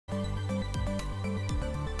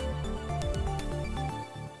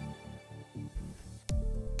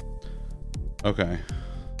Okay.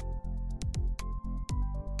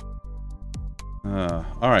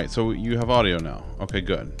 All right. So you have audio now. Okay,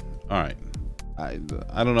 good. All right. I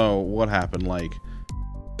don't know what happened. Like,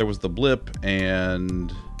 there was the blip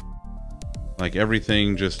and like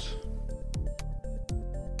everything just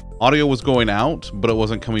audio was going out, but it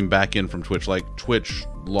wasn't coming back in from Twitch. Like Twitch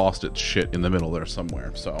lost its shit in the middle there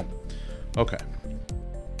somewhere. So, okay.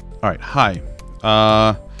 All right. Hi.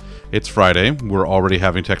 It's Friday. We're already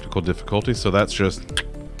having technical difficulties, so that's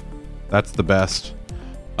the best.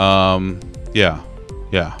 Yeah.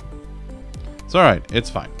 It's all right. It's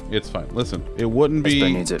fine. It's fine. Listen, it wouldn't be.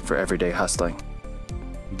 This needs it for everyday hustling.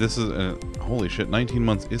 This is holy shit. 19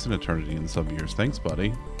 months is an eternity in sub years. Thanks,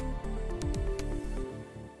 buddy.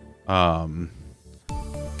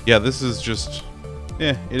 Yeah, this is just,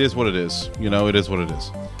 it is what it is. You know, it is what it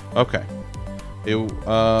is. Okay. What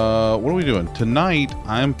are we doing tonight?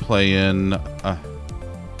 I'm playing.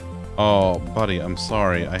 Oh, buddy, I'm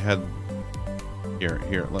sorry. I had.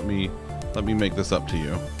 Here. Let me make this up to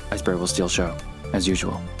you. Iceberg will still show, as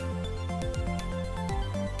usual.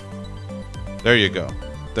 There you go.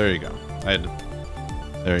 There you go.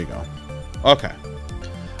 There you go. Okay.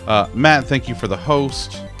 Matt, thank you for the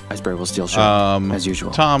host. Iceberg will still show, as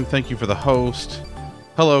usual. Tom, thank you for the host.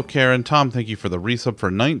 Hello, Karen. Tom, thank you for the resub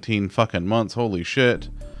for 19 fucking months. Holy shit.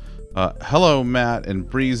 Hello, Matt and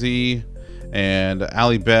Breezy and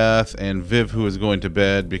Allie Beth and Viv, who is going to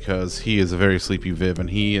bed because he is a very sleepy Viv and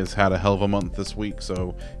he has had a hell of a month this week,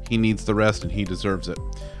 so he needs the rest and he deserves it.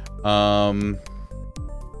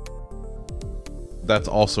 That's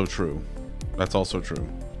also true. That's also true.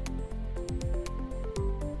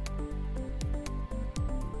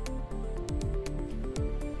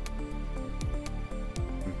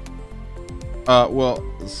 Well,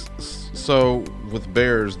 so with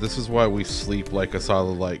bears, this is why we sleep like a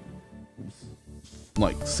solid like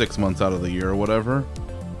 6 months out of the year or whatever,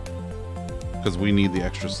 because we need the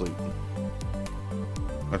extra sleep.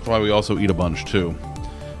 That's why we also eat a bunch too.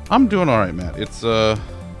 I'm doing all right, Matt. It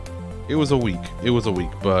was a week.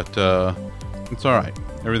 But it's all right.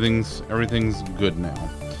 Everything's good now.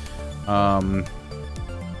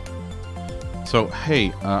 So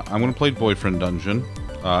hey, I'm gonna play Boyfriend Dungeon.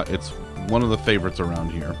 It's one of the favorites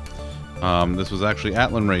around here. This was actually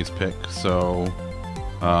Atlan Ray's pick, so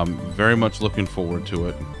very much looking forward to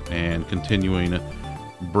it and continuing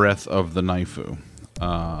Breath of the Naifu.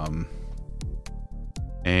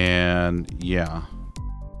 And yeah,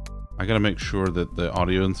 I gotta make sure that the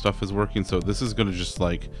audio and stuff is working, so this is gonna just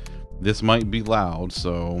like, this might be loud,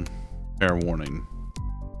 so fair warning.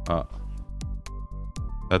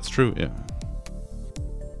 That's true, yeah.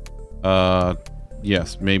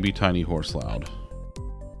 Yes, maybe Tiny Horse loud.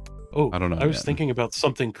 Oh, I don't know. I was thinking about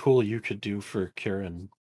something cool you could do for Karen.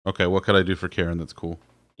 Okay, what could I do for Karen that's cool?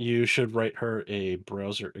 You should write her a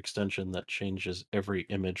browser extension that changes every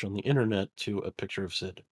image on the internet to a picture of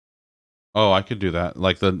Sid. Oh, I could do that.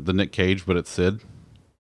 Like the Nick Cage, but it's Sid?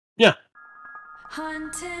 Yeah.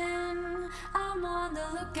 Hunting, I'm on the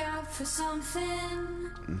lookout for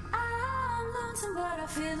something. I'm lonesome, but I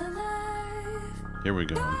feel alive. Here we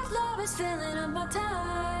go. Love is filling up my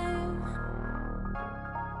time.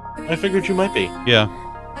 I figured you might be. Yeah.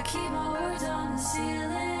 I keep my words on the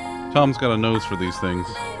ceiling. Tom's got a nose for these things.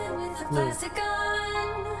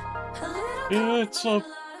 It's a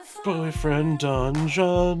boyfriend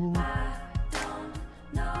dungeon.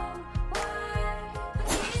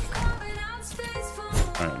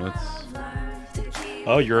 Alright, let's...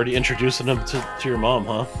 Oh, you're already introducing him to your mom,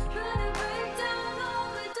 huh?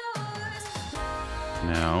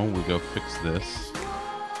 Now we go fix this.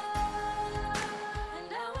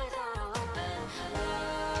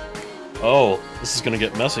 Oh, this is gonna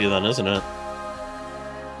get messy then, isn't it?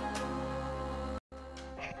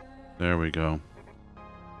 There we go.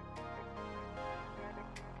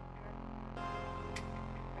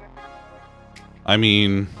 I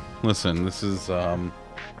mean, listen, this is, well,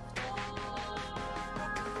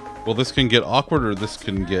 this can get awkward or this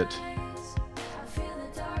can get...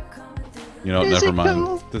 You know, never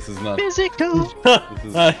mind. This is not... Physical. This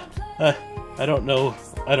is... I don't know.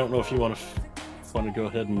 I don't know if you want to go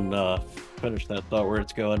ahead and finish that thought where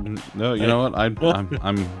it's going. No, you know what? I'm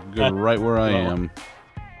good right where I am.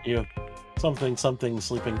 You, something,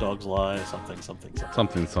 sleeping dogs lie, something.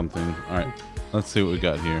 Something. All right, let's see what we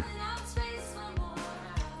got here.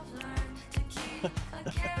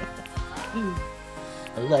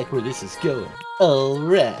 I like where this is going. All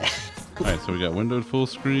right. All right, so we got windowed full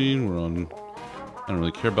screen. We're on. I don't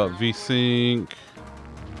really care about VSync.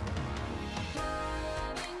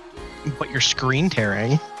 But you're screen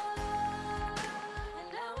tearing.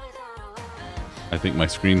 I think my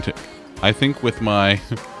screen. I think with my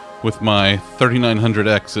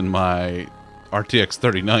 3900X and my RTX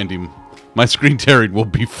 3090, my screen tearing will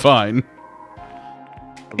be fine.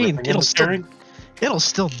 I mean, it'll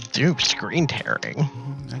still do screen tearing.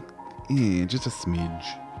 Just a smidge.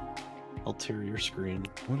 I'll tear your screen.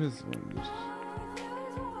 What is...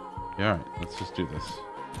 Yeah, alright, let's just do this.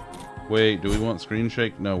 Wait, do we want screen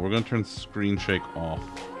shake? No, we're going to turn screen shake off.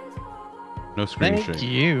 No screen shake. Thank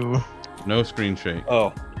you. No screen shake.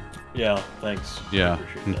 Oh, yeah, thanks. Yeah. I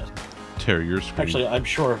appreciate that. Tear your screen. Actually, I'm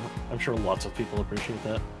sure lots of people appreciate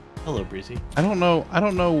that. Hello, Breezy. I don't know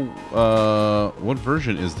what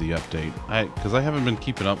version is the update. Because I haven't been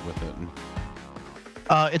keeping up with it.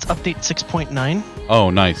 It's update 6.9. Oh,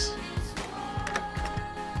 nice.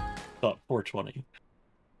 Thought 420.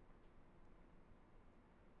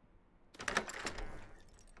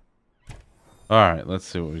 Alright, let's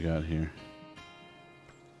see what we got here.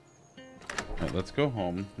 Alright, let's go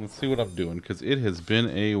home. Let's see what I'm doing, because it has been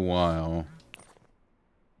a while.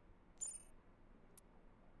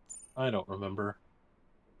 I don't remember.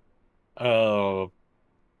 Oh,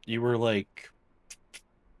 you were like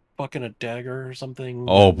fucking a dagger or something?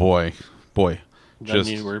 Oh boy. Then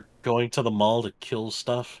you were going to the mall to kill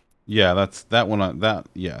stuff? Yeah, that's that one.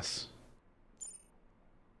 Yes.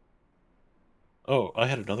 Oh, I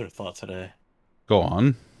had another thought today. Go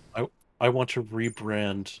on. I want to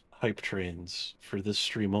rebrand hype trains for this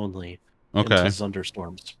stream only into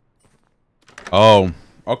Zunderstorms. Oh,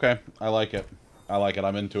 okay. I like it.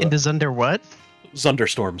 I'm into it. Into Zunder what?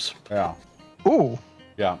 Zunderstorms. Yeah. Ooh.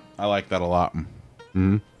 Yeah, I like that a lot.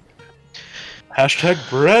 Mm-hmm. Hashtag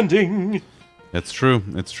branding. It's true.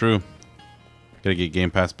 Gotta get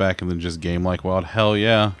Game Pass back and then just game like wild. Hell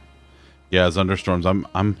yeah. Yeah, Zunderstorms.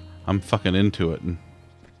 I'm fucking into it.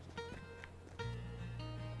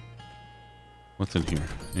 What's in here?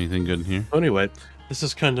 Anything good in here? Anyway, this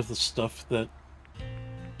is kind of the stuff that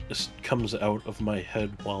just comes out of my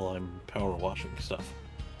head while I'm power washing stuff.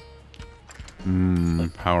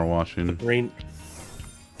 Power washing. The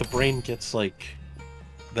brain gets like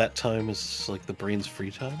that time is like the brain's free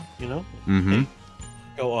time, you know? Mm-hmm. Hey,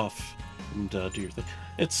 go off and do your thing.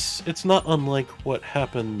 It's not unlike what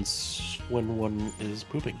happens when one is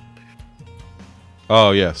pooping.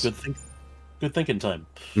 Oh yes. Good thinking time.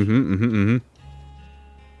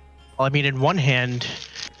 Well, I mean, in one hand,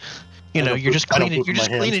 you're just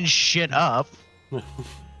cleaning shit up.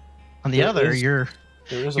 On the other, you're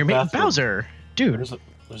making Bowser, dude.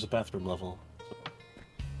 There's a bathroom level.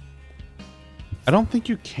 I don't think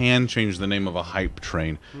you can change the name of a hype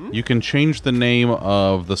train. You can change the name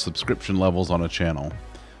of the subscription levels on a channel.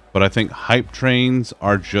 But I think hype trains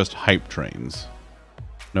are just hype trains.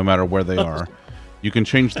 No matter where they are. You can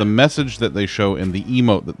change the message that they show and the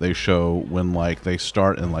emote that they show when like they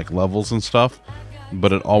start in like levels and stuff.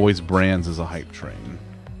 But it always brands as a hype train.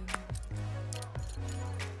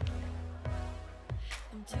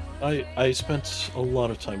 I spent a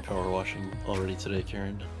lot of time power washing already today,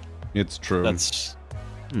 Karen. It's true. That's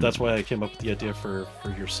why I came up with the idea for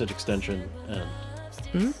your Sid extension and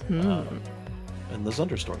the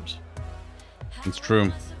Zunderstorms. It's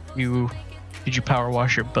true. Did you power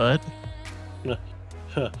wash your butt?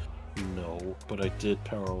 No, but I did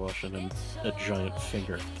power wash a giant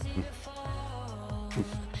finger.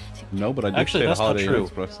 No, but I did Actually, stay at that's not Holiday Inn true.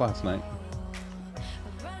 Express last night.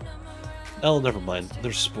 Oh, never mind.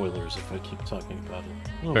 There's spoilers if I keep talking about it.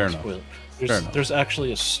 Oh, Fair enough. spoiler. Fair enough. There's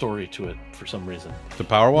actually a story to it for some reason. To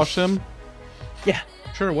power wash them? Yeah.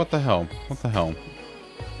 Sure, what the hell? What the hell?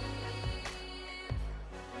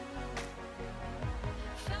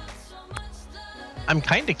 I'm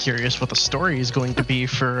kind of curious what the story is going to be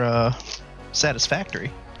for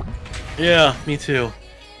Satisfactory. Yeah, me too.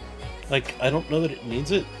 Like, I don't know that it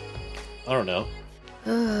needs it. I don't know.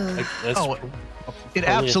 It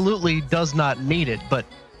absolutely does not need it, but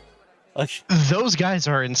those guys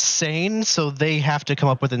are insane, so they have to come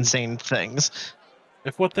up with insane things.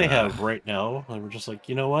 If what they have right now, and we're just like,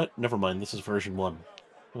 you know what? Never mind, this is version 1.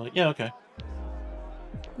 We're like, yeah, okay.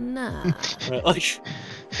 Nah.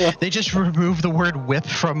 They just remove the word whip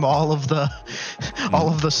from all of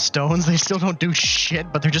the stones. They still don't do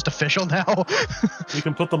shit, but they're just official now. We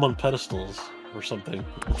can put them on pedestals or something.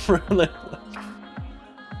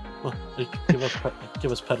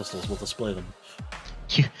 Give us pedestals, we'll display them.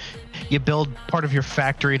 You build part of your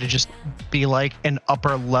factory to just be like an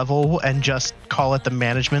upper level and just call it the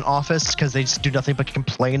management office because they just do nothing but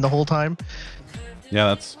complain the whole time. Yeah,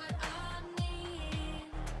 that's...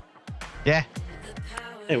 Yeah.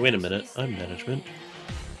 Hey, wait a minute. I'm management.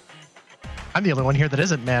 I'm the only one here that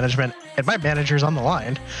isn't management, and my manager's on the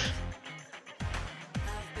line.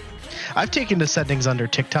 I've taken to sending Zunder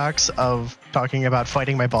TikToks of talking about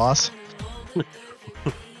fighting my boss.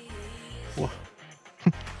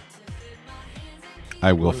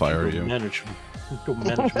 I will fire you. Go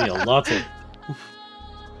manage me a lot of.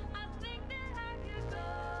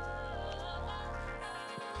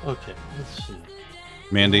 Okay, let's see.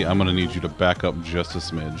 Mandy, I'm gonna need you to back up just a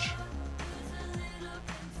smidge.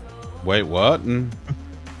 Wait, what?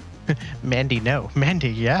 Mandy, no. Mandy,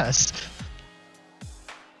 yes.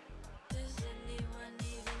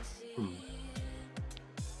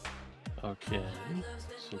 Okay,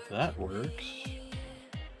 so that works.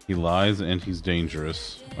 He lies and he's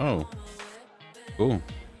dangerous. Oh. Cool.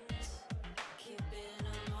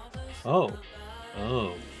 Oh.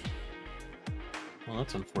 Oh. Well,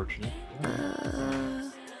 that's unfortunate.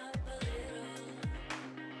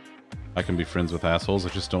 I can be friends with assholes, I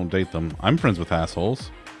just don't date them. I'm friends with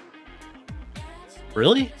assholes.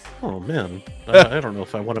 Really? Oh, man. I don't know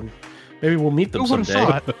if I want to... Maybe we'll meet them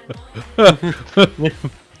someday.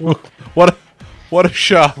 What a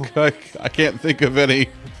shock. I can't think of any.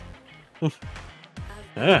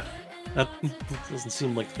 Yeah. That doesn't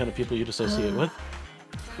seem like the kind of people you'd associate with.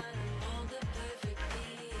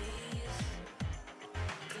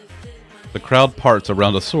 The crowd parts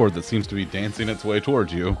around a sword that seems to be dancing its way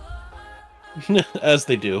towards you. As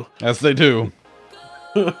they do. As they do.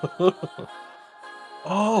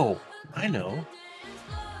 Oh, I know.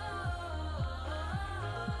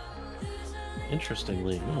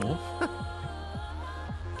 Interestingly enough.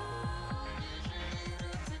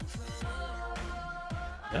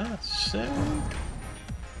 So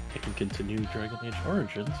I can continue Dragon Age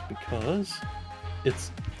Origins because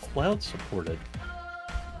it's cloud supported.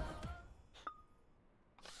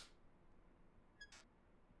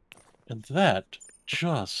 And that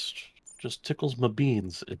just tickles my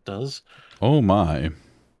beans. It does. Oh my.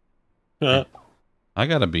 Uh, I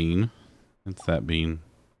got a bean. It's that bean.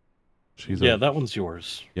 That one's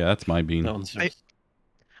yours. Yeah, that's my bean. That one's yours.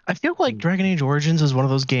 I feel like Dragon Age Origins is one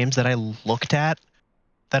of those games that I looked at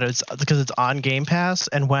because it's on Game Pass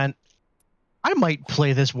and went, I might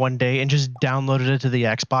play this one day, and just downloaded it to the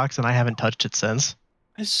Xbox, and I haven't touched it since.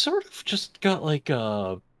 I sort of just got like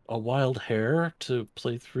a wild hair to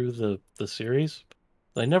play through the series.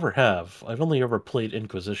 I never have. I've only ever played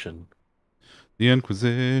Inquisition. The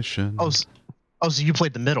Inquisition. Oh, so you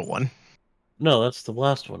played the middle one? No, that's the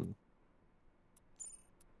last one.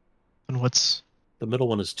 And what's the middle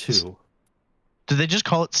one? Is 2. Did they just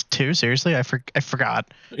call it 2? Seriously, I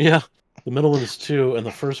forgot. Yeah, the middle one is 2, and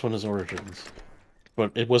the first one is Origins.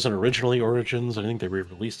 But it wasn't originally Origins. I think they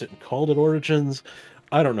re-released it and called it Origins.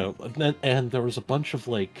 I don't know. And there was a bunch of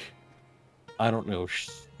like, I don't know,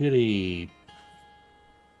 shitty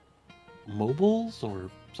mobiles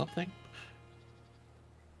or something.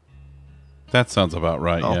 That sounds about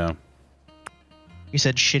right. Oh. Yeah. You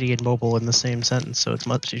said shitty and mobile in the same sentence, so it's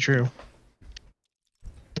must be true.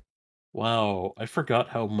 Wow, I forgot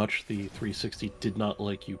how much the 360 did not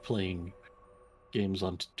like you playing games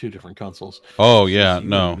on 2 different consoles. Oh yeah,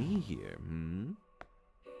 no. Me here, hmm?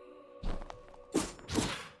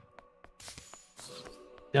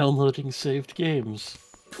 Downloading saved games.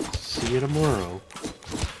 See you tomorrow.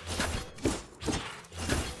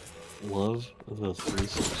 Love the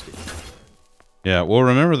 360. Yeah, well,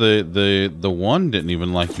 remember the one didn't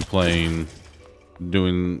even like you playing,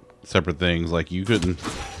 doing separate things. Like you couldn't,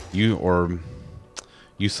 you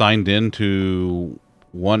signed into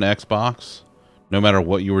one Xbox, no matter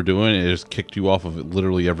what you were doing, it just kicked you off of it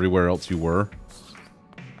literally everywhere else you were.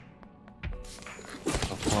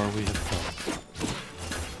 How far we have come.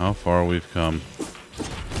 How far we've come.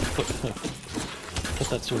 Put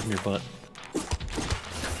that sword in your butt.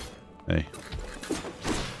 Hey,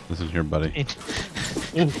 listen here, buddy.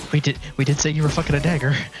 We did say you were fucking a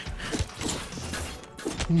dagger.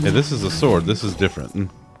 Hey, this is a sword. This is different.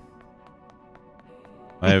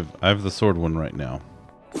 I have the sword one right now.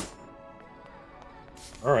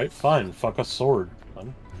 All right, fine. Fuck a sword. I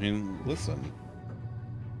mean, listen.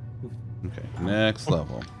 Okay, next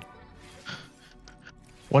level.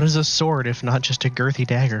 What is a sword if not just a girthy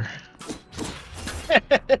dagger?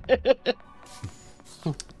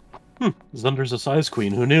 Zunder's a size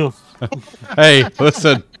queen. Who knew? Hey,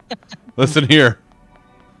 listen. Listen here.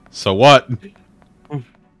 So what?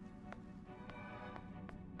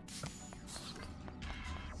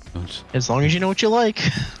 As long as you know what you like.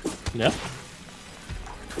 Yeah.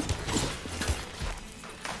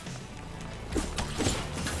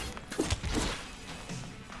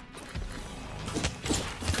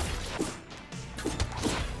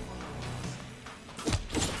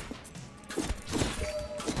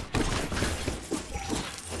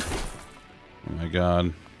 Oh my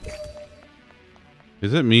god.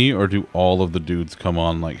 Is it me, or do all of the dudes come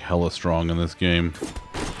on, like, hella strong in this game?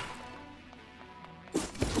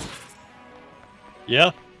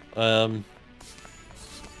 Yeah.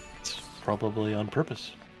 It's probably on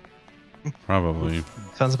purpose. Probably.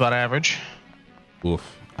 Sounds about average.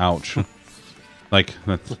 Oof. Ouch. Like,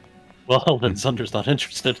 that's... Well, then Zunder's not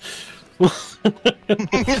interested.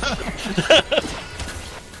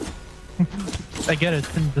 I get it.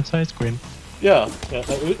 It's in the side screen. Yeah,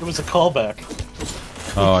 it was a callback.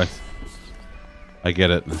 Oh, I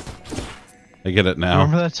get it. I get it now.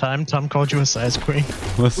 Remember that time Tom called you a size queen?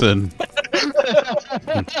 Listen.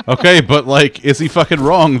 Okay, but, like, is he fucking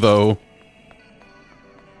wrong, though?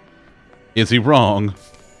 Is he wrong?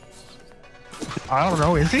 I don't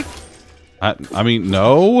know. Is he? I mean,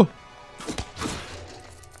 no?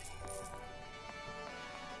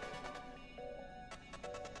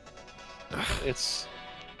 It's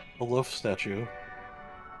a loaf statue.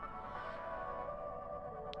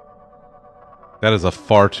 That is a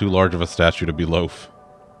far too large of a statue to be loaf.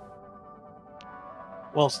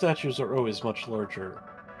 Well, statues are always much larger.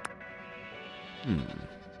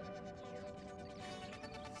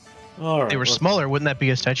 All right, They were smaller. Wouldn't that be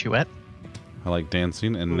a statuette? I like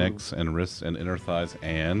dancing and necks and wrists and inner thighs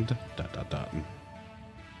and ...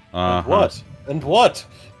 And what? And what?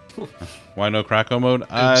 Why no Krakow mode?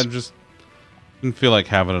 I just didn't feel like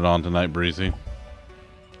having it on tonight, Breezy.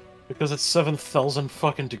 Because it's 7,000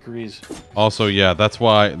 fucking degrees. Also, yeah, that's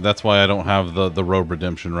why I don't have the road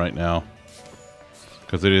redemption right now.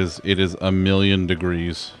 Because it is a million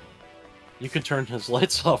degrees. You can turn his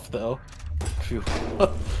lights off though. Phew.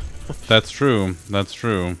 That's true. That's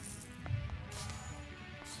true.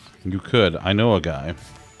 You could. I know a guy.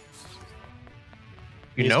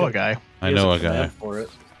 You know a guy. I know a guy. For it.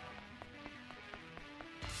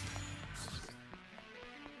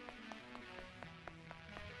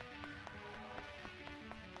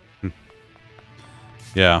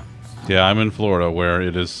 Yeah. Yeah, I'm in Florida where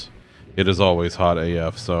it is always hot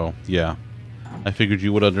AF, so yeah. I figured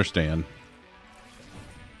you would understand.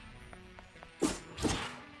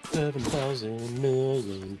 7,000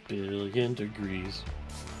 million billion degrees.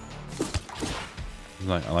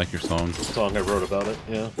 I like your song. Song I wrote about it,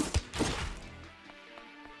 yeah.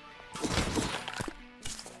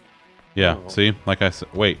 Yeah, Oh. see? Like I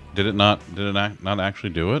said, wait, did it not actually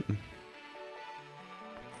do it?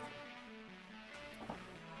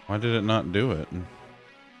 Why did it not do it?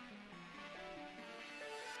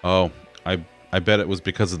 Oh, I bet it was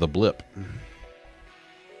because of the blip.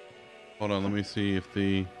 Hold on, let me see if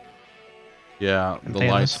the... Yeah,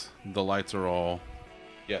 Antennas. the lights are all...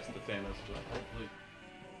 Yes, the antennas just hopefully...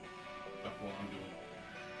 That's what I'm doing.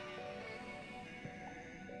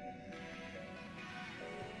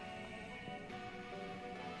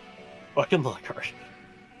 Fucking Lockhart.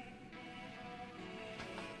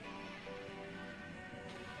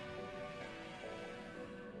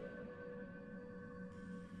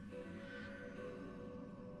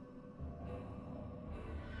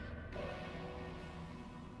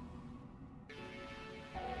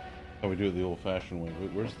 How we do it the old-fashioned way.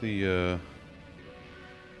 Where's the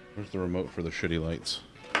remote for the shitty lights?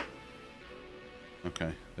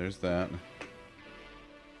 Okay, there's that.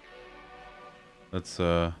 Let's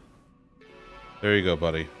there you go,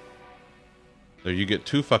 buddy. There, you get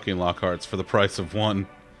 2 fucking Lockharts for the price of 1.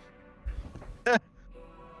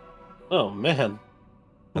 Oh man.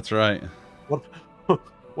 That's right. What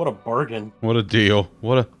what a bargain. What a deal.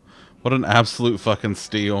 What an absolute fucking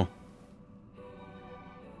steal.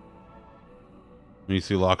 When you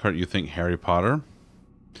see Lockhart, you think Harry Potter?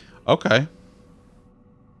 Okay.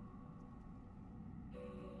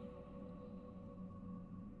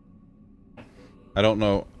 I don't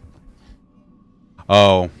know.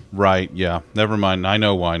 Oh, right. Yeah. Never mind. I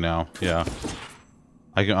know why now. Yeah.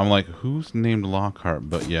 I'm like, who's named Lockhart?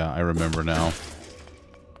 But yeah, I remember now.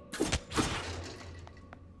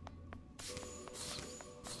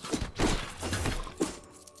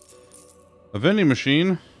 A vending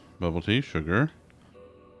machine. Bubble tea, sugar.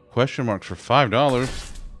 Question marks for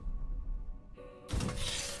 $5.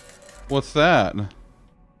 What's that?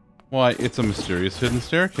 Why, it's a mysterious hidden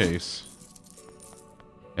staircase.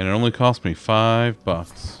 And it only cost me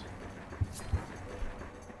 $5.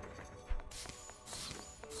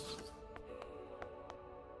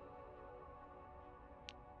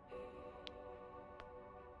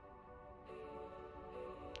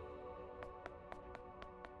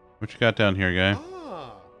 What you got down here, guy?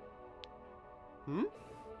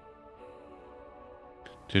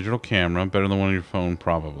 Digital camera, better than one on your phone,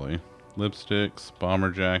 probably. Lipsticks,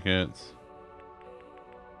 bomber jackets.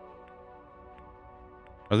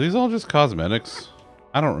 Are these all just cosmetics?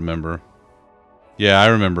 I don't remember. Yeah, I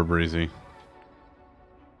remember Breezy.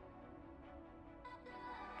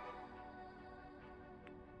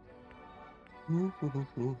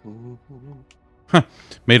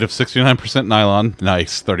 Made of 69% nylon.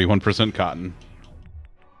 Nice. 31% cotton.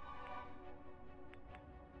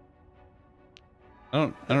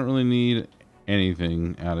 I don't really need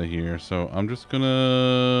anything out of here, so I'm just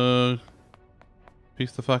gonna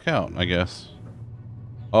peace the fuck out, I guess.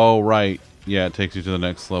 Oh, right. Yeah, it takes you to the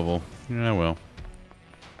next level. Yeah, well.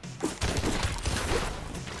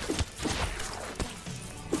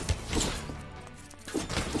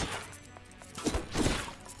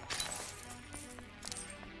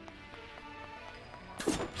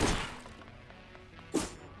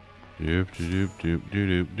 Doop doop doop doop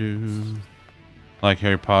doop doop. Like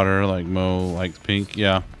Harry Potter, like Mo likes pink,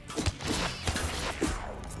 yeah.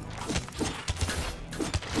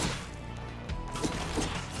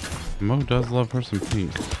 Mo does love her some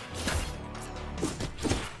pink.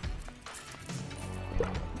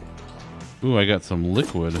 Ooh, I got some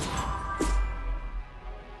liquid.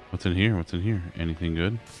 What's in here? What's in here? Anything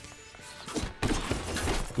good?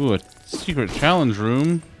 Ooh, a secret challenge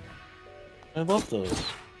room. I love those.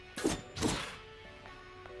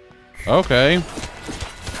 Okay.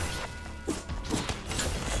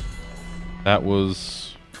 That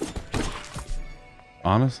was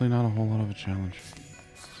honestly not a whole lot of a challenge.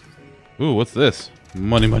 Ooh, what's this?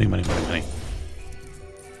 Money, money, money, money, money.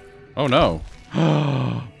 Oh no.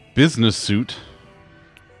 Business suit.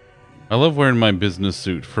 I love wearing my business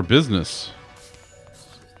suit for business.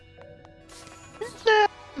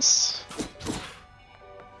 Yes.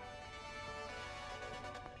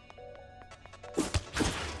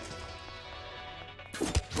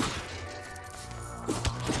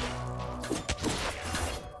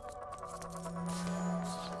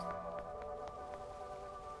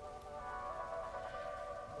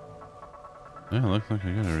 Yeah, looks like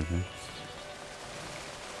I got everything.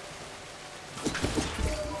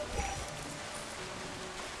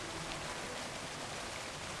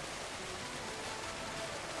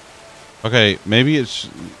 Okay, maybe it's...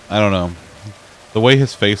 I don't know. The way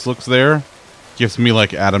his face looks there gives me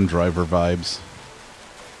like Adam Driver vibes.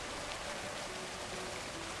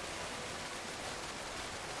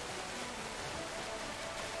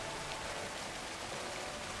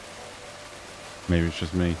 Maybe it's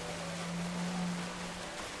just me.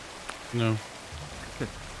 No.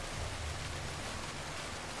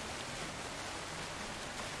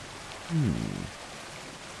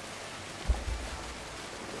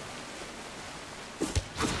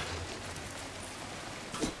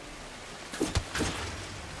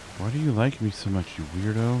 Why do you like me so much, you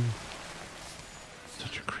weirdo?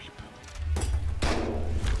 Such a creep.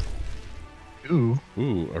 Ooh.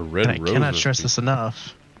 Ooh, a red And I rose. cannot stress this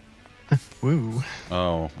enough. Woo.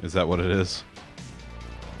 Oh, is that what it is?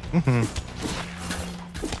 Mm-hmm.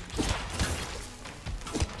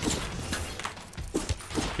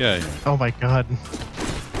 Yeah, yeah. Oh my god.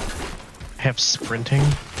 I have sprinting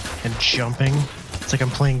and jumping. It's like I'm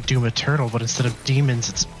playing Doom Eternal, but instead of demons,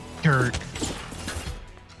 it's dirt.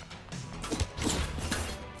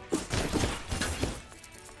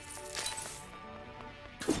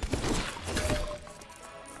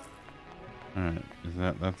 Alright,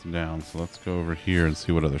 that's down, so let's go over here and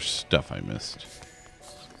see what other stuff I missed.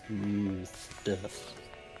 Stuff.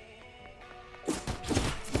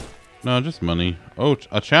 No, just money. Oh,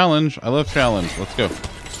 a challenge. I love challenge. Let's go.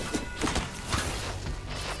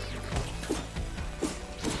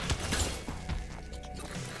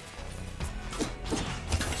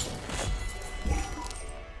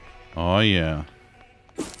 Oh, yeah.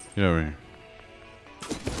 Get over here.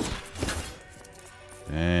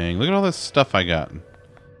 Dang, look at all this stuff I got.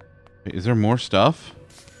 Wait, is there more stuff?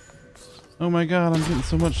 Oh my god, I'm getting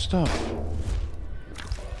so much stuff.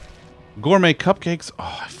 Gourmet cupcakes.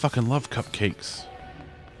 Oh, I fucking love cupcakes.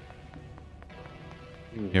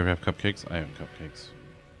 You ever have cupcakes? I have cupcakes.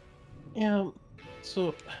 Yeah,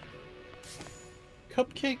 so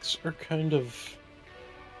cupcakes are kind of,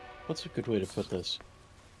 what's a good way to put this?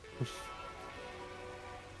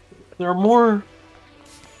 They're more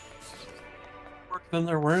work than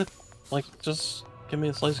they're worth. Like, just give me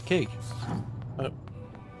a slice of cake.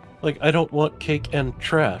 Like, I don't want cake and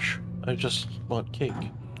trash. I just want cake.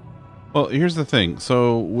 Well, here's the thing.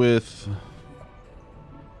 So with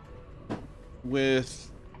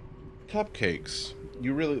cupcakes,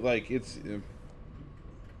 you really like it's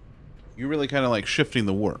you're really kind of like shifting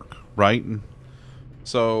the work, right?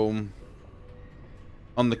 So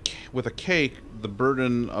with a cake, the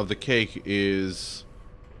burden of the cake is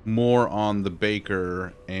more on the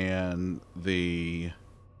baker and the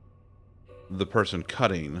person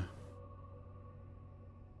cutting.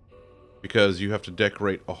 because you have to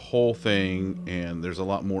decorate a whole thing, and there's a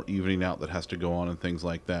lot more evening out that has to go on and things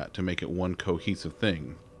like that to make it one cohesive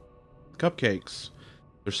thing. Cupcakes,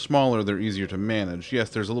 they're smaller, they're easier to manage.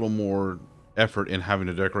 Yes, there's a little more effort in having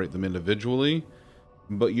to decorate them individually,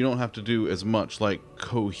 but you don't have to do as much like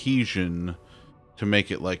cohesion to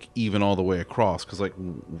make it like even all the way across, because like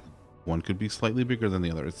one could be slightly bigger than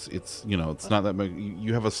the other. It's you know, it's not that big.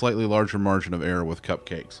 You have a slightly larger margin of error with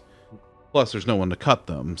cupcakes. Plus, there's no one to cut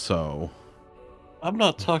them, so... I'm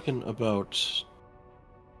not talking about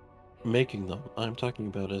making them. I'm talking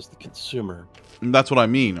about as the consumer. And that's what I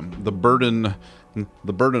mean. The burden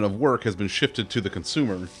of work has been shifted to the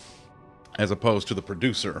consumer, as opposed to the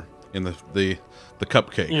producer in the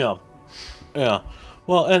cupcake. Yeah, yeah.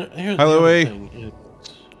 Well, and here's Hi, the other Louie. thing.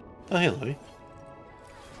 Hey, Louie.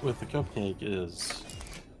 With the cupcake is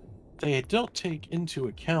they don't take into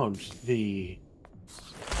account the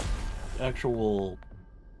actual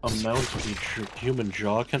amount the human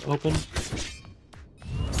jaw can open.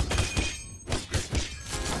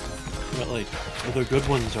 But like, the good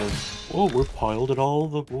ones are, oh, we're piled it all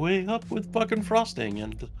the way up with fucking frosting,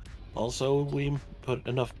 and also we put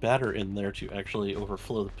enough batter in there to actually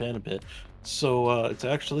overflow the pan a bit. So it's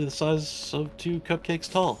actually the size of 2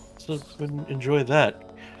 cupcakes tall. So enjoy that.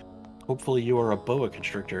 Hopefully you are a boa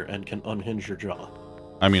constrictor and can unhinge your jaw.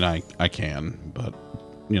 I mean, I can, but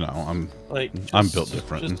you know, I'm built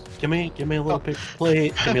different. Just give me a little paper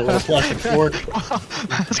plate, give me a little plastic fork.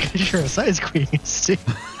 That's because you're a size queen, Steve.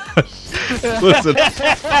 Listen,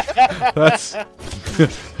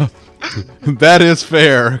 that is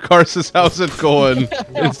fair. Carsus, how's it going?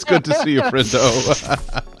 It's good to see you, friendo.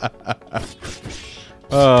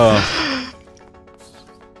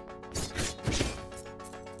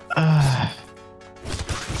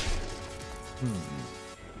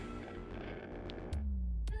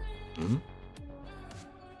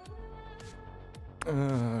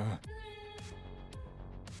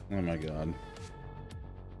 Oh my god.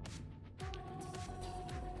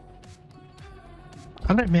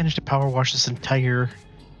 How did I manage to power wash this entire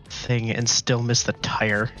thing and still miss the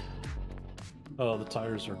tire? Oh, the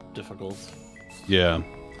tires are difficult. Yeah.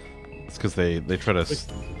 It's because they try to...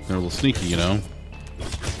 They're a little sneaky, you know?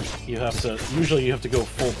 You have to... Usually you have to go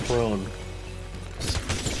full prone.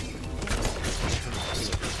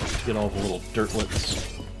 Get all the little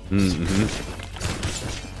dirtlets. Mm-hmm.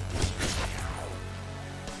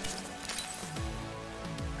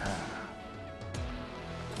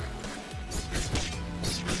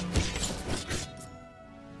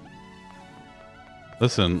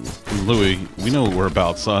 Listen, Louis, we know what we're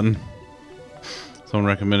about, son. Someone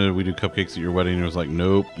recommended we do cupcakes at your wedding, and it was like,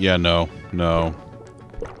 nope, yeah, no.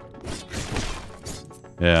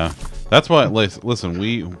 Yeah, that's why. Listen,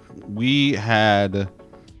 we had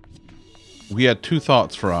 2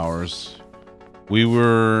 thoughts for ours. We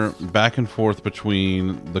were back and forth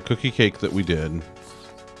between the cookie cake that we did,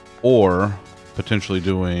 or potentially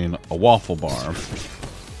doing a waffle bar.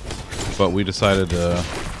 But we decided to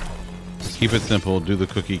keep it simple, do the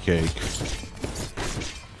cookie cake,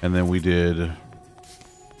 and then we did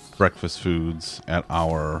breakfast foods at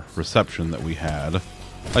our reception that we had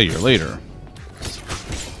a year later.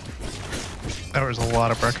 There was a lot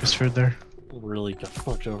of breakfast food there. Really got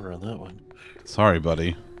fucked over on that one. Sorry,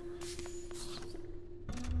 buddy.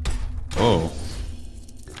 Oh.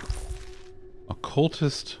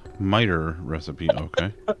 Occultist miter recipe.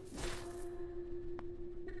 Okay.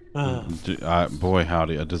 Boy,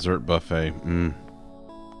 howdy. A dessert buffet.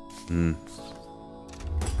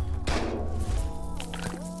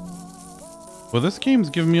 Well, this game's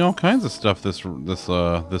giving me all kinds of stuff this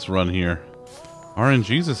run here.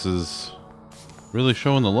 RNGesus is really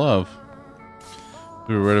showing the love.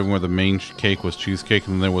 We were ready where the main cake was cheesecake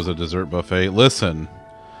and then there was a dessert buffet. Listen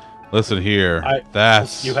here.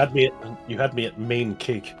 That's you had me at main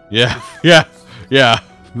cake. Yeah.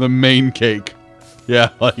 The main cake.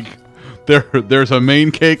 Yeah, like there's a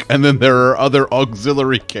main cake and then there are other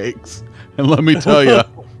auxiliary cakes. And let me tell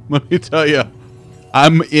you,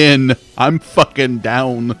 I'm in. I'm fucking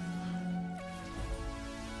down.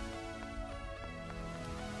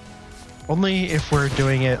 Only if we're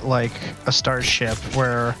doing it like a starship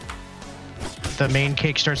where the main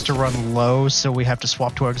cake starts to run low, so we have to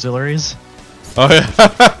swap to auxiliaries. Oh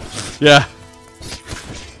yeah. Yeah.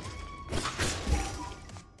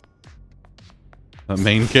 The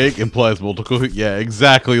main cake implies multiple. Yeah,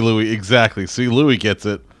 exactly, Louis. Exactly. See, Louis gets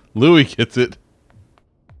it. Louis gets it.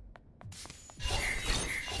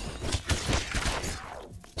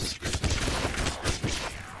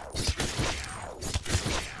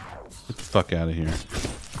 Get the fuck out of here.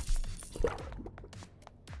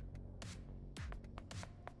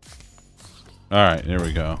 All right, here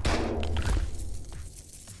we go.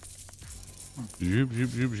 Zoop, zoop,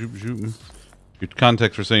 zoop, zoop, zoop. Your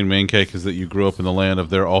context for saying main cake is that you grew up in the land of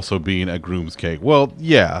there also being a groom's cake. Well,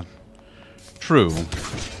 yeah, true.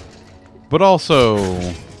 But also,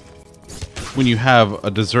 when you have a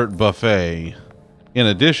dessert buffet in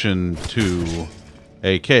addition to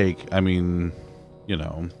a cake, I mean, you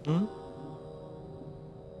know. Hmm?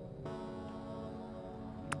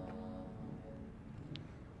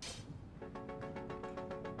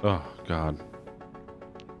 Oh, God.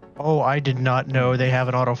 Oh, I did not know they have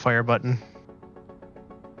an auto fire button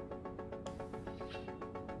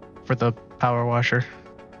for the power washer.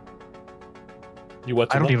 You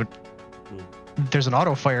what? I don't even. There's an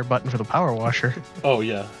auto fire button for the power washer. Oh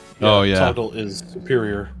yeah. Oh, yeah. Toggle is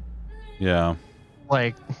superior. Yeah.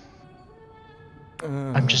 Like,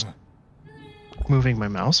 I'm just moving my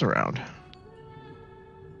mouse around.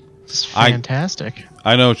 This is fantastic.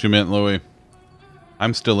 I know what you meant, Louis.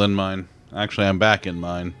 I'm still in mine. Actually, I'm back in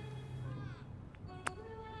mine.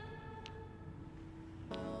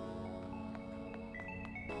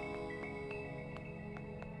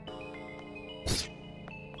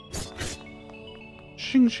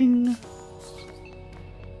 Shing shing.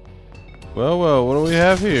 Well, well, what do we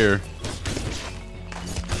have here?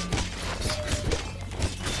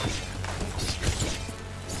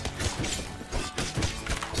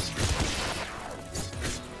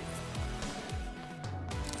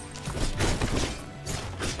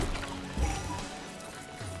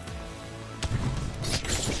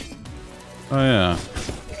 Oh, yeah.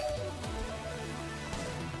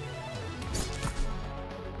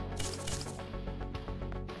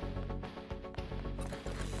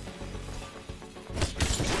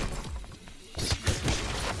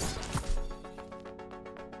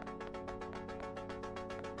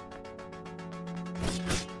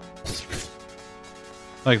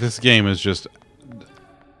 Like, this game is just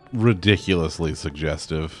ridiculously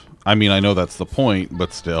suggestive. I mean, I know that's the point,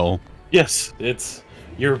 but still. Yes,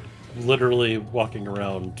 you're literally walking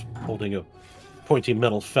around holding a pointy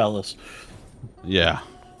metal phallus. Yeah.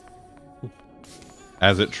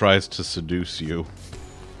 As it tries to seduce you.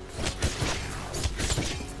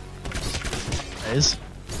 Is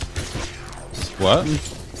What?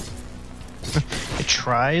 it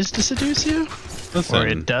tries to seduce you? Listen, Or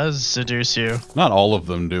it does seduce you? not all of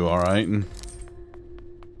them do, alright?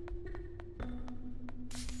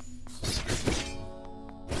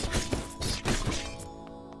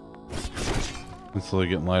 It's slowly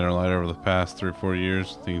getting lighter and lighter over the past 3 or 4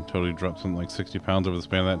 years. I think you totally dropped something like 60 pounds over the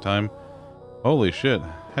span of that time. Holy shit.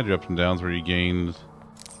 Had your ups and downs where you gained,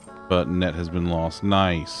 but net has been lost.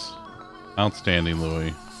 Nice. Outstanding,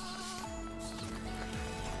 Louis.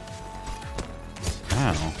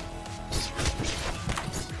 Wow.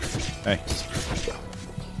 Hey.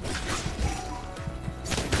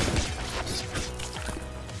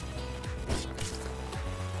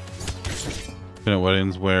 Been at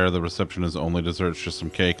weddings where the reception is only desserts, just some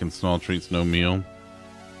cake and small treats, no meal.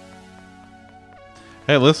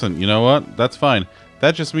 Hey, listen, you know what? That's fine.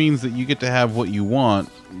 That just means that you get to have what you want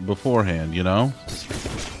beforehand, you know?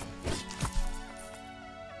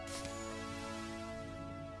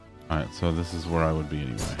 Alright, so this is where I would be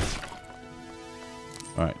anyway.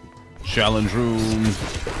 Alright. Challenge room.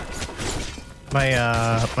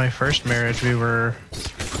 My first marriage, we were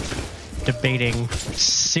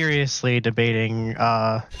seriously debating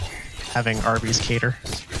having Arby's cater.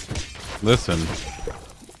 Listen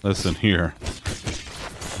here.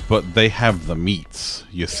 But they have the meats,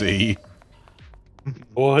 you see.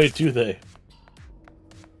 Boy, do they.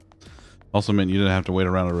 Also meant you didn't have to wait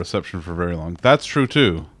around a reception for very long. That's true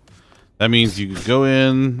too. That means you could go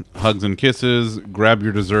in, hugs and kisses, grab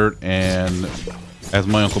your dessert, and as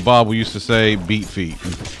my Uncle Bob used to say, beat feet.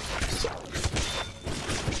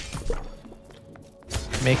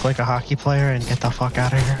 Make like a hockey player and get the fuck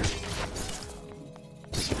out of here.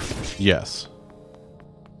 Yes.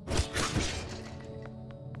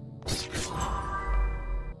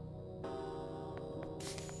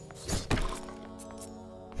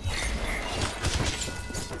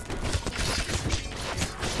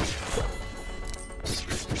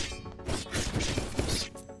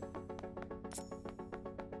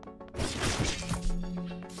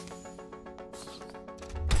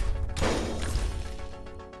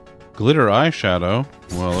 Glitter eyeshadow?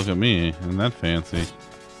 Well, look at me. Isn't that fancy?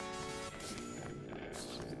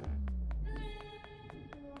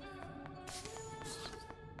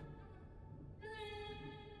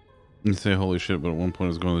 You say holy shit, but at one point I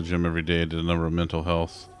was going to the gym every day. I did a number of mental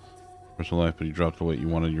health, personal life, but you dropped the weight you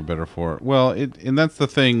wanted, you're better for it. Well, and that's the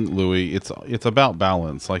thing, Louis. It's about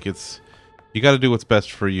balance. Like, it's You got to do what's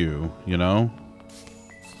best for you, you know?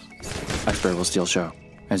 Iceberg will steal show,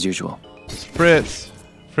 as usual. Fritz!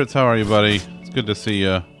 Fritz, how are you, buddy? It's good to see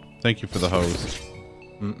you. Thank you for the hose.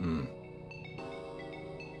 Mm-mm.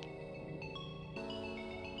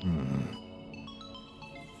 Mm.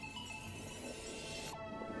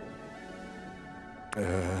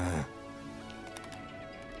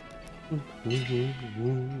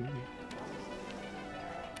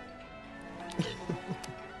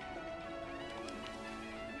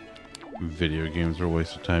 Video games are a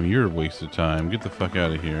waste of time. You're a waste of time. Get the fuck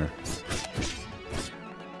out of here.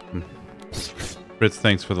 Fritz,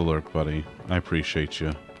 thanks for the lurk, buddy. I appreciate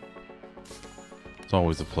you. It's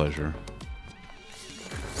always a pleasure.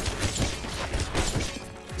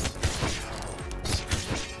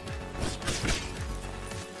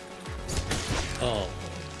 Oh.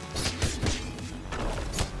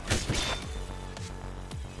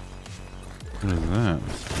 What is that?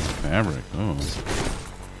 Fabric. Oh.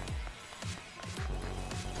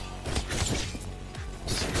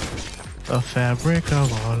 The fabric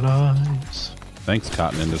of our lives. Thanks,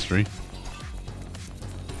 cotton industry.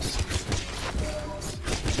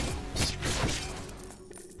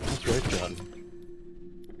 That's right, John.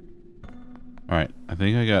 Alright, I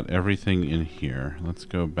think I got everything in here. Let's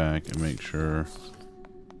go back and make sure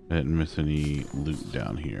I didn't miss any loot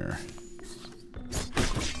down here.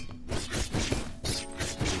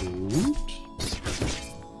 Loot?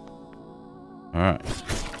 Alright.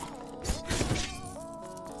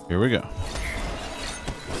 Here we go.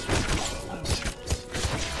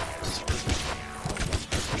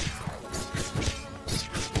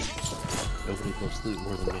 Nobody loves loot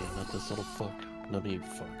more than me, not this little fuck. None of you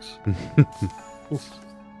fucks.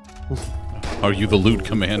 Are you the loot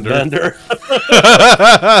commander?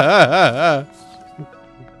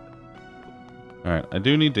 Alright, I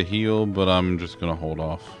do need to heal, but I'm just gonna hold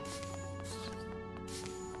off.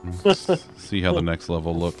 See how the next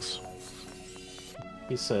level looks.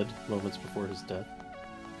 He said moments before his death.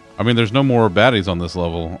 I mean, there's no more baddies on this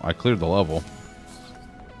level. I cleared the level.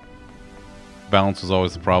 Balance is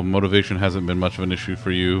always the problem. Motivation hasn't been much of an issue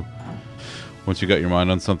for you. Once you got your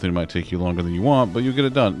mind on something, it might take you longer than you want, but you get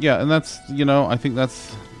it done. Yeah, and that's, you know, I think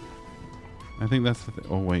that's the thing.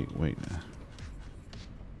 Oh, wait.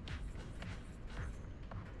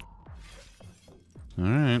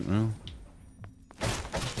 Alright, well.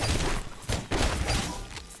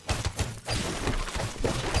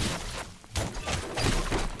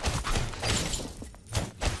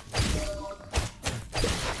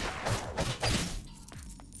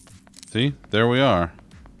 See? There we are.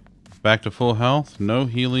 Back to full health. No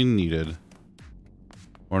healing needed.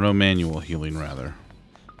 Or no manual healing, rather.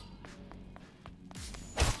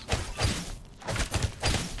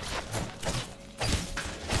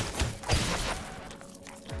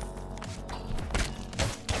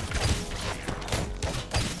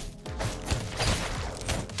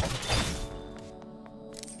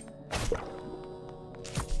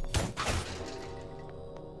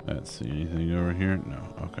 Let's see. Anything over here? No.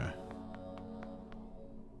 Okay.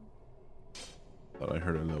 Thought I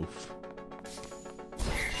heard a loaf.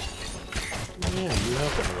 Yeah, you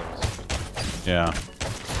have one of those. Yeah.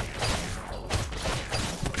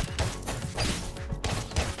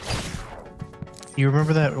 You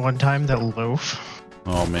remember that one time, that loaf?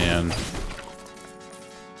 Oh man.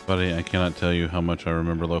 Buddy, I cannot tell you how much I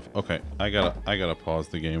remember loaf. Okay, I gotta pause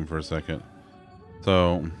the game for a second.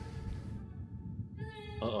 So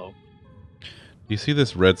Uh-oh. you see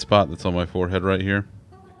this red spot that's on my forehead right here?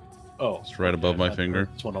 Oh. It's right above my finger.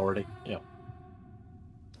 This one already? Yeah.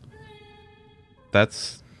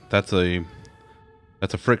 That's a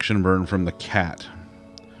friction burn from the cat.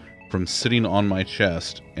 From sitting on my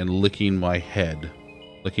chest and licking my head.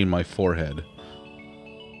 Licking my forehead.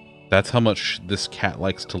 That's how much this cat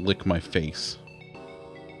likes to lick my face.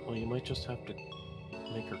 Well, you might just have to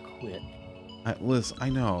make her quit. Liz, I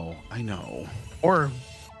know. Or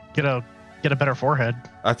get a better forehead.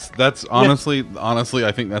 That's honestly,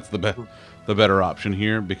 I think that's the better option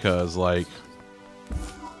here, because like,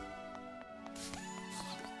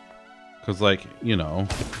 you know,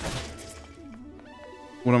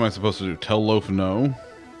 what am I supposed to do? Tell Loaf no?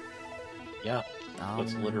 Yeah,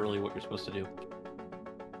 that's literally what you're supposed to do.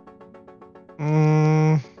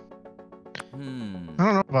 I don't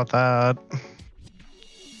know about that.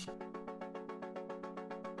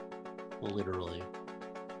 Literally.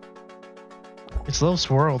 It's Loaf's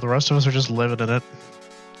world. The rest of us are just living in it.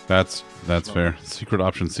 That's fair. Secret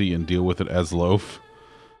option C and deal with it as Loaf.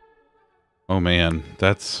 Oh man,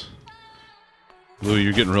 that's... Louis,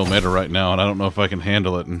 you're getting real meta right now, and I don't know if I can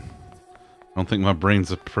handle it, and I don't think my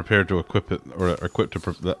brain's prepared to equip it, or equipped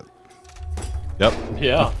to... Yep.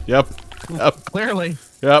 Yeah. Yep. Yep. Clearly.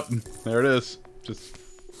 Yep. There it is. Just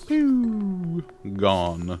pew,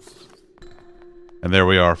 gone. And there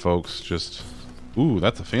we are, folks. Just ooh,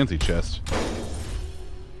 that's a fancy chest.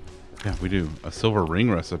 Yeah, we do a silver ring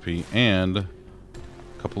recipe and a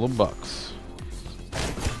couple of bucks.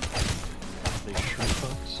 Big shrimp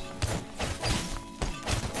bucks.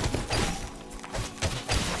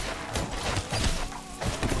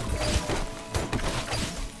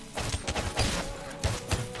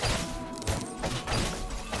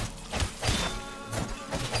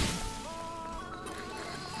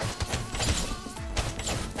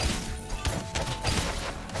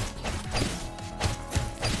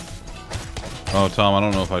 Oh, Tom, I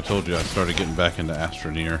don't know if I told you I started getting back into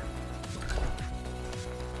Astroneer.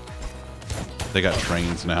 They got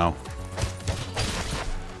trains now.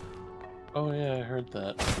 Oh yeah, I heard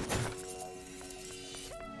that.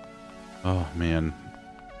 Oh, man.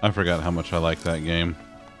 I forgot how much I like that game.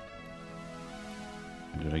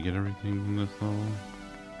 Did I get everything in this level?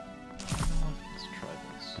 Let's try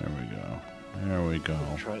this. There we go. There we go.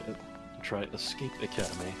 Try Escape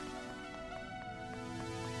Academy.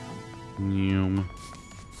 Noom.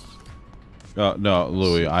 No,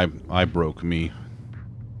 Louis, I broke me.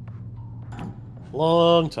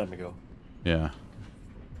 Long time ago. Yeah.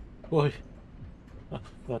 Boy.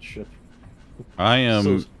 That ship. I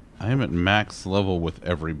am So- at max level with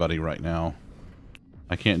everybody right now.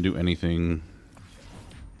 I can't do anything.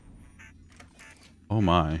 Oh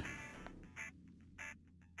my.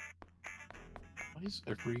 Why is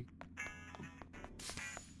every...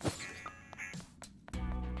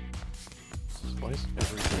 Why is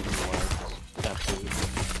everything in the lab absolutely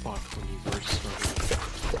fucked when you first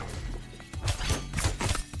started?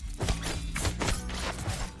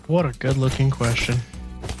 What a good looking question.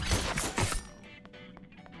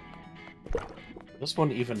 This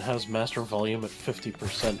one even has master volume at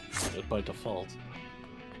 50% by default.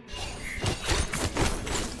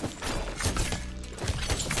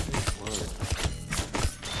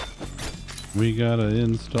 We gotta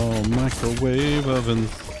install microwave ovens.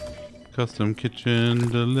 Custom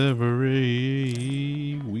kitchen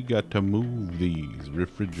delivery. We got to move these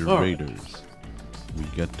refrigerators. We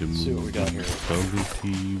got to See what we move got these here.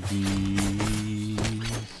 TVs.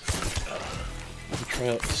 We'll try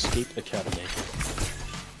out Escape Academy.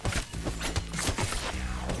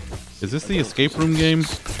 Is this the escape room game?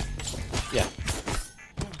 Yeah.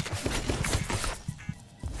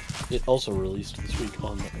 It also released this week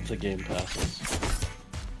on the Game Passes.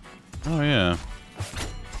 Oh yeah.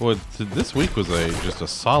 Well, this week was just a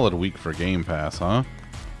solid week for Game Pass, huh?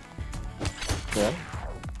 Yeah.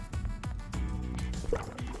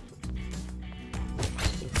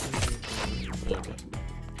 Okay.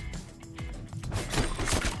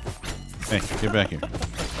 Hey, get back here.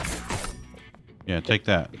 Yeah, take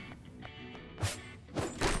that.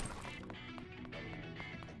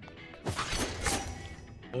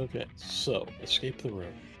 Okay, so escape the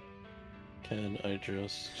room. Can I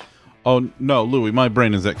just... Oh no, Louis, my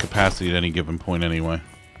brain is at capacity at any given point anyway.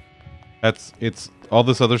 It's all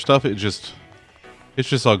this other stuff. It's just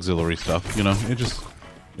auxiliary stuff, you know.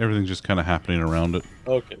 Everything's just kind of happening around it.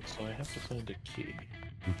 Okay, so I have to find a key.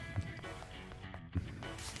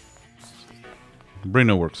 Brain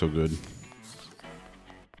don't work so good.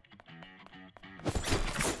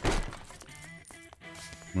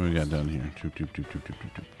 What do we got down here?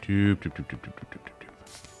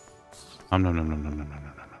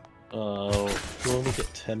 No. You only get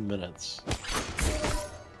 10 minutes.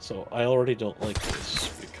 So I already don't like this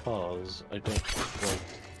because I don't like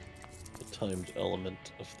the timed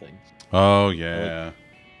element of things. Oh yeah.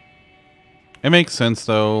 It makes sense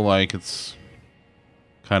though, like it's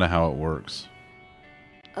kind of how it works.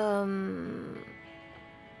 Huh?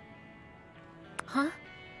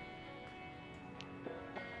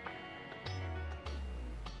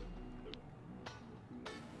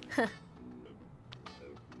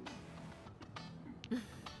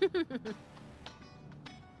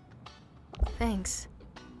 Thanks.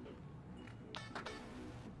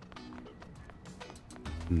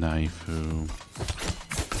 Knifeu.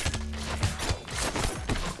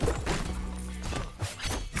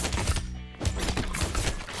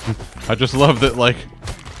 I just love that, like,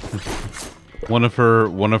 one of her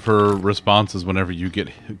responses whenever you get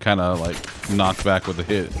kind of like knocked back with a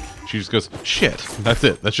hit, she just goes shit. That's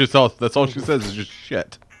it. That's all she says is just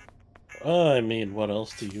shit. I mean, what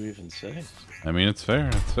else do you even say? I mean, it's fair.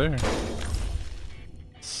 It's fair.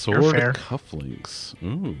 Sword fair. cufflinks.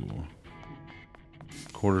 Ooh.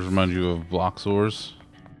 Quarters remind you of Bloxors?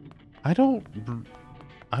 I don't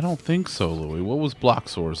think so, Louis. What was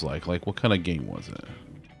Bloxors like? Like, what kind of game was it?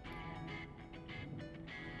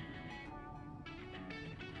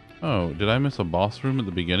 Oh, did I miss a boss room at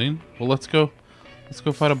the beginning? Well, let's go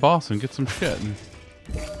fight a boss and get some shit.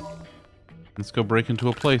 Let's go break into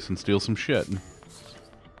a place and steal some shit.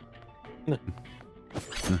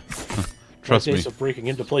 Trust My me. days of breaking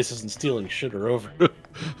into places and stealing shit are over.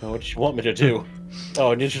 Now, what do you want me to do?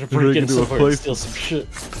 Oh, I need you to break in somewhere and steal some shit.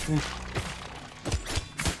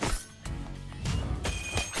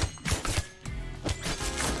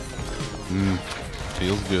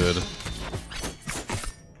 Feels good.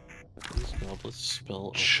 These goblets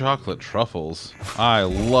spell. Chocolate truffles. I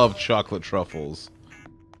love chocolate truffles.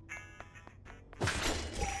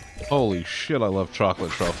 Holy shit, I love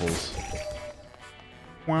chocolate truffles.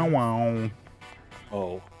 Wow, wow.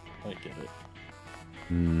 Oh, I get it.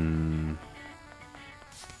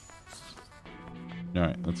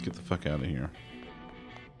 Alright, let's get the fuck out of here.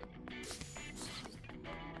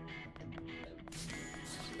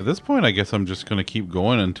 At this point, I guess I'm just gonna keep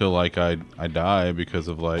going until, like, I die because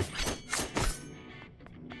of, like...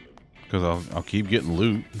 Because I'll keep getting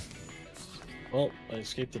loot. Well, I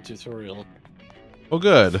escaped the tutorial. Oh,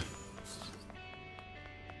 good.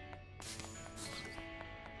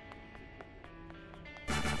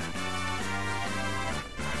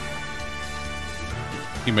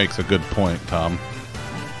 He makes a good point, Tom.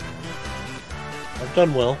 I've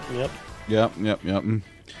done well, yep. Yep. You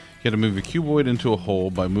had to move a cuboid into a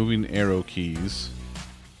hole by moving arrow keys.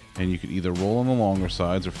 And you could either roll on the longer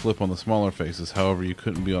sides or flip on the smaller faces. However, you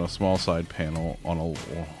couldn't be on a small side panel on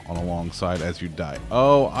a long side as you die.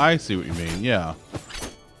 Oh, I see what you mean. Yeah.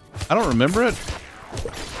 I don't remember it,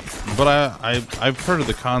 but I've heard of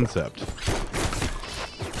the concept.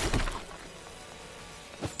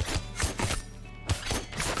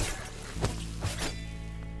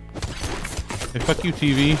 Hey, fuck you,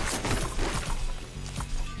 TV.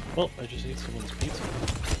 Well, I just ate someone's pizza.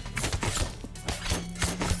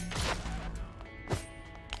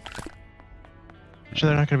 Sure,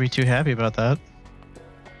 they're not going to be too happy about that.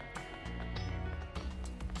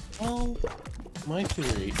 Well, my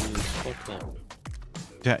theory is fuck them.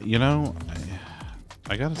 Yeah, you know,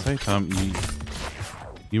 I gotta say, Tom,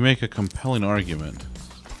 you make a compelling argument.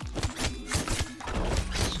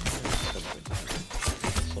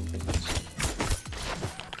 Something that's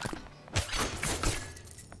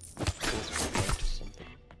feels like something.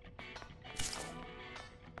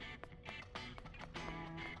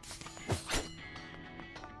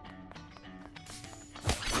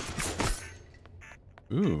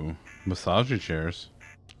 Ooh, massage chairs.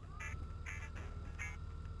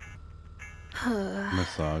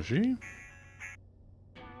 Massage.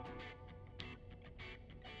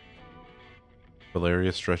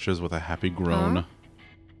 Valeria stretches with a happy groan.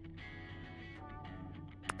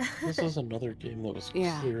 This is another game that was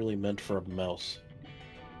Yeah. clearly meant for a mouse.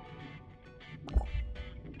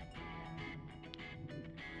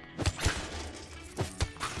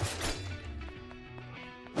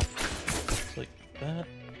 It's like that.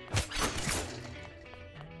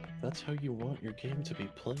 That's how you want your game to be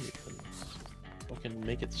played. And fucking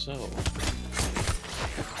make it so.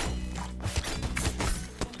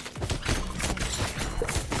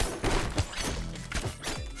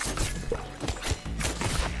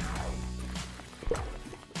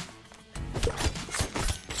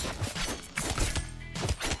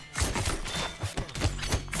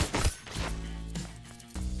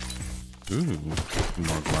 Ooh,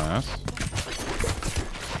 more glass.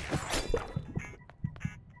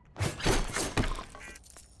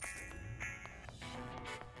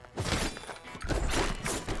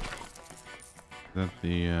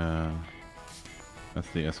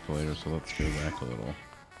 That's the escalator, so let's go back a little.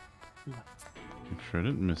 Make sure I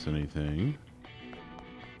didn't miss anything.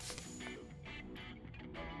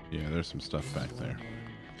 Yeah, there's some stuff back there.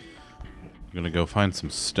 I'm gonna go find some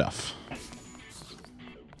stuff.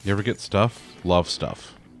 You ever get stuff? Love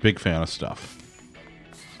stuff. Big fan of stuff.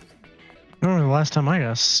 I don't remember the last time I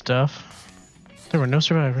got stuff. There were no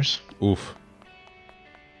survivors. Oof.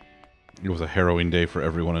 It was a harrowing day for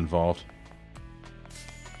everyone involved.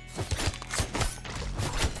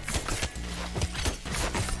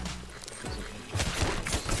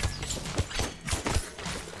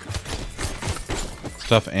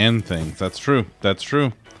 Stuff and things. That's true. That's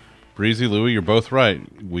true. Breezy, Louie, you're both right.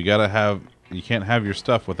 We gotta have... You can't have your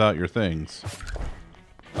stuff without your things.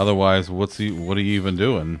 Otherwise, what are you even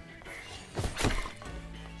doing?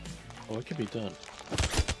 Oh, it can be done.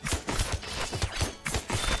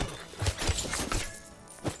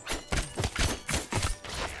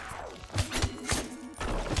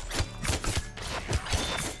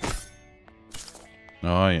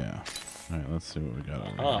 Oh, yeah. Alright, let's see what we got over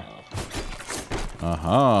here. Ah.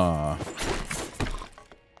 Aha.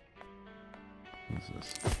 What is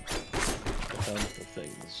this? down the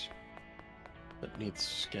things that needs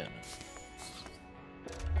scanning.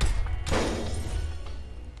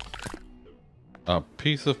 A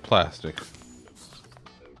piece of plastic.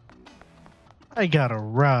 I got a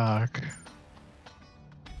rock.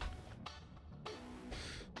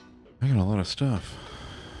 I got a lot of stuff.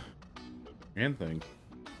 And things.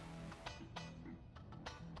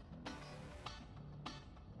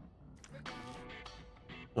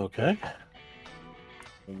 Okay.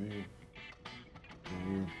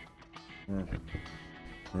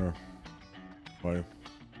 Why?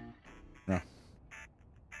 No.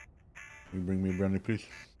 Will you bring me a brownie, please?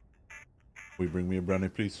 Will you bring me a brownie,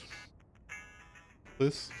 please?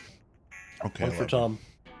 Please? Okay. One for Tom.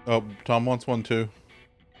 Oh, Tom wants one too.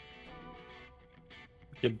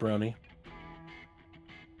 Give brownie.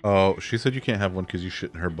 Oh, she said you can't have one because you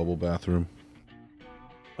shit in her bubble bathroom.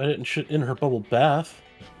 I didn't shit in her bubble bath.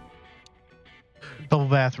 Bubble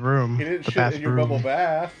bath room. You didn't The shit in your bathroom. bubble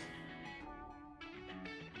bath.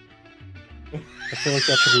 I feel like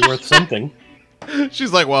that should be worth something.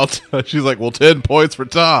 She's like, well, 10 points for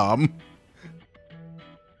Tom.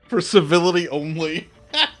 For civility only.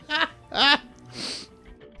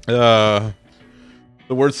 The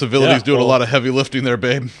word civility is doing a lot of heavy lifting there,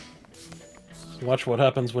 babe. Watch what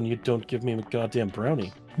happens when you don't give me a goddamn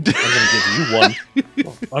brownie. I'm gonna give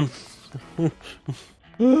you one.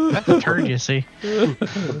 That's a turd, you see.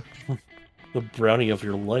 The brownie of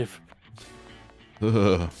your life.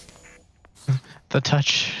 Ugh. The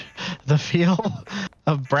touch, the feel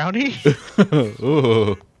of brownie.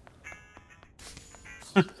 Ugh.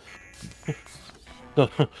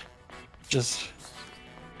 Just,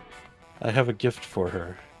 I have a gift for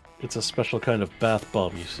her. It's a special kind of bath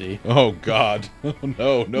bomb, you see. Oh God!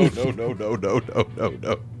 No! No!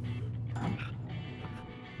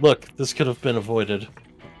 Look, this could have been avoided.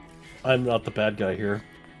 I'm not the bad guy here.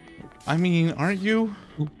 I mean, aren't you?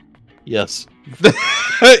 Yes,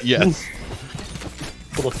 Yes.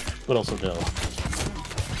 but also no.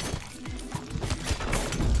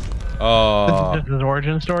 This is his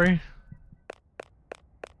origin story.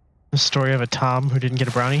 The story of a Tom who didn't get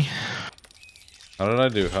a brownie. How did I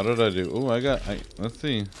do? Oh, let's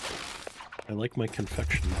see. I like my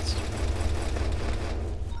confections.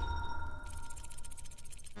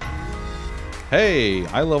 Hey,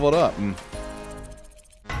 I leveled up.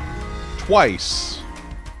 Twice.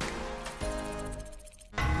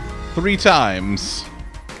 3 times.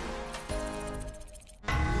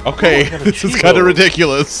 Okay, Oh, I got a this is Cheeto. kind of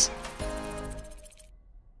ridiculous.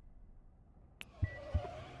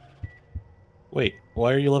 Wait,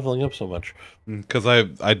 why are you leveling up so much? Because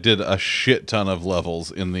I did a shit ton of levels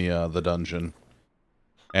in the dungeon,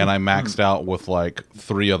 and I maxed out with like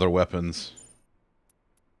 3 other weapons.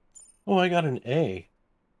 Oh, I got an A.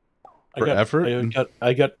 For effort?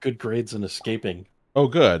 I got good grades in escaping. Oh,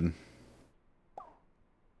 good.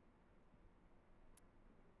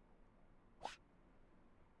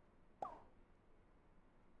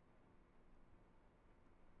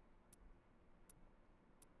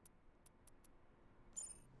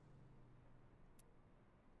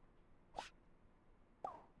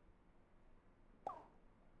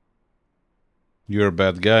 You're a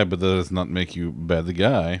bad guy, but that does not make you bad the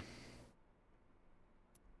guy.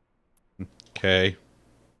 Okay.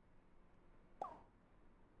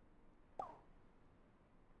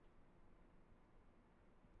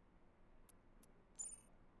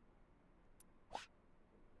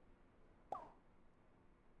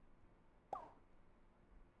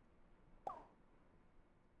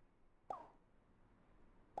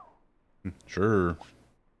 Sure.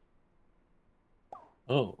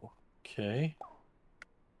 Oh, okay.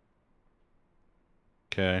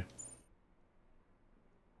 Okay.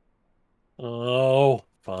 Oh,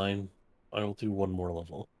 fine. I will do one more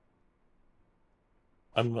level.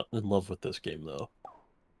 I'm not in love with this game, though.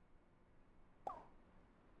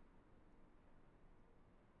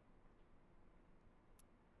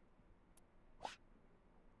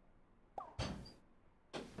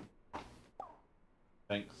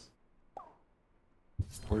 Thanks.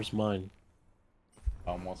 Where's mine?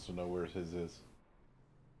 Tom wants to know where his is.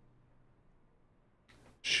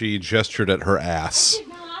 She gestured at her ass. Did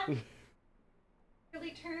not.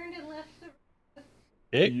 Really turned and left the.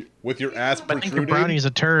 Hey, With your ass I think your protruding? brownie's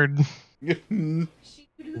a turd. She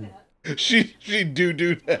do that. she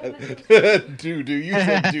do that. do. You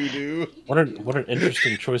said do. what an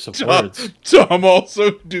interesting choice of Tom, words. Tom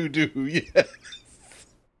also do. Yes.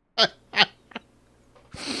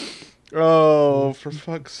 Oh, for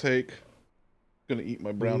fuck's sake. Gonna eat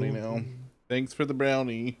my brownie now. Thanks for the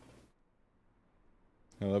brownie.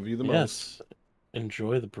 I love you the most. Yes,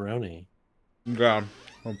 enjoy the brownie. Yeah,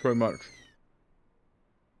 well, pretty much.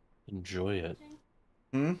 Enjoy it.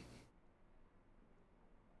 Hmm?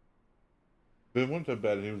 Ben went to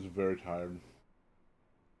bed and he was very tired.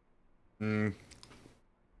 Hmm.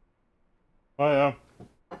 Oh, yeah.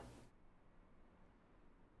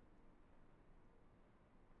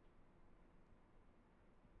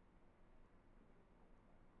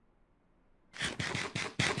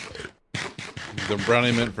 The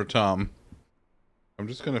brownie meant for Tom. I'm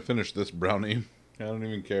just gonna finish this brownie. I don't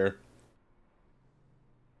even care.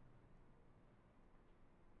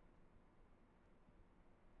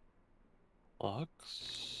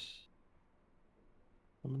 Box.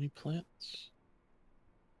 How many plants?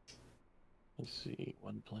 Let's see.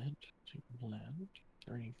 1 plant, 2 plant,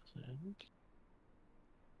 3 plant.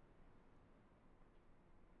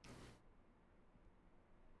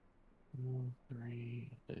 Three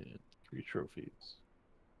and 3 trophies.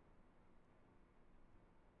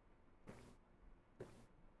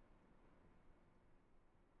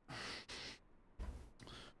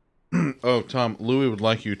 Oh, Tom, Louis would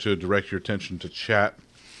like you to direct your attention to chat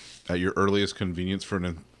at your earliest convenience for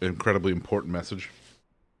an incredibly important message.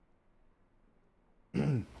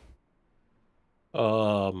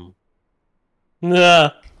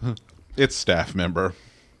 Nah. It's staff member.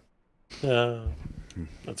 Yeah.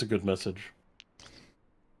 That's a good message.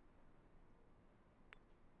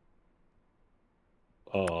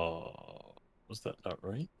 Was that not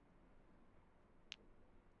right?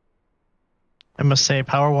 I must say,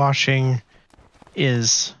 power washing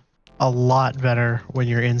is a lot better when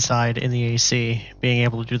you're inside in the AC, being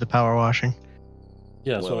able to do the power washing.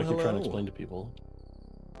 Yeah, that's Well, what I keep trying to hello. explain to people.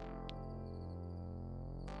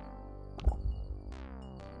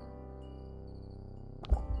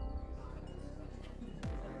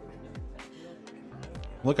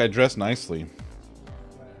 Look, I dress nicely.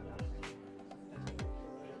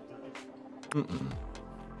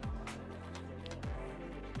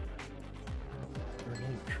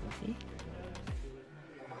 Trophy?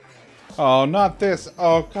 Oh, not this.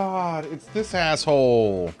 Oh, God. It's this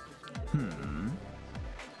asshole.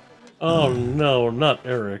 Oh no, not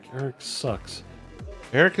Eric. Eric sucks.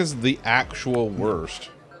 Eric is the actual worst.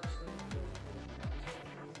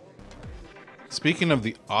 Speaking of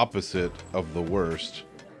the opposite of the worst,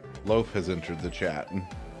 Loaf has entered the chat.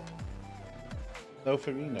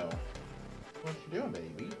 Loaferino. What you doing,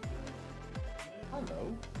 baby?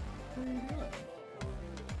 Hello. What are you doing?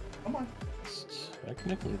 Come on.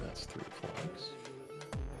 Technically, that's 3 flags.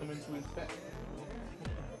 Come in to inspect.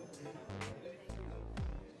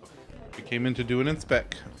 We came in to do an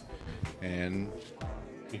inspect. And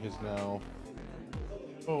he has now...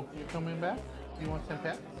 Oh, you coming back? You want some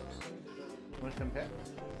pets? Want some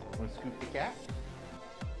pets? Want to scoop the cat?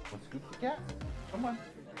 Want to scoop the cat? Come on.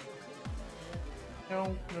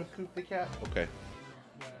 No scoop the cat. Okay.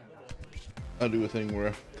 I'll do a thing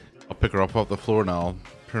where I'll pick her up off the floor and I'll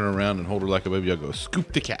turn her around and hold her like a baby. I'll go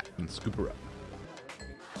scoop the cat and scoop her up.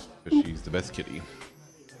 Because she's the best kitty.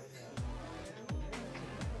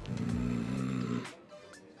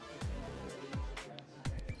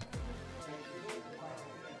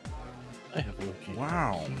 I have a look.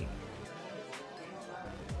 Wow.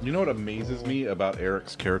 You know what amazes me about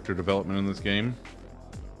Eric's character development in this game?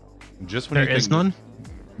 Just when There you is think, none?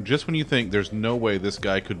 Just when you think there's no way this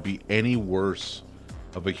guy could be any worse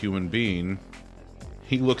of a human being,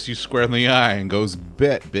 he looks you square in the eye and goes,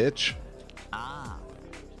 "Bet, bitch."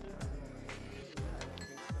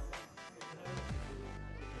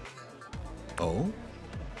 Oh?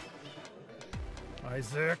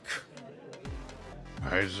 Isaac.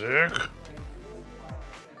 Isaac?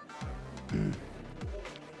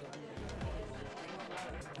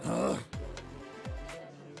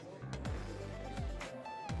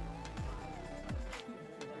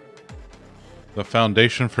 The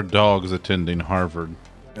Foundation for Dogs attending Harvard.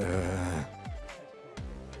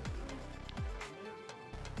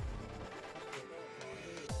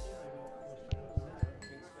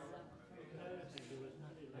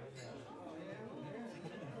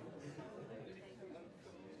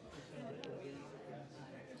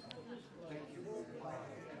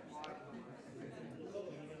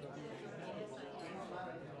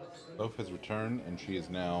 Loaf has returned, and she is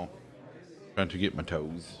now trying to get my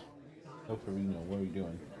toes. Loaferino, what are you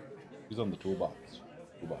doing? She's on the toolbox.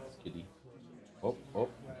 Toolbox, kitty. Oh.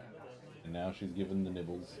 And now she's giving the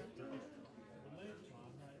nibbles.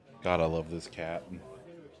 God, I love this cat.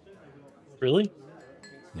 Really?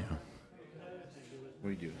 Yeah. What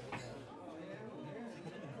are you doing?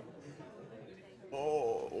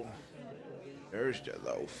 Oh. There's the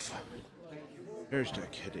loaf. There's the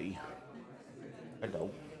kitty. Hello.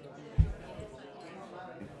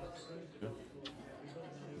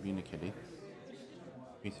 Being a kitty.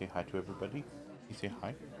 Can you say hi to everybody? Can you say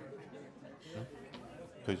hi?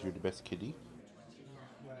 Because you're the best kitty?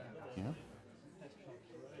 Yeah?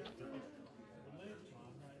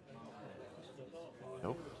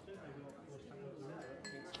 Nope.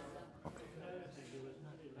 Okay.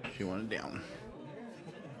 She wanted down.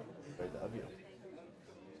 I love you.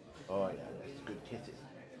 Oh yeah, that's good kisses.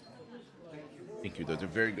 Thank you, those are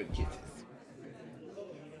very good kisses.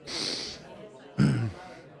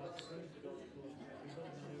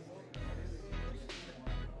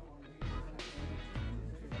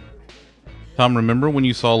 Tom, remember when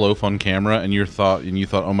you saw Loaf on camera and you thought,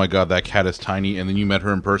 oh my god, that cat is tiny, and then you met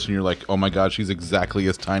her in person, you're like, oh my god, she's exactly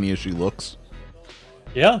as tiny as she looks.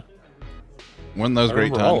 Yeah, Weren't those I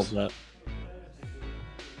great remember all of times?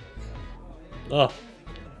 that. Oh,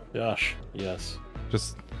 gosh, yes.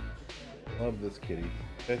 Just love this kitty.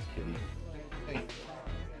 Best kitty. Hey,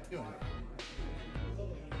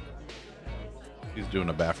 she's doing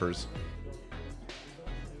a Baffers.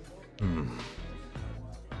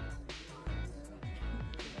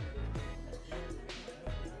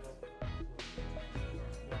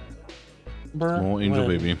 Small angel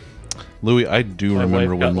baby. Louis, I do My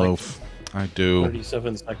remember wife got, when like, Loaf. I do.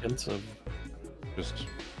 37 seconds of Just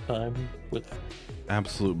time with.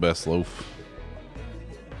 absolute best Loaf.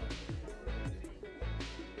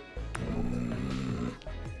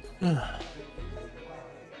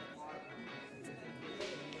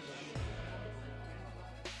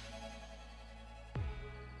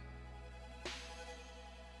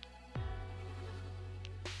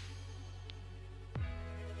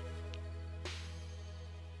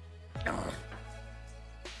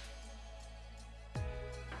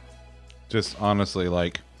 Just honestly,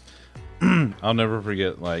 like, I'll never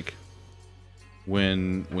forget, like,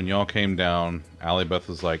 when y'all came down, Allie Beth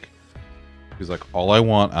was like, she's like, all I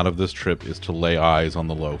want out of this trip is to lay eyes on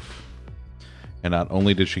the Loaf. And not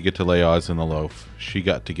only did she get to lay eyes on the Loaf, she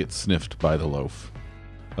got to get sniffed by the Loaf.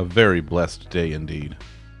 A very blessed day indeed.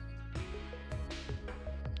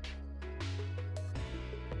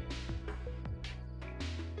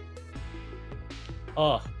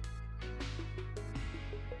 Oh,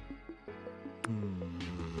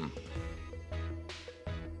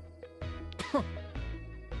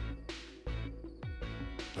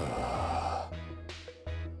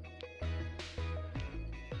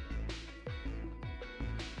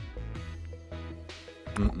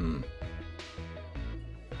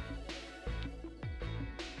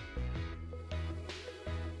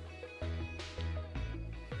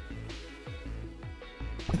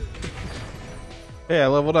 Hey, I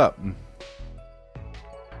leveled up.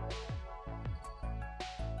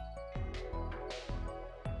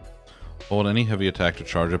 Hold any heavy attack to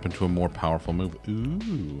charge up into a more powerful move.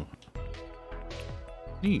 Ooh.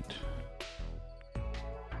 Neat.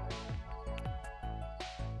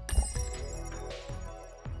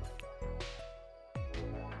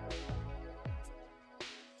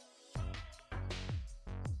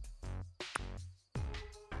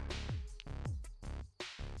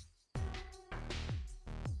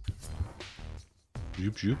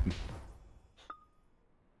 Joop joop.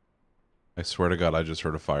 I swear to God, I just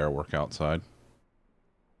heard a firework outside.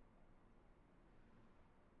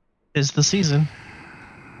 Is the season.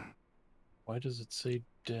 why does it say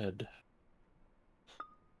dead?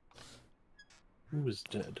 Who is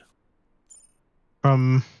dead?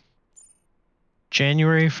 From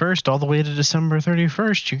January 1st all the way to December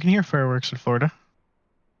 31st, you can hear fireworks in Florida.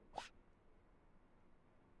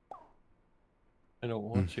 I don't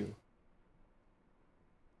want to.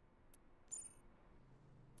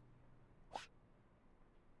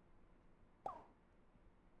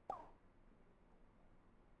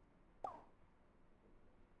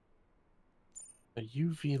 A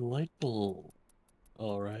UV light bulb.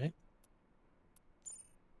 Alright.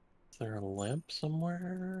 Is there a lamp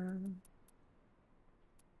somewhere?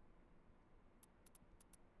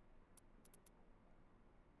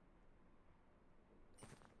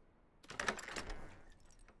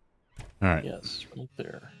 All right. Yes, right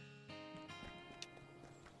there.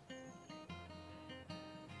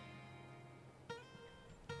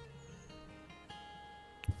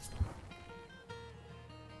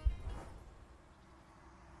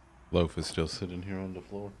 Loaf is still sitting here on the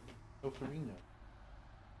floor. Loafarino.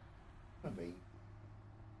 My baby.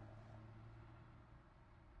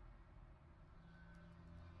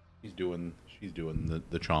 She's doing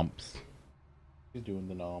the chomps. She's doing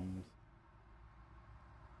the noms.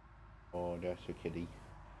 Oh, that's a kitty.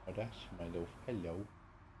 Oh, that's my Loaf. Hello.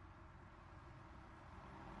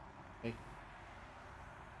 Hey.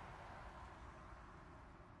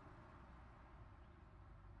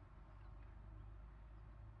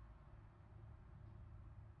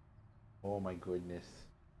 Oh my goodness.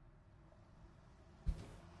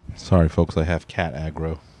 Sorry, folks. I have cat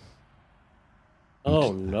aggro.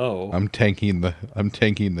 Oh no. I'm tanking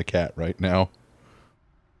the cat right now.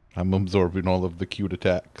 I'm absorbing all of the cute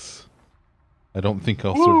attacks. I don't think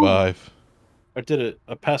I'll survive. I did it.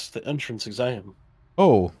 I passed the entrance exam.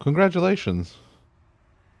 Oh, congratulations.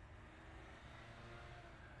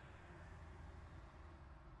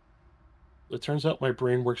 It turns out my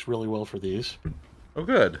brain works really well for these, Oh,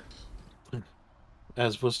 good.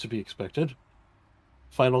 as was to be expected.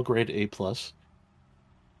 Final grade A+.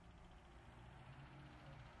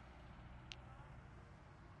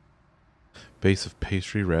 Base of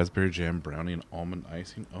pastry, raspberry jam, brownie, and almond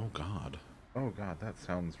icing. Oh, God. Oh, God, that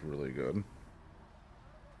sounds really good.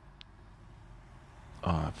 Oh,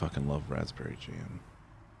 I fucking love raspberry jam.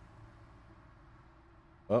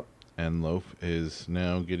 Oh, and Loaf is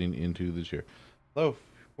now getting into the chair. Loaf,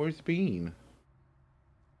 where's Bean?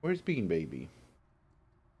 Where's Bean, baby?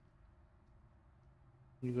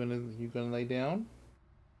 You gonna lay down?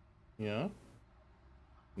 Yeah?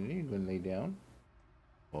 You gonna lay down?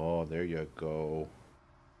 Oh, there you go.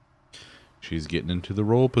 She's getting into the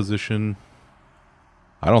roll position.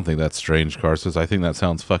 I don't think that's strange, Carsus. I think that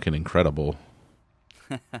sounds fucking incredible.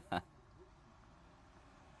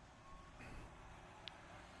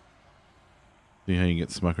 See how you get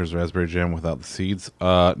Smucker's raspberry jam without the seeds?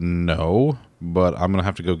 No. But I'm gonna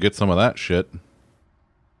have to go get some of that shit.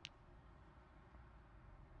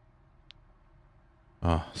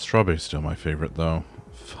 Strawberry's still my favorite, though.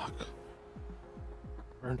 Fuck.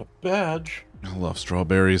 Earned a badge. I love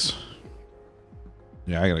strawberries.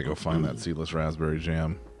 Yeah, I gotta go find that seedless raspberry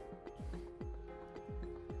jam.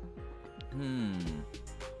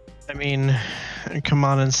 I mean, come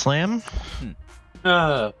on and slam.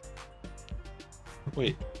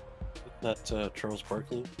 Wait. That Charles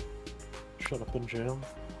Barkley? Shut up and jam?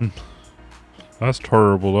 That's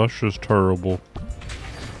terrible. That's just terrible.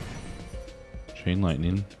 Chain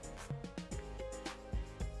lightning.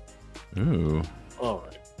 Ooh.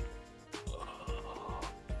 Alright.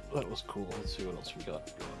 That was cool. Let's see what else we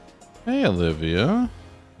got. Hey, Olivia.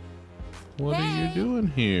 What are you doing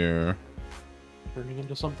here? Turning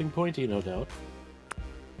into something pointy, no doubt.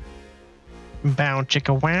 Bow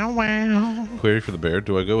chicka wow wow. Query for the bear.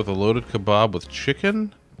 Do I go with a loaded kebab with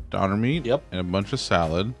chicken, donner meat, Yep. and a bunch of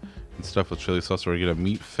salad, and stuff with chili sauce, or I get a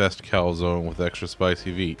meat fest calzone with extra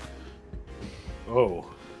spicy meat? Oh.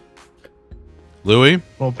 Louis?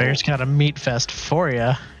 Well, Bear's got a meat fest for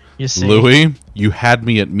you. You see. Louis, you had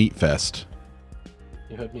me at Meat Fest.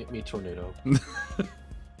 You had me at Meat Tornado. And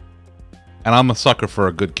I'm a sucker for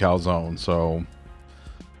a good calzone, so...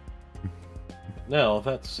 Now,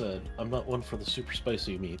 that said, I'm not one for the super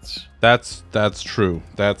spicy meats. That's true.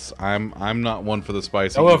 I'm not one for the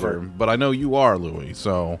spicy However- either, but I know you are, Louis,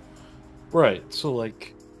 so... Right, so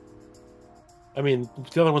like... I mean,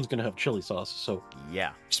 the other one's gonna have chili sauce, so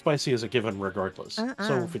Yeah. spicy is a given regardless.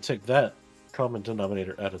 So if we take that common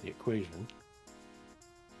denominator out of the equation,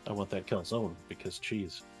 I want that calzone because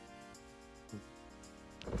cheese.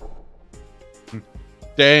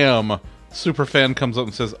 Damn! Superfan comes up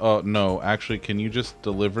and says, "Oh, no, actually, can you just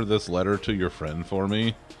deliver this letter to your friend for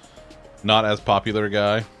me? Not as popular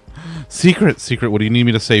guy." Secret! What do you need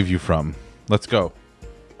me to save you from? Let's go.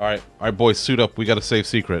 Alright, boys, suit up. We gotta save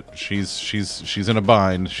Secret. She's in a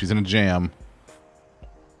bind. She's in a jam.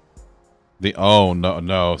 Oh,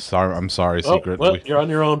 no. Sorry, I'm sorry, Secret. Well, you're on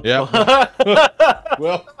your own. Yeah.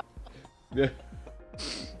 Well. Yeah.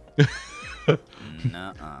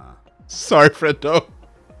 Nuh-uh. Sorry, Fredo.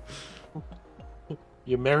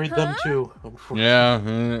 You married them too. Unfortunately.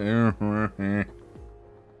 Yeah.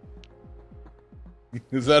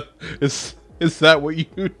 Is that what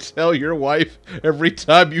you tell your wife every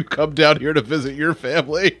time you come down here to visit your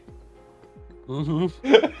family? Mm-hmm.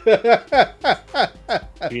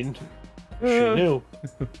 She knew.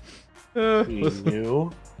 She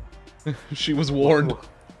knew. She was warned.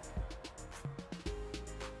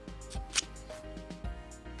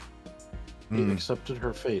 He accepted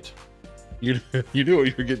her fate. You knew what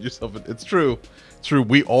you were getting yourself in. It's true. It's true.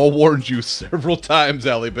 We all warned you several times,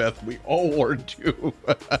 Allie Beth. We all warned you.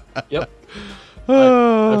 Yep.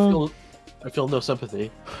 I feel no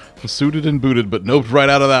sympathy. Suited and booted, but noped right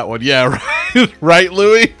out of that one. Yeah, right. Right,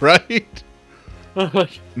 Louis? Right?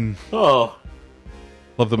 Oh.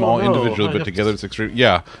 Love them all no, individually, I but have together it's extreme.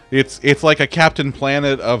 Yeah, it's like a Captain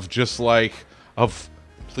Planet of just like, of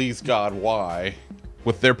please God, why?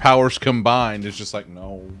 With their powers combined, it's just like,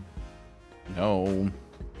 no. I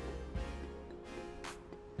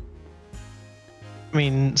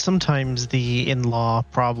mean, sometimes the in-law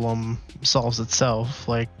problem solves itself.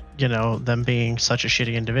 Like, you know, them being such a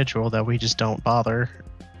shitty individual that we just don't bother.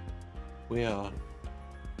 We watched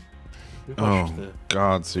Oh, the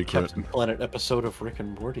God, Secret. Captain Planet episode of Rick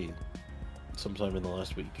and Morty sometime in the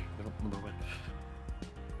last week. I don't remember when.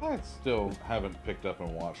 I still haven't picked up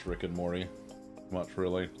and watched Rick and Morty much,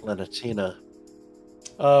 really. Lenatina.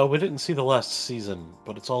 We didn't see the last season,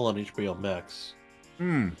 but it's all on HBO Max.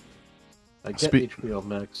 I get HBO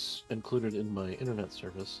Max included in my internet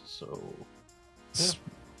service, so yeah.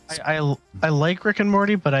 I like Rick and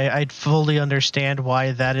Morty, but I fully understand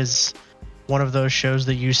why that is one of those shows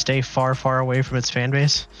that you stay far, far away from its fan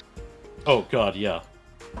base. Oh God, yeah.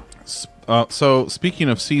 So speaking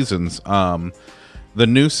of seasons, the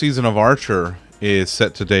new season of Archer is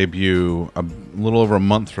set to debut a little over a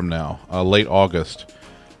month from now, late August,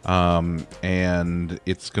 and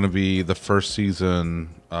it's going to be the first season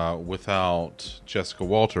without Jessica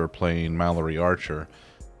Walter playing Mallory Archer,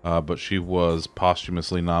 but she was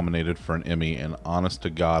posthumously nominated for an Emmy, and honest to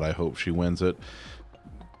God, I hope she wins it,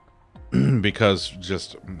 because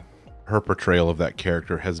just her portrayal of that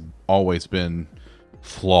character has always been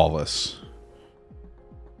flawless,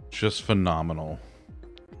 just phenomenal.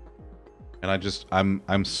 And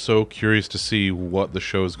I'm so curious to see what the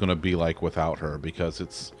show is going to be like without her, because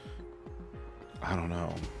it's, I don't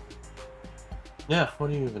know. Yeah, what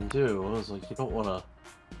do you even do? I was like, you don't want to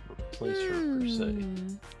replace her per se.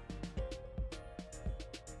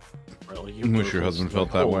 Really, you Wish your husband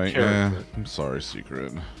felt that way. Yeah, I'm sorry,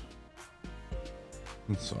 Secret.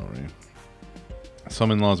 I'm sorry. Some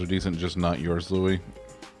in-laws are decent, just not yours, Louis.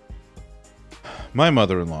 My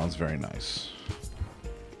mother-in-law is very nice.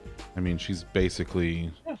 I mean, she's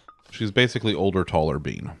basically older, taller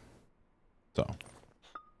Bean. So.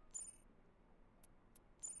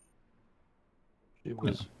 She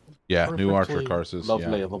was new Archer Carses.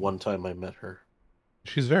 Lovely Yeah. the one time I met her.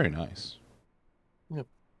 She's very nice. Yep.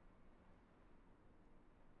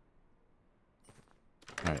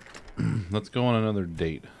 All right. Let's go on another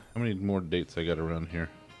date. How many more dates I got around here?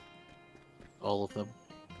 All of them.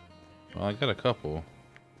 Well, I got a couple.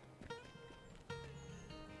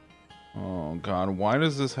 Oh God, why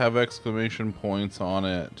does this have exclamation points on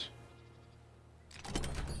it?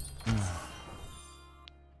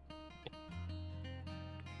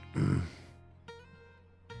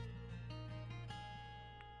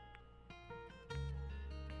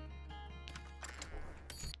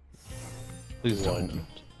 Please don't.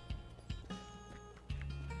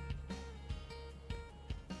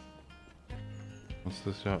 What's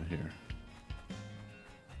this out here?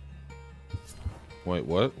 Wait,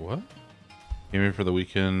 what? What? Came here for the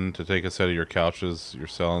weekend to take a set of your couches. You're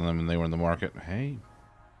selling them and they were in the market. Hey,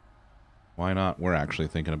 why not? We're actually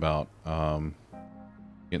thinking about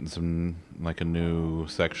getting some, like a new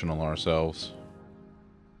sectional ourselves.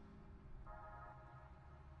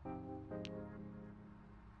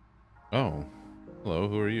 Oh, hello,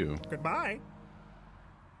 who are you? Goodbye.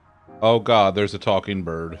 Oh God, there's a talking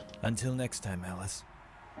bird. Until next time, Alice.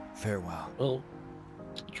 Farewell. Well,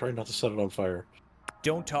 try not to set it on fire.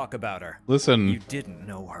 Don't talk about her. Listen, You didn't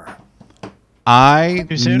know her. I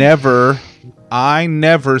never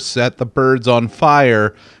set the birds on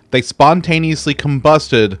fire. They spontaneously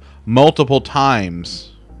combusted multiple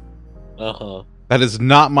times. Uh-huh. That is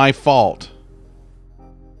not my fault.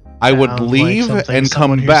 I would leave and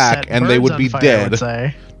come back and they would be dead.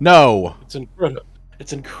 No.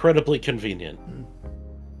 It's incredibly convenient.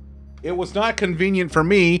 It was not convenient for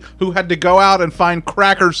me, who had to go out and find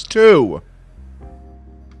crackers too.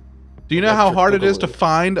 Do you know how hard it is to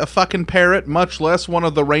find a fucking parrot, much less one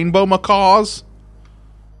of the rainbow macaws?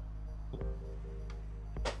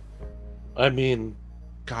 I mean...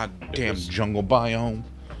 Goddamn jungle biome.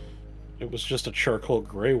 It was just a charcoal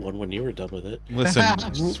gray one when you were done with it. Listen,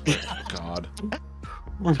 God.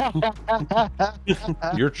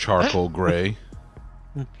 You're charcoal gray.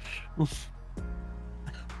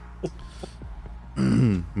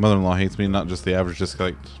 Mother-in-law hates me, not just the average, just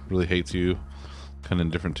like really hates you. Kind of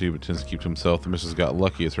indifferent to you, but tends to keep to himself. The missus got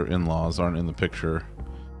lucky as her in-laws aren't in the picture.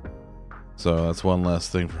 So that's one less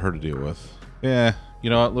thing for her to deal with. Yeah, you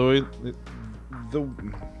know what, Louis?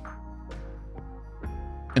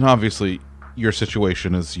 And obviously, your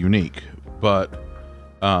situation is unique, but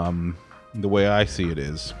the way I see it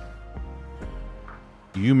is,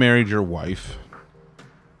 you married your wife.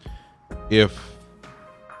 If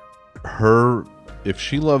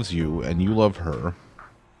she loves you and you love her,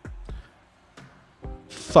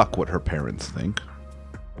 fuck what her parents think.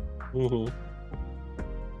 Mm-hmm.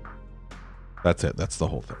 That's it. That's the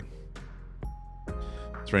whole thing.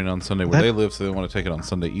 It's raining on Sunday where they live, so they don't want to take it on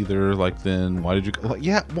Sunday either. Like, then why did you? Like,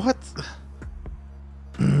 yeah, what?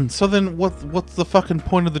 So then what's the fucking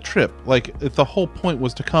point of the trip? Like, if the whole point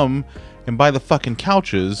was to come and buy the fucking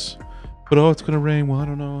couches, but oh, it's gonna rain. Well, I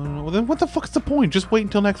don't know. Well, then what the fuck's the point? Just wait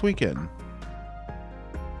until next weekend.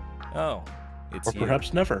 Oh, it's Or you.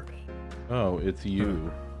 perhaps never. Oh, it's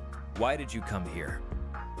you. Why did you come here?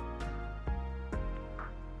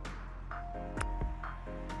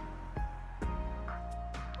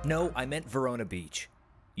 No, I meant Verona Beach.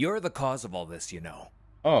 You're the cause of all this, you know.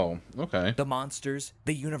 Oh, okay. The monsters,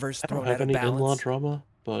 the universe I don't thrown have out of any in-law balance. drama,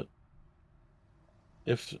 but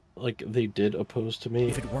if like they did oppose to me,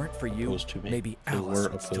 If it weren't for you, opposed to me, maybe they Alice were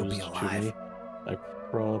would still be opposed to alive. me, I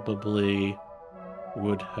probably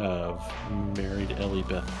would have married Ellie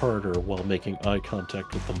Beth harder while making eye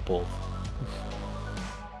contact with them both.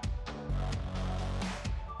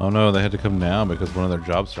 Oh no, they had to come now because one of their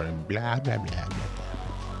jobs started. Blah blah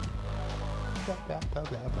blah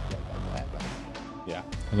blah. Yeah,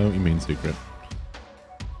 I know what you mean, Secret.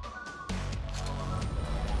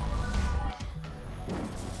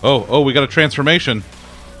 Oh, we got a transformation.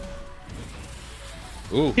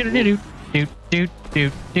 Ooh.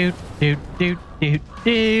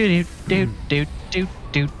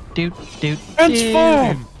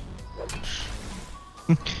 Transform!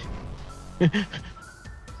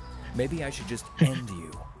 Maybe I should just end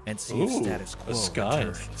you and see if Ooh, status a quo scythe.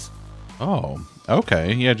 returns. Oh,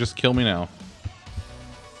 okay. Yeah, just kill me now.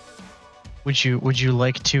 Would you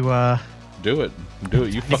like to Do it. Do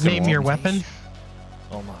it. You fucking name your won't. weapon?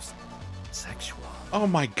 Almost sexual. Oh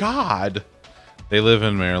my god. They live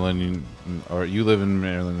in Maryland, or you live in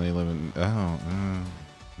Maryland. They live in.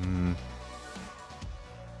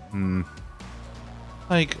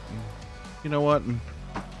 Like, you know what?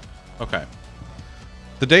 Okay.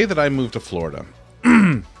 The day that I moved to Florida,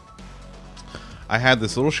 I had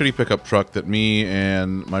this little shitty pickup truck that me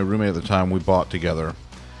and my roommate at the time we bought together,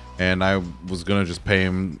 and I was gonna just pay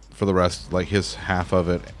him for the rest, like his half of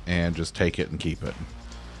it, and just take it and keep it.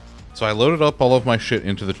 So I loaded up all of my shit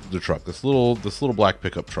into the truck, this little black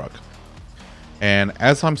pickup truck. And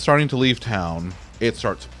as I'm starting to leave town, it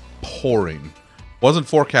starts pouring. Wasn't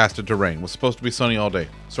forecasted to rain. Was supposed to be sunny all day.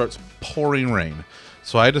 Starts pouring rain.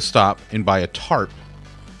 So I had to stop and buy a tarp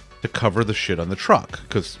to cover the shit on the truck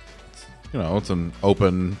because, you know, it's an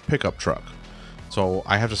open pickup truck. So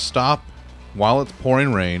I have to stop while it's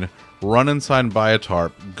pouring rain, run inside and buy a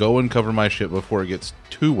tarp, go and cover my shit before it gets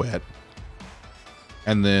too wet.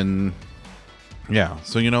 And then, yeah,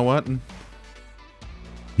 so you know what?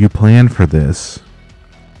 You planned for this.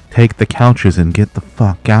 Take the couches and get the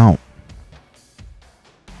fuck out.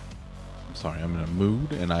 I'm sorry, I'm in a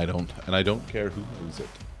mood, and I don't care who knows it.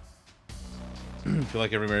 I feel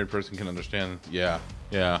like every married person can understand. Yeah,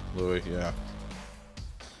 Louis, yeah.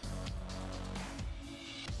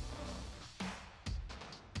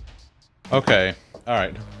 Okay, all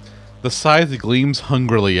right. The scythe gleams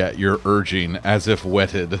hungrily at your urging, as if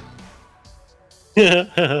whetted.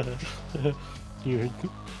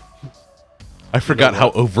 I forgot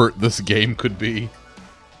how overt this game could be.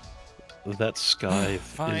 That sky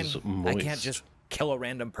Fine. is moist. I can't just kill a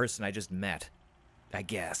random person I just met. I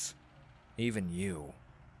guess. Even you.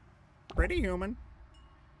 Pretty human.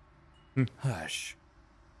 Hush.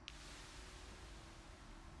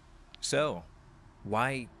 So,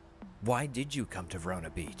 why did you come to Verona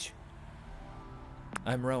Beach?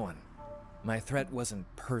 I'm Rowan. My threat wasn't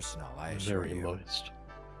personal, I assure Very you. moist.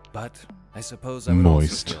 But I suppose I would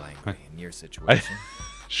Moist. also feel angry in your situation.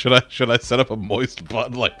 Should I set up a moist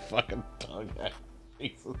button like fucking tongue?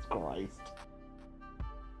 Jesus Christ.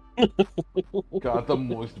 God, the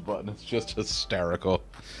moist button is just hysterical.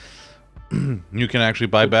 You can actually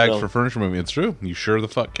buy bags for furniture moving. It's true. You sure the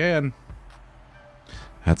fuck can.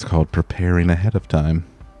 That's called preparing ahead of time.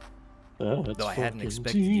 That's Though I hadn't fucking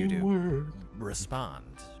expected you to teamwork. respond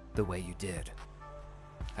the way you did.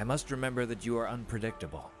 I must remember that you are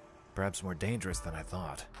unpredictable. Perhaps more dangerous than I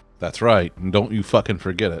thought. That's right. And don't you fucking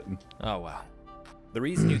forget it. Oh well. The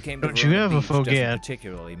reason you came to Don't you Verona ever Beach doesn't forget.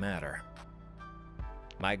 particularly matter.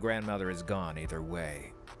 My grandmother is gone either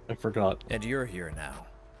way, I forgot. and you're here now.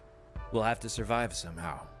 We'll have to survive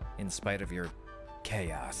somehow, in spite of your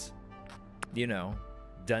chaos. You know,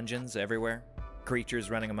 dungeons everywhere, creatures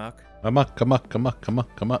running amok. Amok.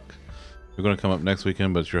 You're gonna come up next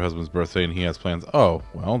weekend, but it's your husband's birthday and he has plans. Oh,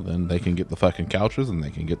 well, then they can get the fucking couches and they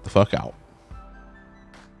can get the fuck out.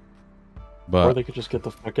 But Or they could just get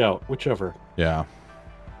the fuck out, whichever. yeah,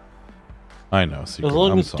 I know. Secret. As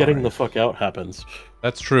long I'm as getting sorry. the fuck out happens.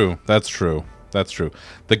 That's true. The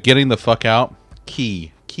getting the fuck out,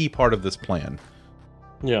 key part of this plan.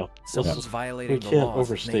 Yeah. Someone's We violating the can't laws of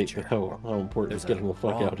overstate nature. how important There's getting a the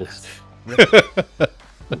fuck out is.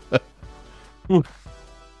 wrongness.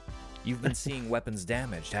 You've been seeing weapons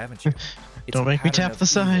damaged, haven't you? It's Don't a make me pattern tap of the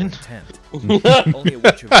sign. evil intent. Only a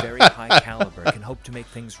witch of very high caliber can hope to make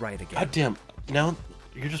things right again. God damn! Now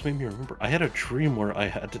you just made me remember. I had a dream where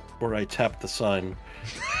I tapped the sign,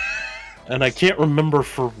 and I can't remember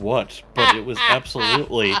for what, but it was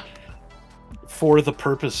absolutely for the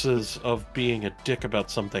purposes of being a dick about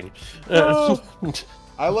something.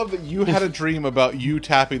 I love that you had a dream about you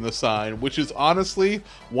tapping the sign, which is honestly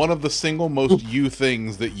one of the single most you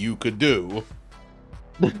things that you could do.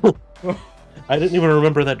 I didn't even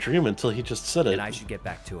remember that dream until he just said it. And I should get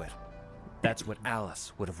back to it. That's what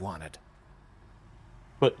Alice would have wanted.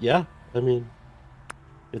 But yeah, I mean,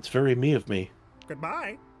 it's very me of me.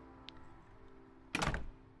 Goodbye.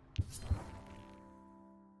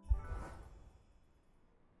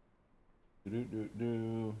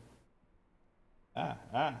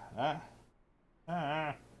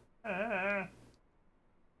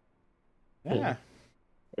 Yeah.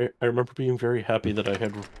 I remember being very happy that I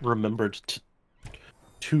had remembered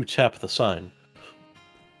to tap the sign.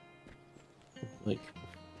 Like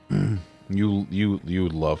You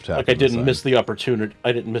love tapping. like I didn't the miss sign. the opportunity.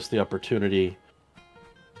 I didn't miss the opportunity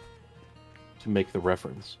to make the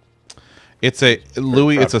reference. It's a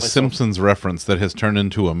Louis. proud It's a of myself. Simpsons reference that has turned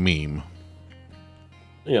into a meme.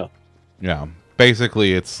 Yeah. Yeah.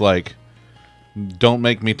 Basically, it's like, don't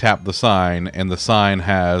make me tap the sign, and the sign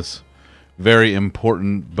has very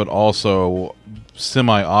important but also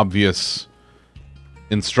semi-obvious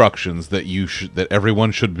instructions that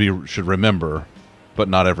everyone should remember, but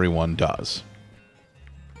not everyone does.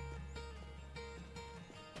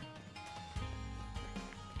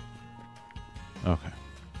 Okay.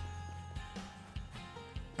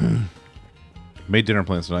 Made dinner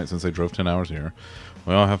plans tonight since I drove 10 hours here.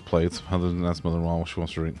 We all have plates. Other than that's mother-in-law what she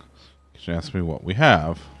wants to eat. She asked me what we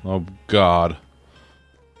have. Oh, God.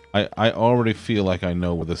 I already feel like I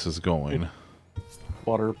know where this is going.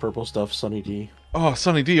 Water, purple stuff, Sunny D. Oh,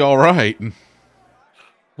 Sunny D, all right.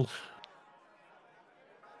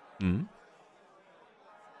 Hmm?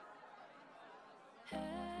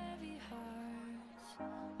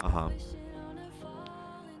 Uh-huh.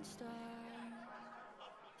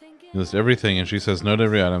 List everything, and she says no to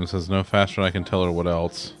every item. Says no faster than I can tell her what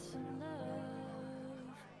else.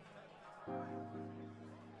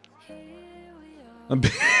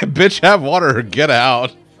 Bitch, have water or get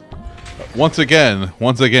out. Once again,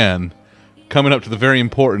 coming up to the very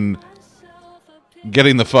important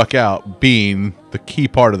getting the fuck out being the key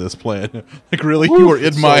part of this plan. Like, really? You are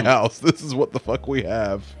in my house. This is what the fuck we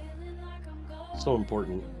have. So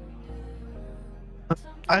important.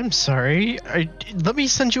 I'm sorry. Let me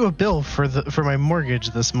send you a bill for my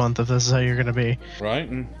mortgage this month if this is how you're gonna be. Right?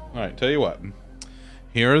 All right, tell you what.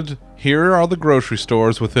 Here are the grocery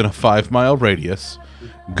stores within a 5-mile radius.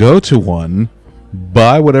 Go to one,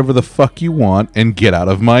 buy whatever the fuck you want, and get out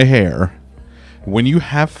of my hair. When you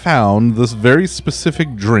have found this very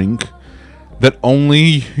specific drink that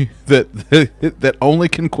only that only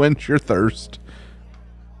can quench your thirst,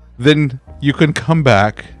 then you can come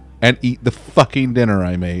back and eat the fucking dinner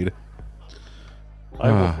I made.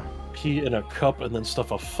 I will pee in a cup and then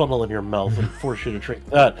stuff a funnel in your mouth and force you to drink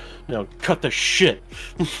that. Now cut the shit.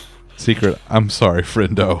 Secret, I'm sorry,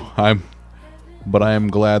 friendo. But I am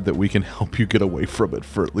glad that we can help you get away from it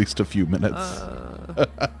for at least a few minutes.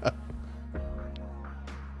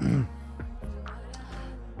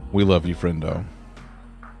 We love you, friendo.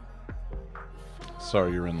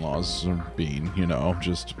 Sorry your in-laws are being,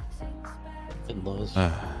 just... In-laws.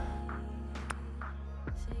 I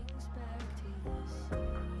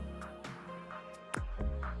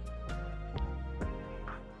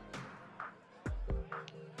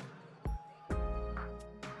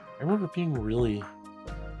remember being really,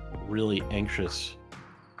 really anxious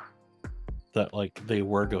that, like, they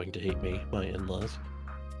were going to hate me, my in-laws.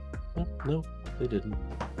 Well, no, they didn't.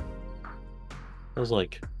 I was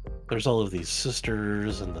like, there's all of these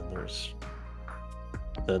sisters, and then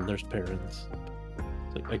there's parents.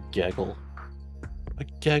 It's like a gaggle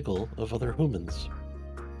of other humans.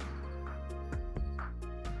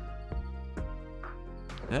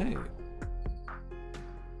 Hey.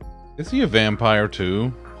 Is he a vampire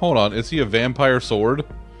too? Hold on, is he a vampire sword?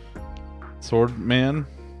 Sword man?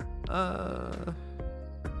 Does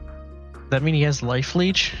that mean he has life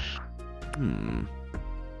leech?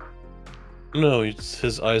 No,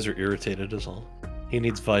 his eyes are irritated is all. He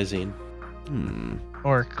needs Visine.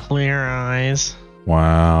 Or clear eyes?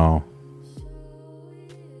 Wow.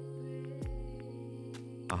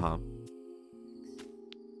 Uh-huh.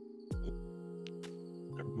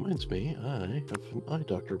 That reminds me, I have an eye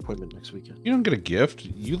doctor appointment next weekend. You don't get a gift.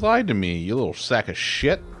 You lied to me, you little sack of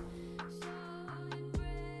shit.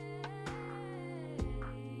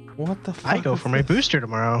 What the fuck? I go is for my this? booster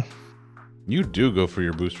tomorrow. You do go for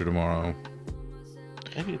your booster tomorrow.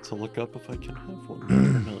 I need to look up if I can have one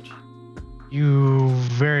or not. You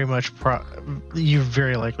very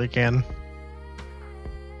likely can.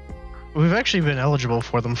 We've actually been eligible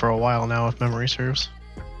for them for a while now, if memory serves.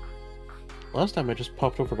 Last time I just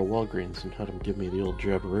popped over to Walgreens and had him give me the old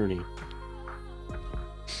jabberoonie.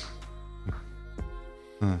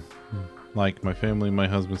 Like my family, my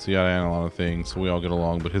husband, see eye on a lot of things, so we all get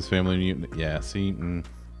along. But his family, yeah, see,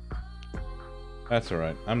 that's all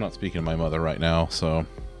right. I'm not speaking to my mother right now, so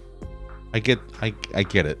I get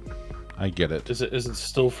it. I get it. Is it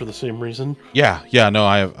still for the same reason? Yeah,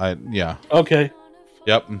 no, yeah. Okay.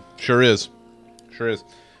 Yep, sure is.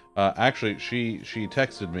 Actually, she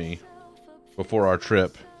texted me before our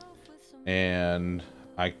trip, and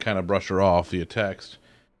I kind of brushed her off via text,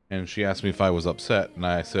 and she asked me if I was upset, and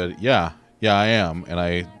I said, yeah, I am, and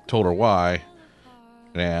I told her why,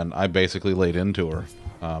 and I basically laid into her.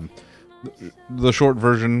 The short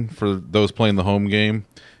version for those playing the home game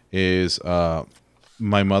is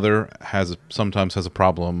my mother sometimes has a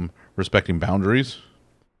problem respecting boundaries.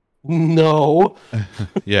 No.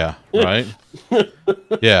 Yeah, right?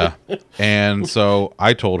 Yeah. And so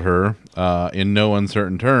I told her, in no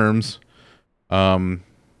uncertain terms,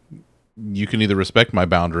 you can either respect my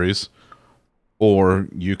boundaries or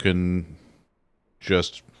you can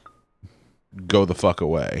just go the fuck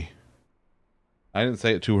away. I didn't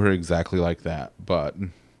say it to her exactly like that, but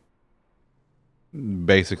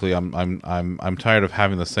basically I'm tired of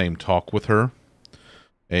having the same talk with her.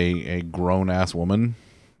 A grown ass woman.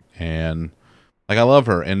 And like, I love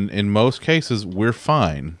her, and in most cases we're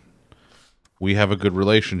fine. We have a good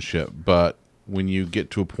relationship, but when you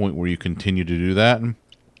get to a point where you continue to do that,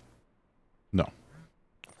 no.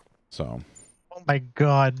 So. Oh my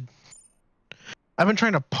god. I've been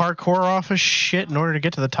trying to parkour off of shit in order to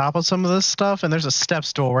get to the top of some of this stuff, and there's a step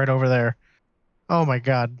stool right over there. Oh my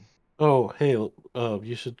god. Oh, hey,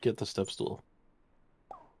 you should get the step stool.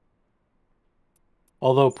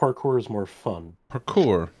 Although parkour is more fun.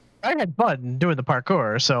 Parkour. I had fun doing the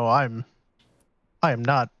parkour, so I am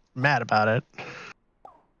not mad about it.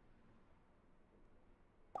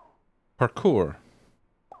 Parkour.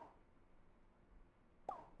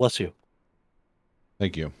 Bless you.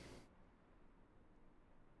 Thank you.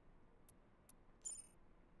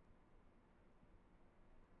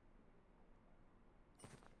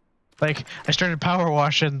 Like, I started power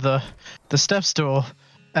washing the step stool,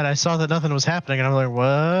 and I saw that nothing was happening, and I'm like,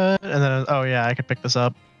 what? And then, oh yeah, I could pick this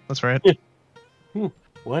up. That's right.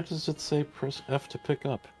 Why does it say press F to pick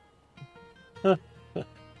up? I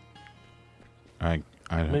don't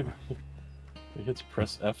Maybe know. it's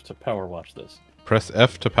press F to power wash this. Press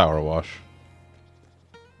F to power wash.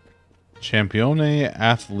 Champione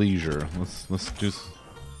Athleisure. Let's do.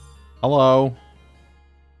 Hello.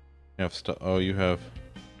 You have stuff. Oh, you have.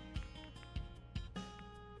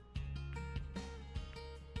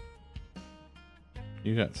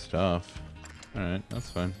 You got stuff. All right, that's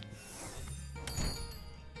fine.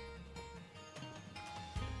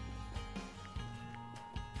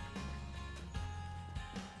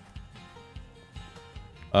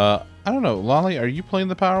 I don't know, Lolly. Are you playing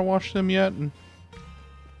the Power Wash Sim yet? I'm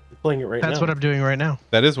playing it right now. That's what I'm doing right now.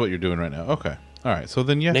 That is what you're doing right now. Okay. All right. So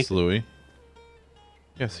then, yes, Nick. Louis.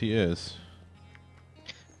 Yes, he is.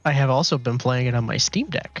 I have also been playing it on my Steam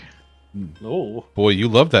Deck. Oh. Boy, you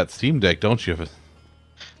love that Steam Deck, don't you?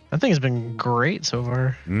 That thing has been great so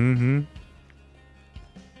far. Mm-hmm.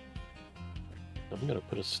 I'm gonna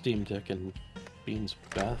put a Steam Deck in Bean's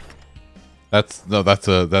bath. That's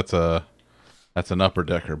an upper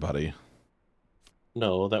decker, buddy.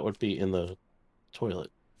 No, that would be in the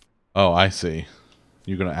toilet. Oh, I see.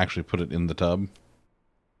 You're gonna actually put it in the tub?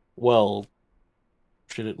 Well,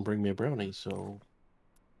 she didn't bring me a brownie, so...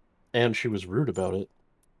 And she was rude about it.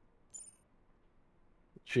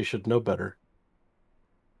 She should know better.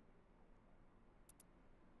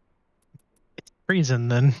 Freezing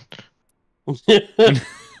then.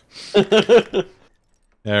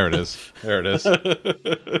 There it is. There it is.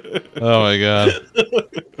 Oh my god.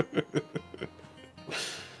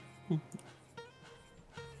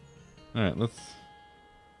 All right,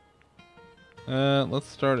 let's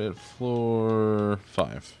start at floor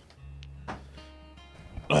 5.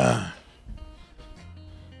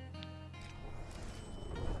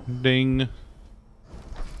 Ding.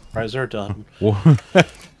 Fries are done.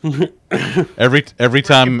 every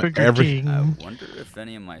time I wonder if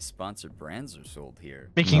any of my sponsored brands are sold here.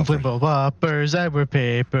 Making flipple boppers, I wear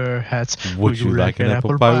paper hats. Would you like an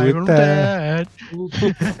apple pie with that?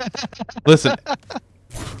 Listen,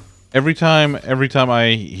 Every time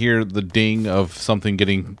I hear the ding of something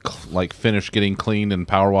getting like finished getting cleaned and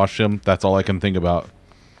power washed him, that's all I can think about.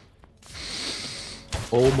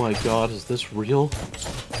 Oh my god, is this real?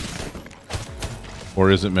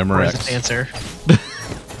 Or is it Or is Memorex? it answer?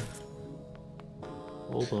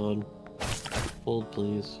 Hold on. Hold,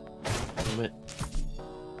 please. Damn it.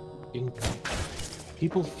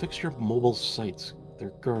 People fix your mobile sites.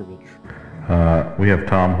 They're garbage. We have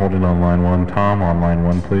Tom holding on line 1. Tom, on line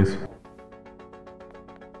 1, please.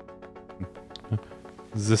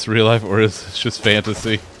 Is this real life or is this just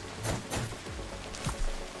fantasy?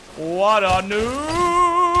 What a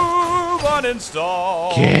noob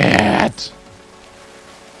uninstall!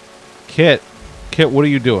 Kit, what are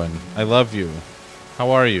you doing? I love you.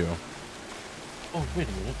 How are you? Oh, wait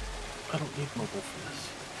a minute. I don't need mobile for this.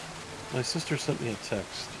 My sister sent me a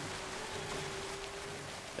text.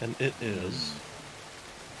 And it is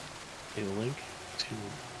a link to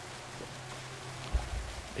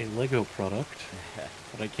a Lego product,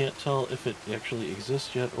 but I can't tell if it actually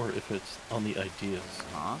exists yet or if it's on the ideas.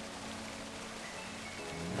 Huh?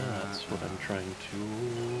 That's what I'm trying to...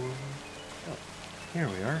 Oh, here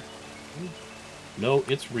we are. No,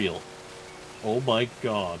 it's real. Oh my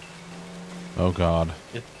god. Oh god.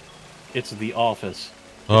 It's The Office.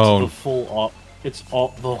 Oh. It's the full it's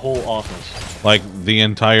the whole office. Like the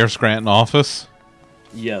entire Scranton office?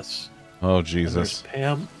 Yes. Oh And Jesus. there's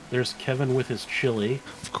Pam. There's Kevin with his chili.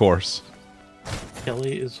 Of course.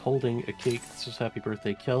 Kelly is holding a cake that says "Happy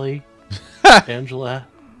Birthday, Kelly." Angela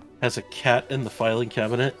has a cat in the filing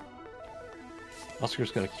cabinet.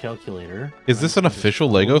 Oscar's got a calculator. Is this an official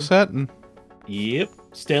Lego set? Yep.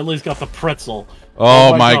 Stanley's got the pretzel.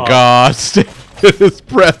 Oh my god. His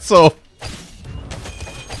pretzel.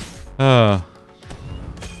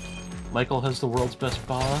 Michael has the world's best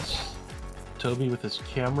boss. Toby with his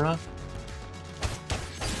camera.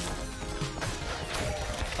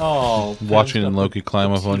 Oh, Watching Pam's got Loki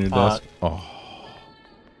climb up on your teapot. desk. Oh.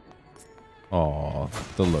 Oh,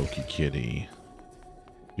 the Loki kitty.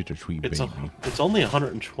 You're a sweet baby. It's only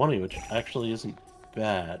 120, which actually isn't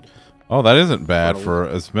bad. Oh, that isn't bad for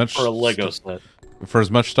as much for a Lego set. For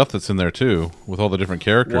as much stuff that's in there too, with all the different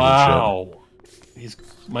characters and Wow.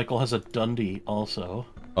 Michael has a Dundee also.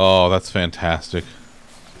 shit. Oh, that's fantastic.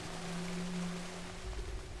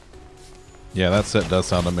 Yeah, that set does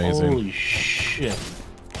sound amazing. Holy shit.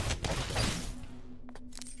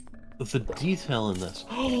 The detail in this.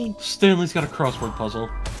 Oh, Stanley's got a crossword puzzle.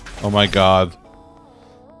 Oh my god.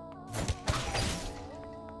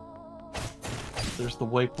 There's the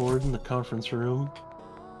whiteboard in the conference room.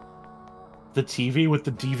 The TV with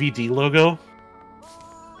the DVD logo.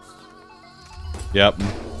 Yep.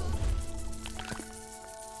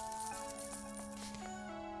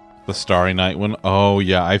 The Starry Night one. Oh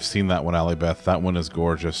yeah, I've seen that one, Allie Beth. That one is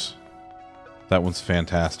gorgeous. That one's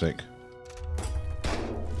fantastic.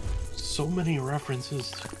 So many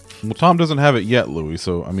references. Well, Tom doesn't have it yet, Louis,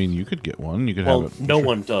 so I mean you could get one. You could have it. No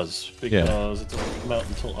one does, because it doesn't come out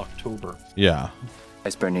until October. Yeah.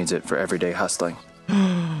 Ice Bear needs it for everyday hustling.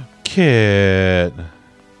 Kit,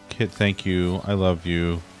 thank you. I love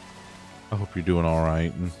you. I hope you're doing all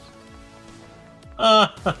right.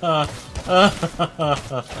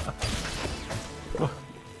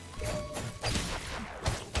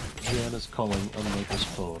 Jan is calling on Michael's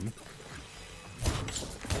phone.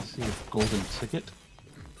 Let's see if golden ticket.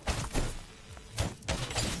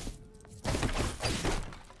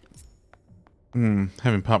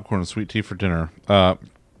 Having popcorn and sweet tea for dinner.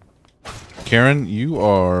 Karen, you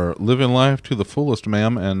are living life to the fullest,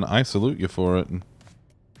 ma'am, and I salute you for it.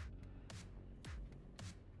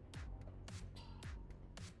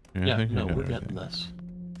 Yeah, no, we're getting this.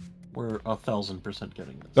 We're 1,000%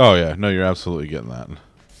 getting this. Oh yeah, no, you're absolutely getting that.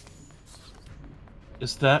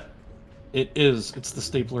 Is that? It is. It's the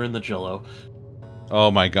stapler in the Jello.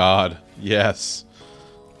 Oh my god, yes.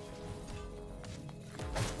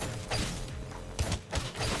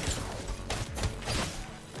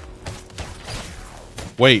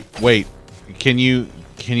 Wait. Can you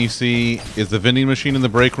see? Is the vending machine in the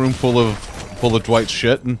break room full of Dwight's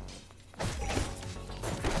shit?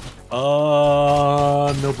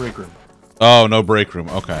 No break room. Oh, no break room.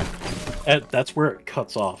 Okay. That's where it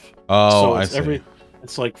cuts off. Oh, so I it's see.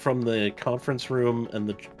 It's like from the conference room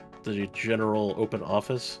and the general open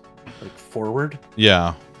office, like forward.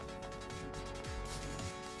 Yeah.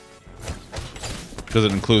 Does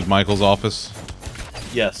it include Michael's office?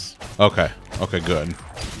 Yes. Okay. Okay, good.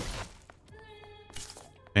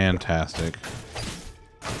 Fantastic.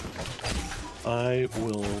 I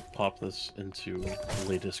will pop this into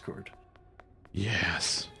Lay Discord.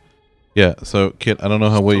 Yes. Yeah, so Kit, I don't know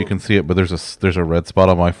how well you can see it, but there's a red spot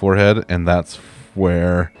on my forehead, and that's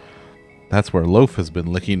where Loaf has been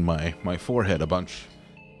licking my forehead a bunch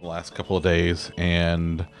the last couple of days,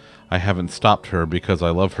 and I haven't stopped her because I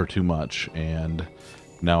love her too much, and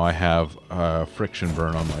now I have a friction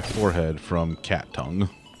burn on my forehead from cat tongue.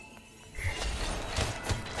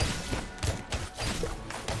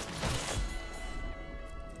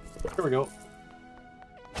 There we go.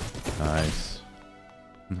 Nice.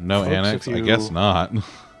 No Folks, annex? if I you- guess not.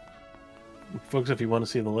 Folks, if you want to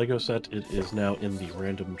see the Lego set, it is now in the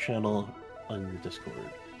random channel on the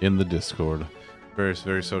Discord. In the Discord. Very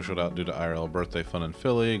socialed out due to IRL birthday fun in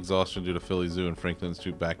Philly, exhaustion due to Philly Zoo and Franklin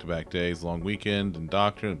Institute back-to-back days, long weekend, and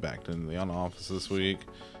doctor, and back to the office this week.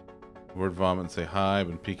 Word vomit and say hi,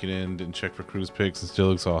 been peeking in, didn't check for cruise pics, and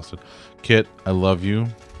still exhausted. Kit, I love you.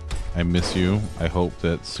 I miss you. I hope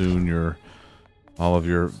that soon all of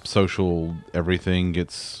your social everything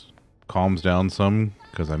calms down some,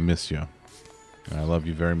 because I miss you. And I love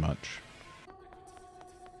you very much.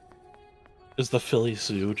 Is the Philly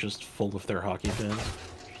Zoo just full of their hockey fans?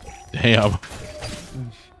 Damn.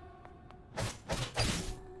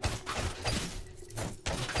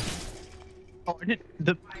 Oh,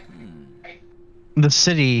 the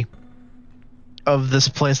city of this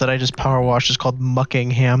place that I just power washed is called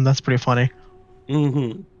Muckingham. That's pretty funny.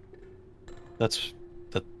 Mm-hmm. That's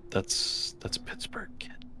Pittsburgh,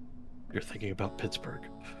 kid. You're thinking about Pittsburgh.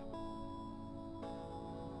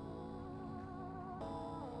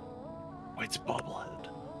 White's bobblehead.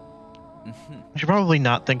 I should probably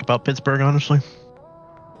not think about Pittsburgh, honestly.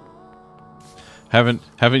 Haven't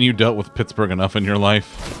you dealt with Pittsburgh enough in your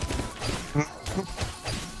life?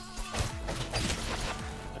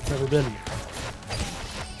 I've never been.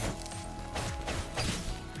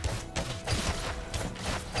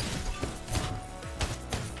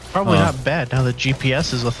 Probably not bad now that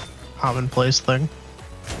GPS is a commonplace thing.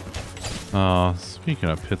 Speaking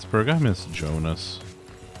of Pittsburgh, I miss Jonas.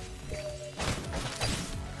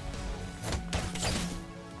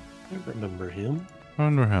 I remember him. I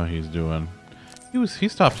wonder how he's doing. He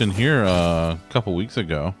stopped in here a couple weeks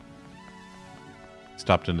ago.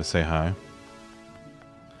 Stopped in to say hi.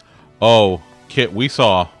 Oh, Kit, we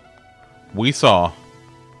saw. We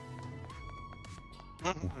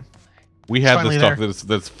had this stuff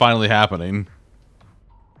that's finally happening.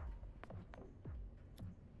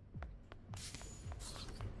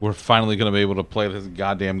 We're finally going to be able to play this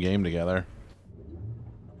goddamn game together.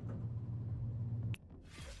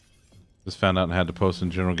 Just found out and had to post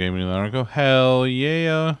in general gaming an hour ago. Hell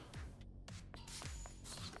yeah.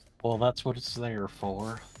 Well, that's what it's there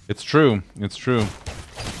for. It's true. It's true.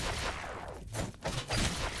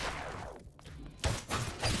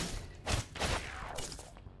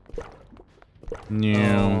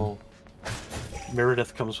 Yeah. Oh,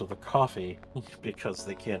 Meredith comes with a coffee because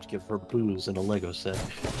they can't give her booze in a Lego set.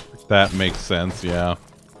 That makes sense, yeah.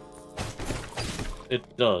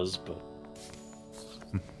 It does, but...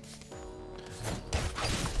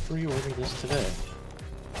 Pre-order this today.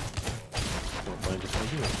 Don't mind if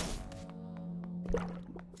I do.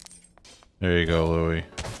 There you go, Louie.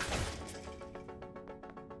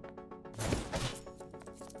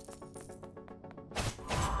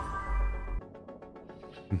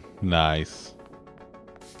 Nice.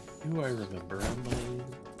 Do I remember on my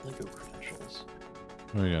Lego credentials?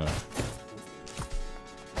 What are you gonna...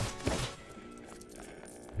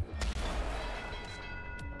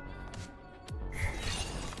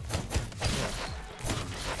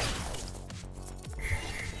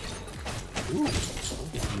 Ooh, I'll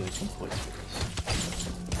get VIP points for this.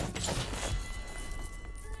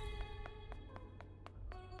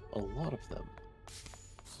 A lot of them.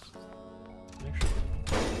 Actually.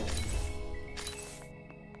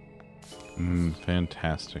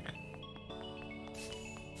 Fantastic.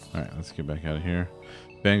 Alright, let's get back out of here.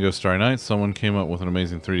 Van Gogh Starry Night. Someone came up with an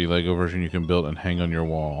amazing 3D Lego version you can build and hang on your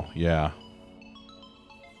wall. Yeah.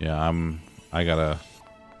 Yeah, I gotta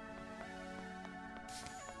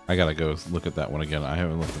go look at that one again. I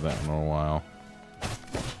haven't looked at that one in a while.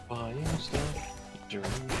 Buying stuff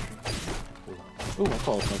during... Ooh, I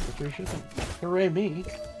qualified for free shipping. Hooray me!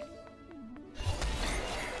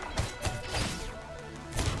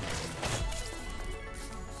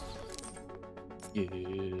 Give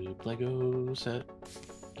Lego set.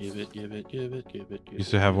 Give it.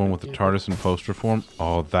 Used to have one with the TARDIS in poster form.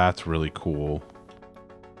 Oh, that's really cool.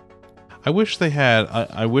 I wish they had...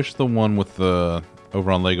 I wish the one with the...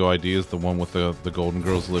 Over on Lego Ideas, the one with the Golden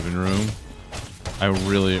Girls living room. I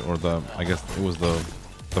guess it was the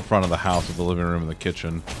front of the house with the living room and the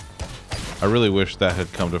kitchen. I really wish that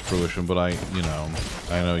had come to fruition, but I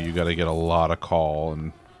know you got to get a lot of call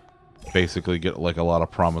and basically get like a lot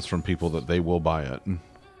of promise from people that they will buy it in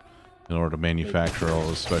order to manufacture all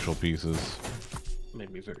those special pieces.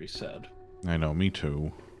 Made me very sad. I know, me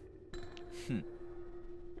too.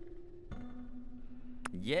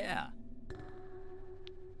 Yeah.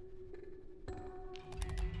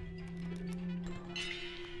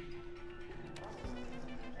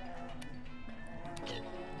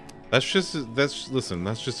 That's just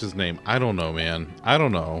his name. I don't know, man. I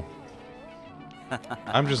don't know.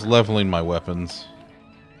 I'm just leveling my weapons.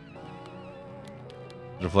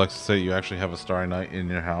 Reflex to say you actually have a Starry Night in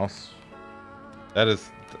your house. That is,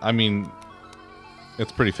 I mean,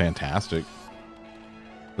 it's pretty fantastic.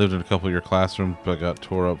 Lived in a couple of your classrooms, but got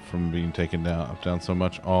tore up from being taken down so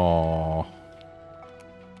much. Aww.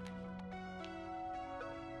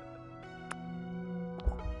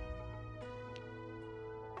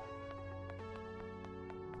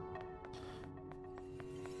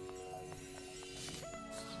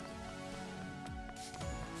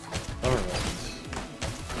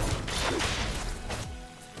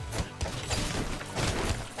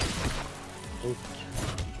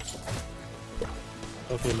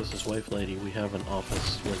 Okay, Mrs. Wife Lady, we have an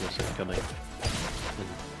office visit coming in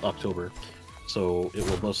October, so it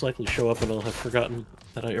will most likely show up and I'll have forgotten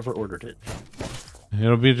that I ever ordered it.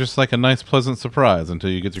 It'll be just like a nice, pleasant surprise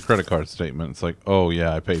until you get your credit card statement. It's like, oh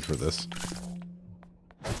yeah, I paid for this.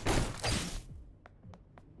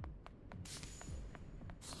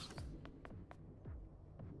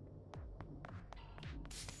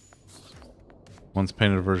 Once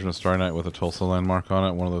painted a version of Starry Night with a Tulsa landmark on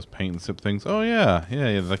it, one of those paint and sip things. Oh yeah,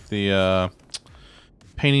 yeah, like the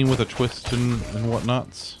painting with a twist and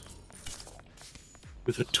whatnots.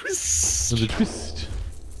 With a twist. With a twist.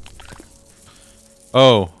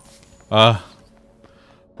 Oh,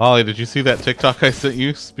 Ollie, did you see that TikTok I sent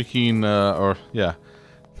you? Speaking, or yeah,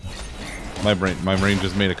 my brain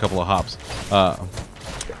just made a couple of hops.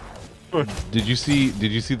 Did you see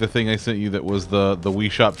the thing I sent you that was the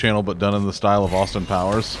Wii Shop channel but done in the style of Austin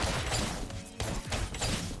Powers?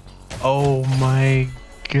 Oh my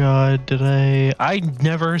god, did I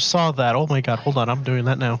never saw that. Oh my god, hold on, I'm doing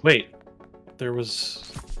that now. Wait, there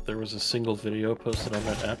was a single video posted on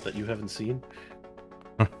that app that you haven't seen?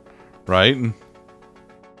 Right?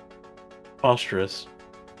 Preposterous.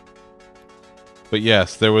 But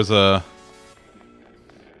yes, there was a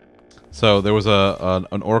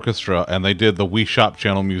an orchestra, and they did the Wii Shop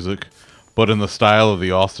channel music, but in the style of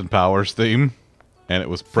the Austin Powers theme, and it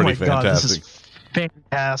was pretty fantastic. God, this is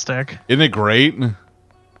fantastic. Isn't it great?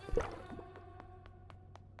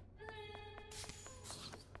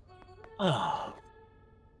 Oh.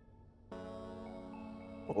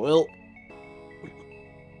 Well.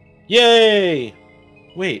 Yay!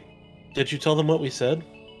 Wait, did you tell them what we said?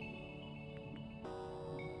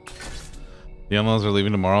 The in-laws are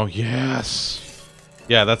leaving tomorrow? Yes!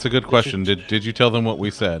 Yeah, that's a good question. Did you tell them what we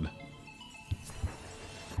said?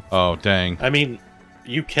 Oh, dang. I mean,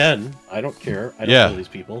 you can. I don't care. I don't know these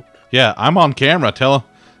people. Yeah, I'm on camera. Tell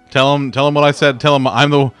them what I said. Tell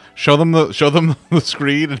them show them the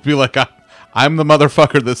screen and be like, I'm the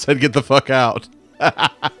motherfucker that said get the fuck out.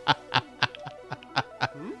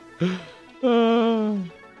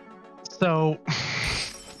 So,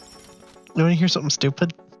 you want to hear something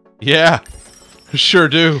stupid? Yeah, sure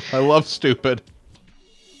do. I love stupid.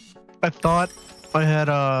 I thought I had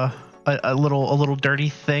a little dirty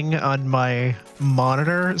thing on my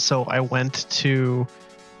monitor, so I went to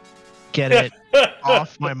get it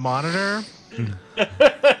off my monitor.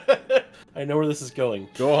 I know where this is going.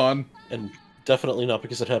 Go on. And definitely not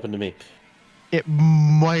because it happened to me. It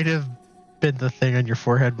might have been the thing on your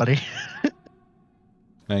forehead, buddy.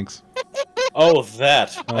 Thanks. Oh,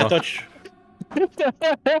 that. I thought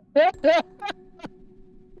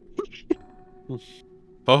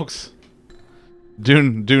Folks,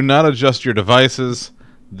 do not adjust your devices.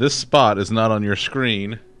 This spot is not on your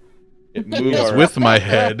screen. It moves with my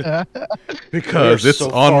head because it's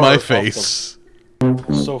on my face.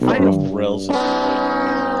 So far off the rails.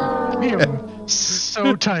 I am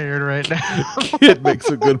so tired right now. Kid makes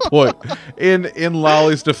a good point. In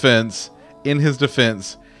Lolly's defense,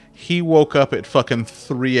 he woke up at fucking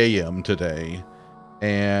 3 a.m. today.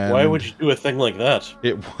 And why would you do a thing like that?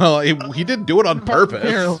 He didn't do it on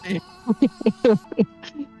purpose.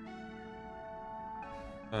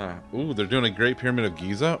 Ooh, they're doing a Great Pyramid of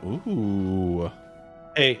Giza. Ooh.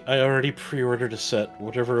 Hey, I already pre-ordered a set.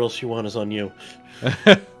 Whatever else you want is on you.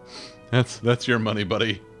 That's your money,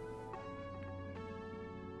 buddy.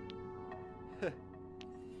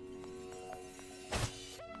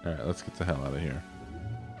 All right, let's get the hell out of here.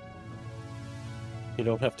 You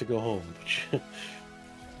don't have to go home. Get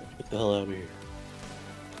the hell out of here.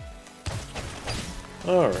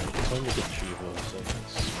 Alright, time to get Chivos, I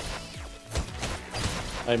guess.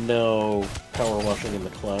 I'm now power washing in the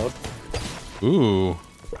cloud. Ooh.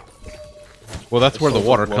 Well, that's where the still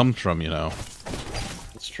water don't love- comes from, you know.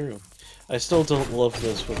 It's true. I still don't love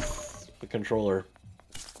this with the controller.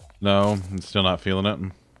 No, I'm still not feeling it.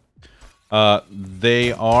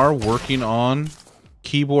 They are working on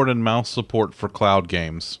keyboard and mouse support for cloud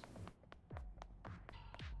games.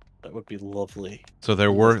 That would be lovely. So they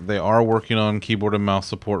are working on keyboard and mouse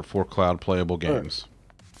support for cloud playable games.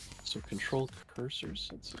 So control cursor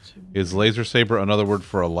sensitivity. Is laser saber another word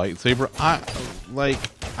for a lightsaber?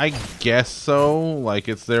 I guess so. Like,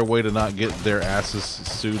 it's their way to not get their asses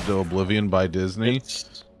sued to oblivion by Disney.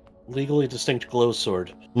 It's legally distinct glow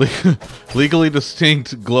sword. Legally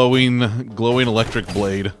distinct glowing electric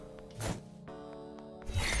blade.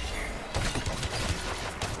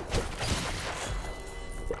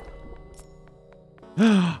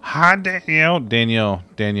 Hi,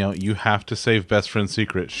 Danielle, you have to save best friend's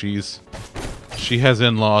secret. She has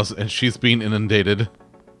in-laws and she's being inundated.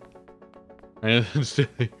 And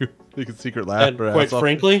you can secret laugh. And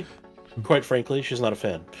quite frankly, she's not a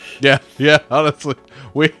fan. Yeah, honestly.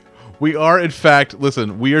 We are, in fact,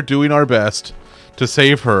 listen, we are doing our best to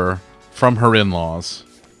save her from her in-laws.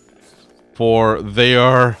 For they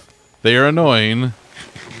are annoying.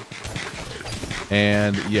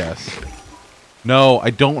 And yes. No, I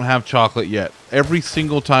don't have chocolate yet. Every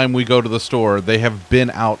single time we go to the store, they have been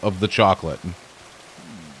out of the chocolate.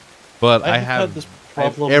 But I have this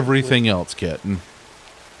problem everything else, Kit.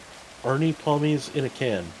 Arnie Palmies in a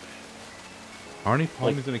can. Arnie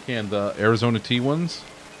Palmies in a can, the Arizona tea ones?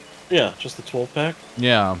 Yeah, just the 12-pack.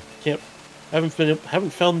 Yeah. Haven't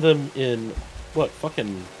found them in what,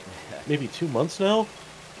 fucking maybe 2 months now?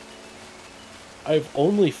 I've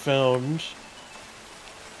only found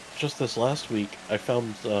just this last week I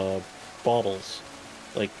found bottles,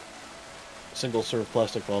 like single-serve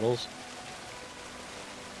plastic bottles.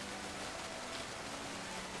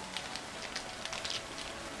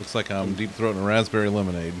 Looks like I'm deep throating a raspberry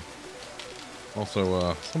lemonade.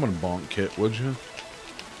 Also, someone bonk Kit, would you?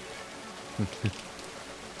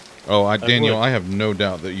 Oh, Daniel, I have no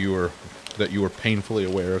doubt that you were painfully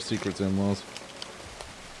aware of Secret's in-laws.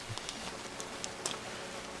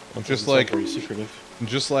 Just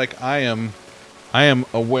like I am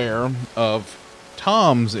aware of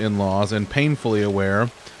Tom's in-laws and painfully aware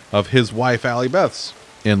of his wife Allie Beth's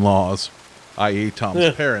in-laws, i.e.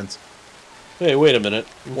 Tom's parents. Hey, wait a minute.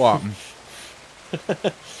 What?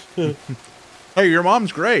 Hey, your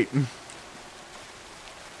mom's great.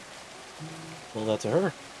 Well, that's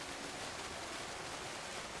her.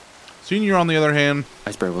 Senior, on the other hand,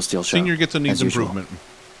 Iceberg will steal show. Senior gets a needs as usual. improvement.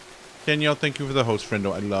 Danielle, thank you for the host,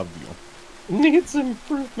 friendo. I love you. Needs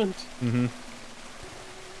improvement. Mm-hmm.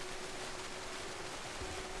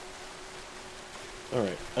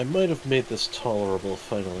 Alright, I might have made this tolerable,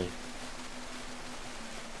 finally.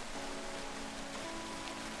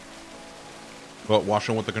 What,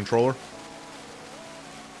 washing with the controller?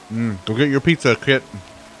 Go get your pizza, Kit.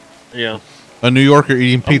 Yeah. A New Yorker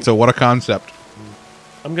eating pizza, what a concept.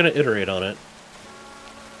 I'm gonna iterate on it.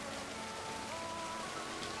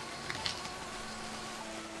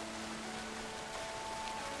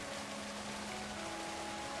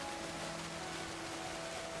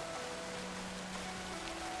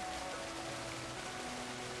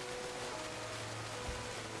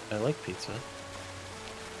 I like pizza.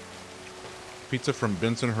 Pizza from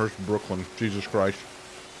Bensonhurst, Brooklyn. Jesus Christ.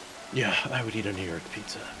 Yeah, I would eat a New York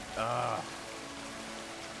pizza.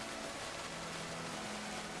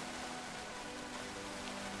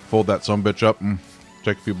 Fold that sumbitch up and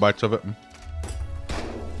take a few bites of it.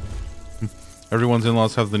 Everyone's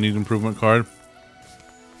in-laws have the need improvement card.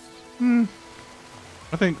 I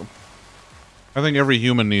think every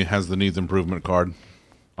human has the needs improvement card.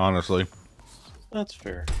 Honestly. That's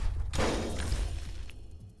fair.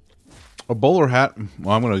 A bowler hat.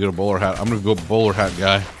 Well, I'm gonna get a bowler hat. I'm gonna go bowler hat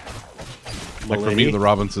guy. Like from Meet the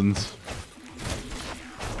Robinsons.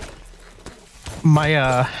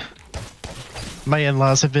 My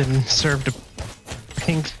in-laws have been served a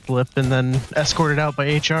pink slip and then escorted out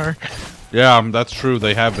by HR. Yeah, that's true.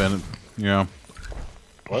 They have been. Yeah.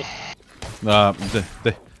 What?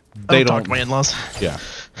 They don't talk to my in-laws. Yeah.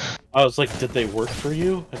 I was like, did they work for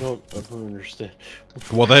you? I don't understand.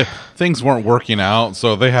 Well, things weren't working out,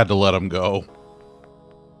 so they had to let them go.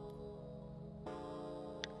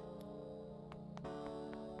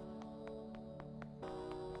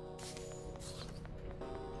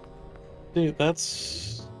 Dude,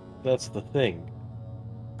 that's the thing.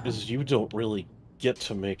 Is you don't really get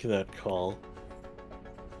to make that call.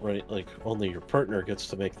 Right? Like, only your partner gets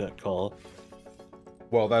to make that call.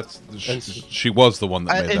 Well, that's And she was the one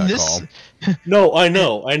that made in that this- call. No, I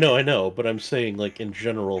know, but I'm saying, like, in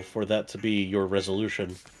general, for that to be your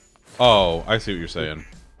resolution. Oh, I see what you're saying.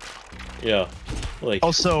 Yeah. Like,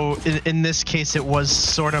 Also, in this case, it was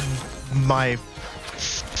sort of my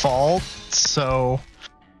fault, so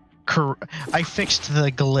I fixed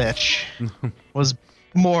the glitch. Was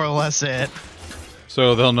more or less it.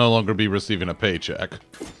 So they'll no longer be receiving a paycheck.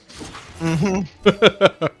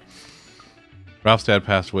 Mm-hmm. Ralph's dad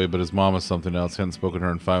passed away, but his mom was something else. Hadn't spoken to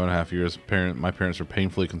her in 5.5 years. My parents were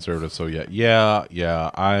painfully conservative, so yeah,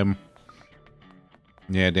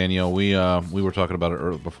 Danielle, we were talking about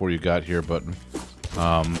it before you got here, but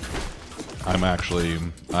I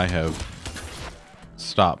have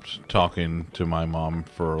stopped talking to my mom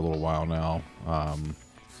for a little while now. I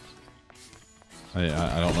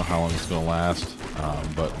don't know how long it's gonna last,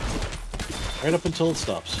 but right up until it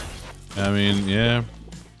stops. I mean, yeah,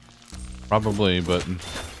 probably. But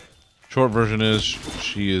short version is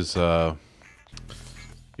she has not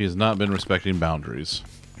been respecting boundaries,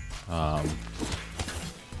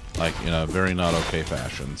 like in a very not okay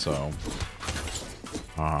fashion. So,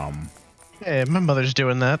 Hey, my mother's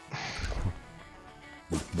doing that.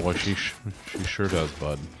 boy, she sure does,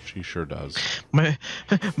 bud. She sure does.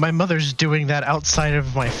 My mother's doing that outside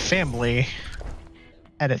of my family,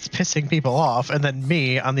 and it's pissing people off. And then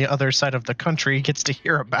me on the other side of the country gets to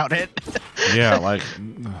hear about it. Yeah, like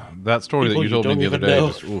that story People that you told me don't the other even day. know.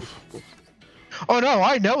 Just, oof. Oh no,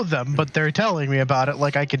 I know them, but they're telling me about it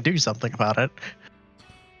like I can do something about it.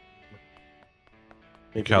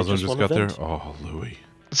 Maybe Calzone they just got there. vent. Oh, Louis.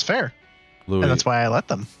 It's fair, Louis. and that's why I let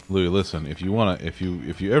them. Louis, listen. If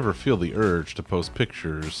you ever feel the urge to post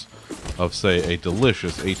pictures of, say, a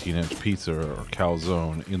delicious 18-inch pizza or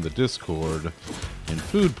calzone in the Discord in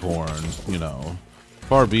food porn, you know,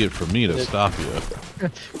 far be it from me to stop you.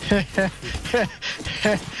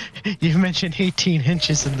 You mentioned 18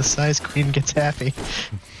 inches, and the size queen gets happy.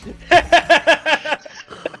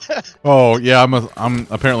 Oh yeah, I'm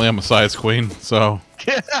apparently a size queen, so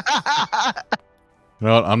you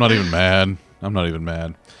know what? I'm not even mad. I'm not even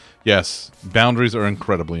mad. Yes, boundaries are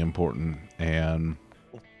incredibly important, and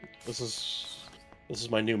This is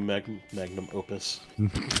my new magnum opus.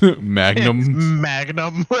 Magnum.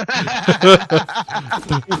 Magnum.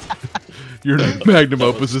 Your magnum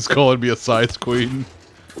opus is calling me a size queen.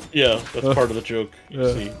 Yeah, that's part of the joke.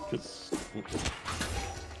 You see, 'cause-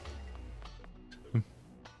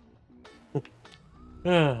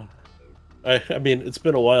 I mean, it's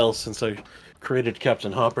been a while since I created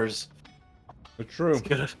Captain Hoppers. It's true.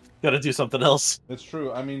 Gotta do something else. It's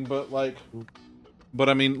true. I mean, but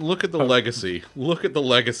I mean, look at the legacy. Look at the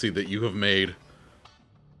legacy that you have made.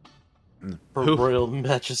 Her Royal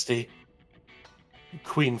Majesty,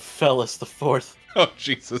 Queen Fellis the Fourth. Oh,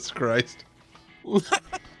 Jesus Christ.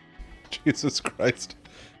 Jesus Christ.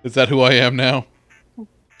 Is that who I am now?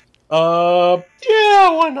 Yeah,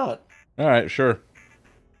 why not? All right, sure.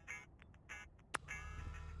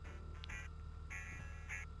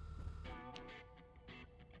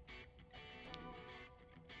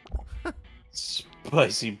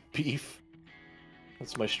 Spicy beef.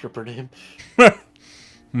 That's my stripper name.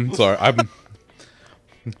 I'm sorry.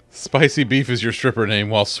 Spicy Beef is your stripper name,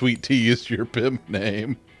 while Sweet Tea is your pimp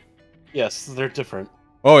name. Yes, they're different.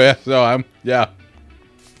 Oh yeah, so yeah.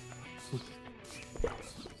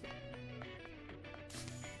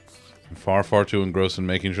 I'm far too engrossed in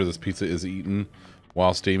making sure this pizza is eaten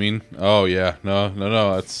while steaming. Oh yeah,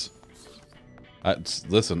 no.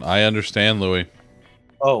 Listen, I understand, Louis.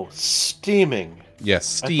 Oh, steaming. Yes,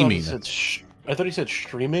 steaming. I thought he said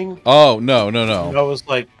streaming. Oh no. And I was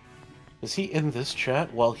like, is he in this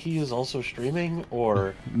chat while he is also streaming,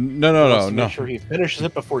 or no. Make sure he finishes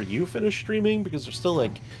it before you finish streaming, because there's still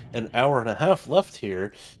like an hour and a half left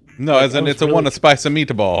here. No, as in it's a spice of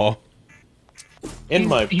meatball.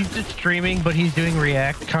 He's just streaming, but he's doing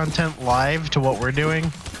React content live to what we're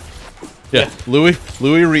doing. Yeah, Louis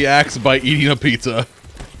reacts by eating a pizza.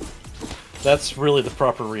 That's really the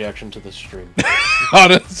proper reaction to this stream.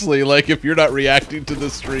 Honestly, like, if you're not reacting to the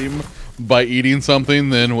stream by eating something,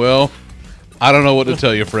 then, well, I don't know what to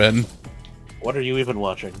tell you, friend. What are you even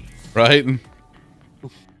watching? Right?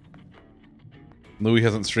 Louis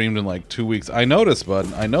hasn't streamed in like 2 weeks. I noticed,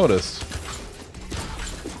 bud. I noticed.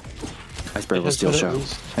 Iceberg will still show,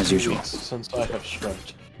 as usual. Since I have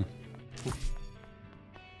streamed.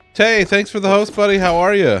 Tay, thanks for the host, buddy. How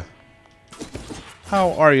are you?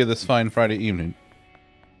 How are you this fine Friday evening?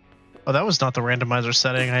 Oh, that was not the randomizer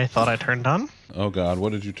setting I thought I turned on. Oh god,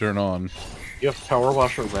 what did you turn on? You have Power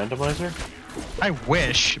Washer Randomizer? I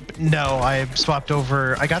wish. No, I swapped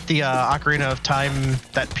over. I got the Ocarina of Time,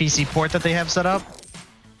 that PC port that they have set up.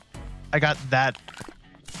 I got that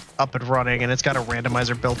up and running, and it's got a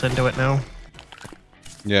randomizer built into it now.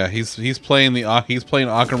 Yeah, he's playing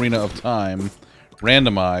Ocarina of Time,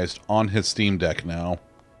 randomized on his Steam Deck now.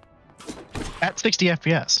 At 60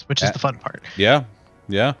 FPS, which is the fun part. Yeah,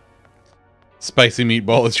 yeah. Spicy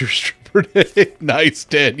meatball is your stripper day. Nice,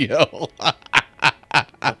 Danielle.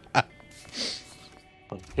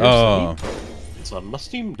 Oh, it's on my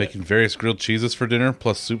Steam Deck. Making various grilled cheeses for dinner,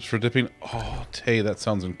 plus soups for dipping. Oh, Tay, that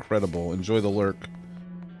sounds incredible. Enjoy the lurk.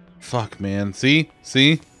 Fuck, man. See?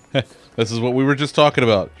 This is what we were just talking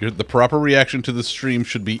about. The proper reaction to the stream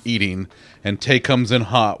should be eating, and Tay comes in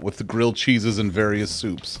hot with the grilled cheeses and various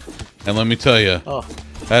soups. And let me tell you,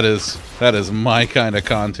 that is my kind of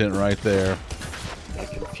content right there. I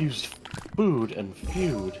confused food and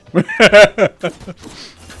feud. Wait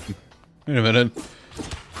a minute.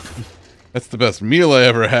 That's the best meal I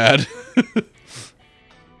ever had.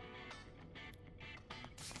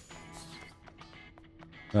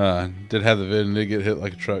 Did have the vid and did get hit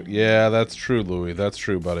like a truck. Yeah, that's true, Louie. That's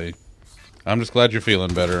true, buddy. I'm just glad you're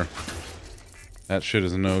feeling better. That shit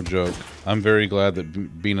is no joke. I'm very glad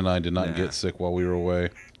that Bean and I did not get sick while we were away.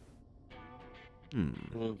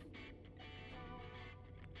 So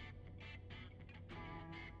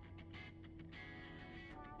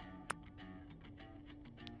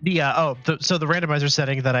the randomizer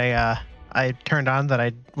setting that I turned on that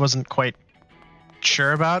I wasn't quite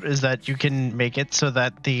sure about is that you can make it so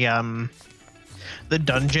that the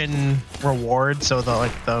dungeon reward, so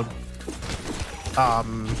the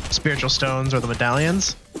spiritual stones or the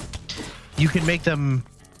medallions, you can make them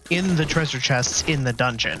in the treasure chests in the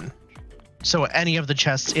dungeon. So any of the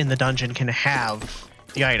chests in the dungeon can have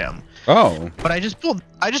the item. Oh. But I just pulled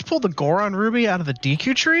the Goron ruby out of the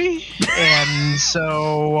DQ tree, and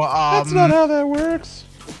so that's not how that works.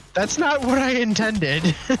 That's not what I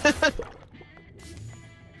intended.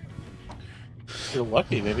 If you're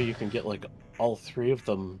lucky, maybe you can get like all 3 of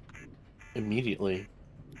them immediately.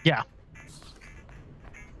 Yeah.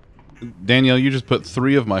 Danielle, you just put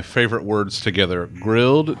 3 of my favorite words together: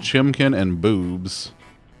 grilled, chimkin, and boobs.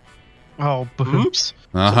 Oh, boobs.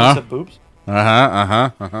 Boobs?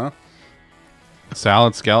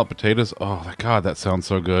 Salad, scallop, potatoes. Oh, God, that sounds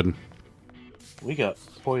so good. We got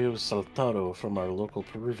pollo saltado from our local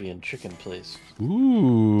Peruvian chicken place.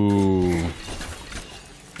 Ooh.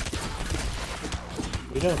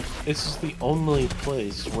 We don't. This is the only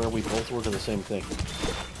place where we both order the same thing.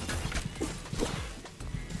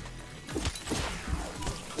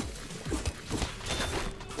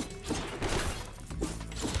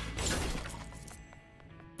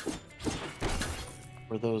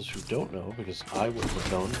 For those who don't know, because I wouldn't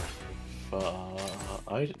have known if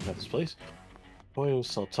I didn't have this place, pollo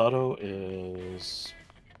saltado is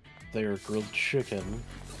their grilled chicken,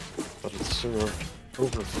 but it's served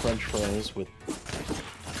over French fries with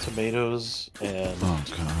tomatoes and... Oh,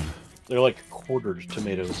 God. They're like quartered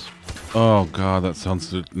tomatoes. Oh, God, that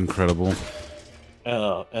sounds incredible.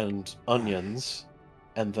 And onions,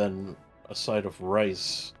 and then a side of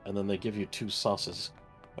rice, and then they give you 2 sauces.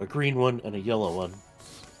 A green one and a yellow one.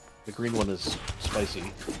 The green one is spicy,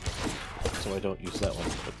 so I don't use that one,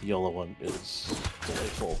 but the yellow one is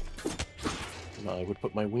delightful. And I would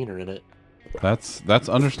put my wiener in it. That's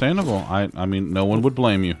understandable. I mean, no one would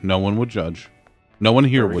blame you. No one would judge. No one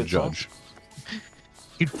here would judge.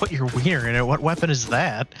 You'd put your wiener in it. What weapon is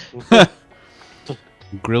that?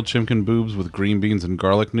 Grilled chimkin boobs with green beans and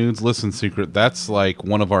garlic nudes. Listen, Secret, that's like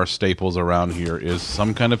one of our staples around here is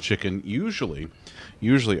some kind of chicken. Usually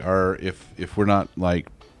if we're not like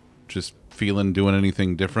just feeling doing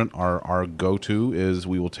anything different, our go-to is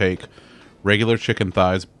we will take regular chicken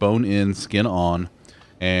thighs, bone in, skin on,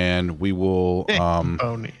 and we will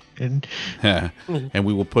bone in. And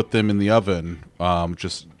we will put them in the oven,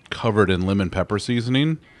 just covered in lemon pepper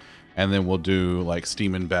seasoning, and then we'll do like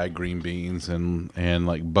steam and bag green beans and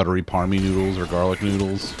like buttery parmy noodles or garlic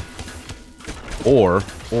noodles, or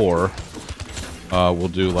we'll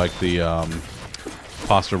do like the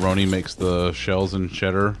Pastaroni makes the shells and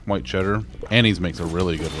cheddar, white cheddar. Annie's makes a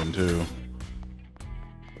really good one too.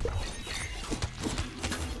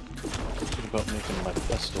 What about making my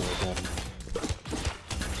pesto again?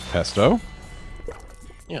 Pesto?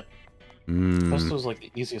 Yeah. Pesto is like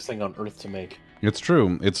the easiest thing on earth to make. It's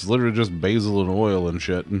true. It's literally just basil and oil and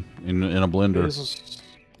shit in a blender.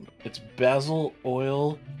 It's basil,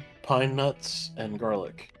 oil, pine nuts, and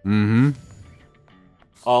garlic. Mm-hmm.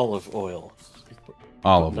 Olive oil.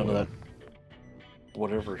 Olive None oil. of that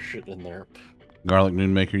whatever shit in there. Garlic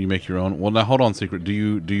noon maker, you make your own. Well, now hold on, Secret. Do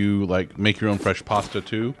you like make your own fresh pasta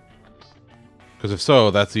too? Because if so,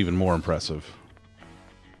 that's even more impressive.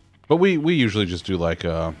 But we usually just do like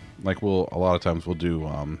Like a lot of times we'll do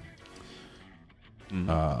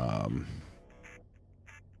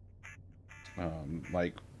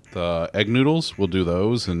like the egg noodles. We'll do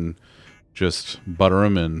those and just butter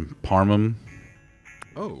them and parm them.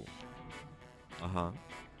 Oh.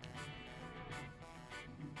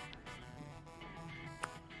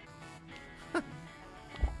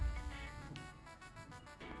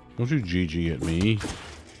 Don't you GG at me,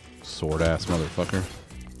 sword ass motherfucker.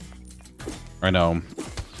 I know.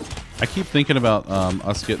 I keep thinking about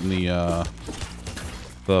us getting the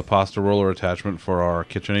pasta roller attachment for our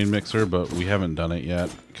KitchenAid mixer, but we haven't done it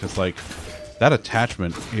yet because like that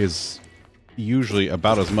attachment is usually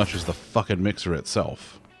about as much as the fucking mixer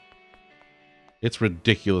itself. It's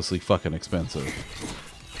ridiculously fucking expensive.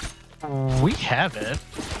 We have it,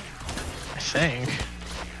 I think.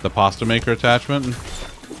 The pasta maker attachment?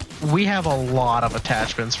 We have a lot of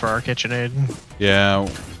attachments for our KitchenAid. Yeah.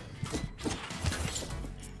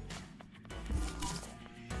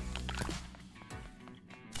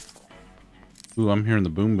 Ooh, I'm hearing the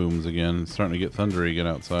boom booms again. It's starting to get thundery again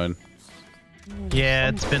outside. Yeah,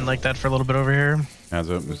 it's been like that for a little bit over here. Has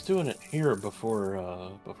it? I was doing it here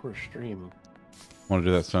before stream. Want to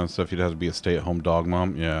do that kind of stuff? You'd have to be a stay-at-home dog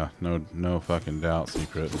mom. Yeah, no fucking doubt,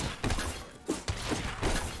 Secret.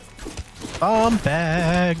 Bomb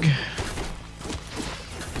bag.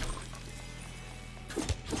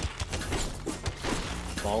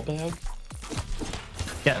 Ball bag?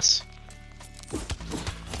 Yes.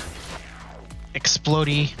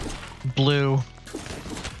 Explodey, blue.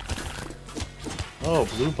 Oh,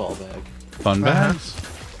 blue ball bag. Fun bags?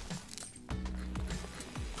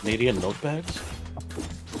 Canadian milk bags?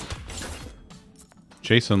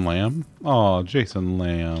 Jason Lamb? Oh, Jason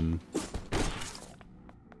Lamb.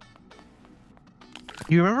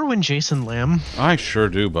 You remember when Jason Lamb? I sure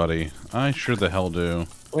do, buddy. I sure the hell do.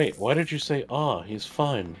 Wait, why did you say, he's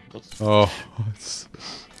fine? Oh,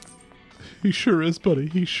 he sure is, buddy.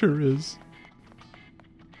 He sure is.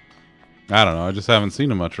 I don't know. I just haven't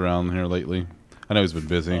seen him much around here lately. I know he's been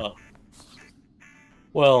busy.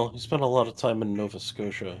 Well, he spent a lot of time in Nova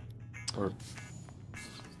Scotia. Or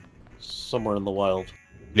somewhere in the wild.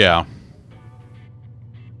 Yeah.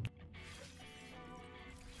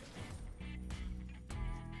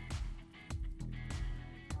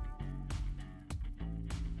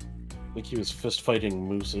 I think he was fist fighting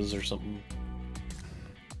mooses or something.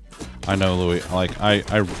 I know, Louis. Like, I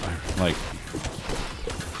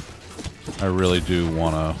really do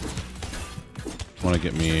wanna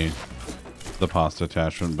get me the pasta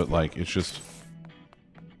attachment, but like, it's just,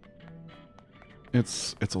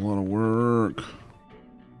 it's a lot of work.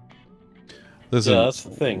 Listen, yeah, that's the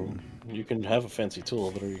thing. You can have a fancy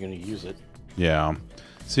tool, but are you going to use it? Yeah.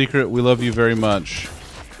 Secret, we love you very much.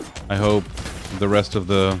 I hope the rest of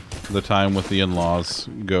the time with the in-laws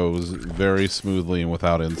goes very smoothly and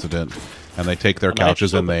without incident. And they take their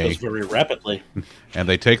couches and they... very rapidly. And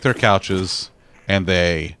they take their couches and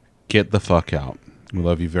they get the fuck out. We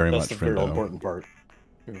love you very much, That's the very friendo. important part.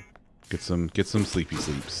 Yeah. Get some sleepy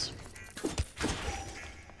sleeps.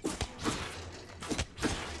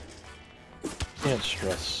 Can't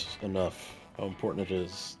stress enough how important it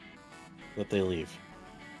is that they leave.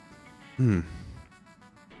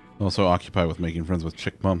 Also occupied with making friends with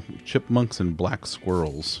chipmunks and black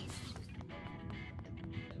squirrels.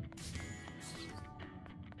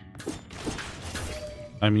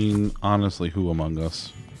 I mean, honestly, who among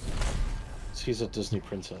us? He's a Disney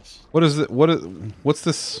princess. What is it? What's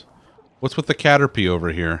this? What's with the Caterpie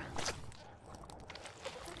over here?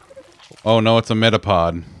 Oh no, it's a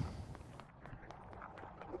Metapod.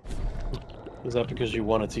 Is that because you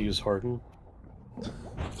wanted to use Harden?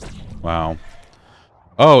 Wow.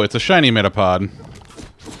 Oh, it's a shiny Metapod.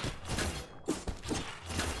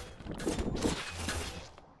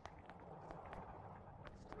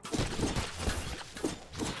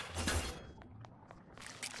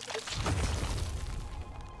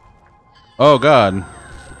 Oh god.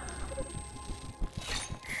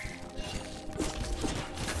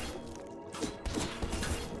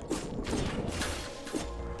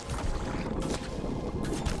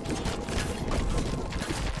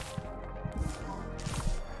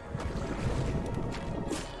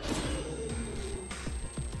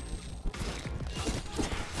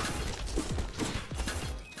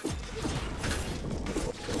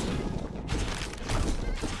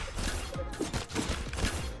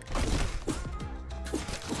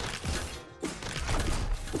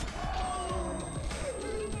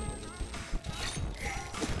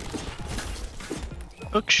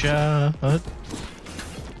 Hookshot.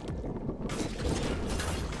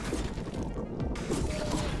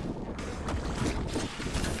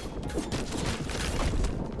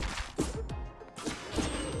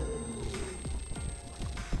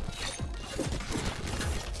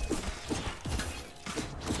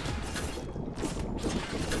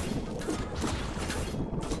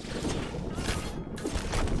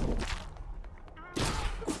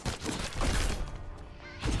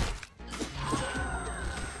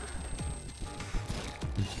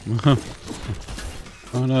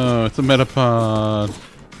 Oh no, it's a metapod.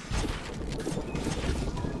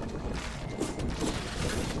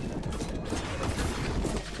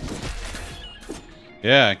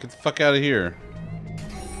 Yeah, get the fuck out of here.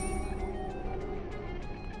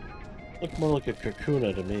 Looked more like a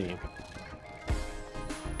Kakuna to me.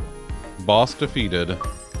 Boss defeated.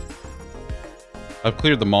 I've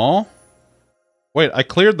cleared them all? Wait, I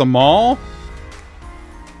cleared them all?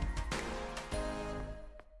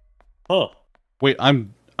 Huh. Wait,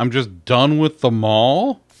 I'm just done with the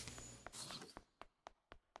mall?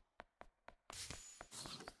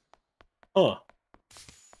 Huh.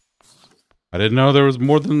 I didn't know there was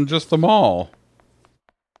more than just the mall.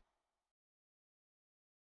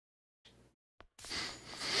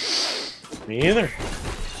 Me either.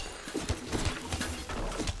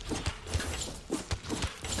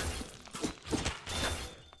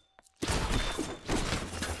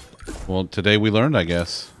 Well, today we learned, I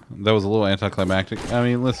guess. That was a little anticlimactic. I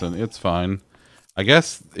mean, listen, it's fine. I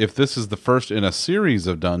guess if this is the first in a series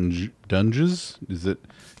of dungeons, is it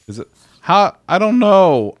how? I don't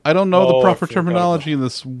know. I don't know the proper terminology in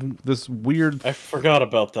this weird. I forgot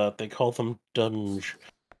about that. They call them dunge.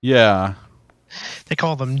 Yeah. They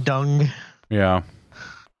call them dung. Yeah.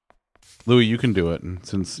 Louis, you can do it,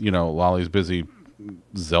 since you know Lolly's busy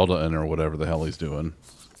Zelda-ing or whatever the hell he's doing.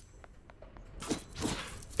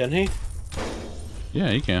 Can he? Yeah,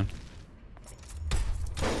 he can.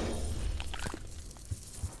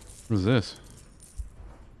 What is this?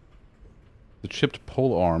 The chipped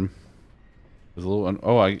pole arm. There's a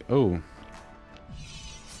little.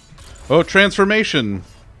 Oh, transformation!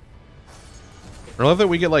 I love that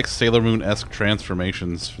we get like Sailor Moon-esque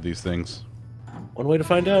transformations for these things. One way to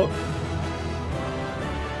find out.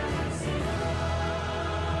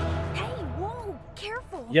 Hey, whoa,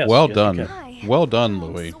 careful. Yes. Well yes, done. you can. Well done,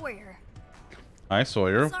 Louis. Sawyer. Hi,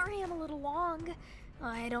 Sawyer. Sorry I'm a little long.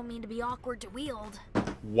 I don't mean to be awkward to wield.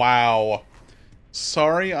 Wow.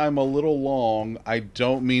 Sorry I'm a little long. I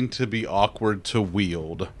don't mean to be awkward to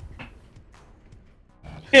wield.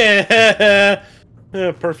 Yeah,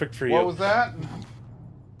 perfect for you. What was that?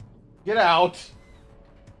 Get out.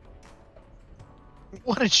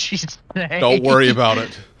 What did she say? Don't worry about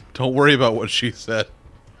it. Don't worry about what she said.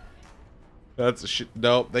 That's a shit.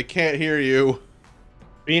 Nope, they can't hear you.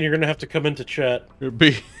 Bean, you're gonna have to come into chat.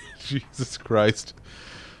 Jesus Christ.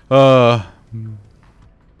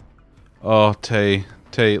 Oh, Tay,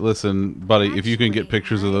 listen, buddy, if you can get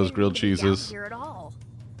pictures of those grilled cheeses.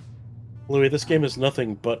 Louis, this game is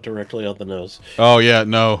nothing but directly on the nose. Oh yeah,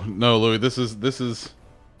 no, Louis, this is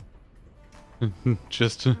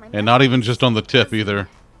just, and not even just on the tip either.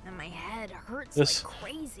 And my head hurts This- like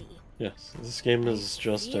crazy. Yes, this game is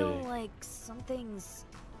just feel a, like something's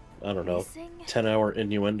I don't know, missing? 10-hour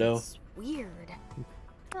innuendo. It's weird.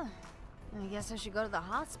 Huh. I guess I should go to the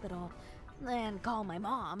hospital and call my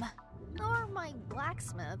mom. Or my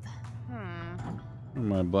blacksmith.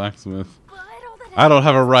 My blacksmith. But all that I don't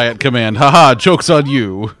have a riot command. Haha, joke's on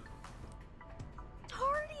you.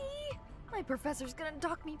 Hardy! My professor's gonna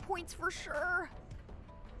dock me points for sure.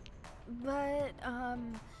 But,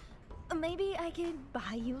 maybe I could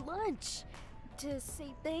buy you lunch to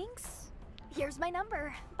say thanks. Here's my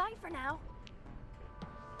number. Bye for now.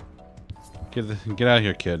 Get out of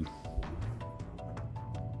here, kid.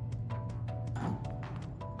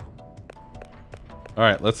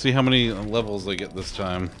 Alright, let's see how many levels they get this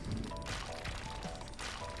time.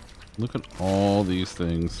 Look at all these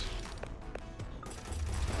things.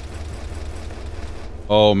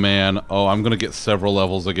 Oh man, oh, I'm gonna get several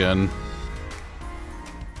levels again.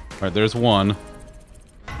 Alright, there's one.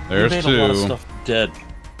 There's You made two. a lot of stuff dead.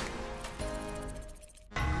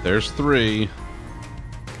 There's three.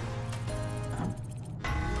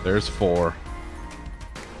 There's four.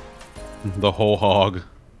 The whole hog.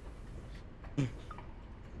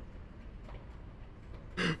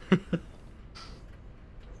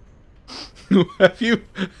 Have you...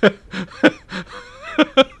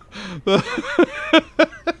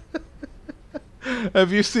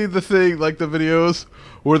 Have you seen the thing, like the videos,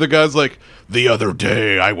 where the guy's like, the other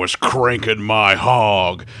day I was cranking my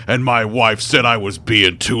hog, and my wife said I was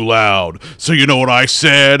being too loud. So you know what I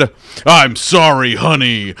said? I'm sorry,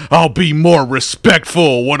 honey. I'll be more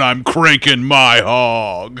respectful when I'm cranking my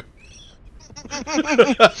hog.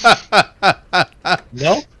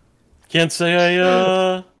 No? Can't say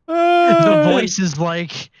I, The voice is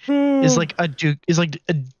like a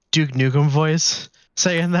Duke Nukem voice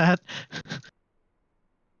saying that.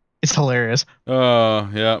 It's hilarious.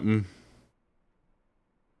 Yeah.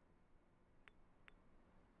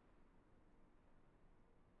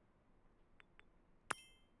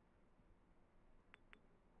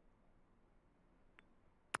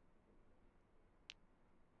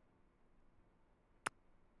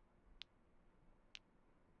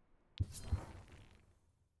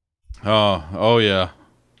 Oh yeah.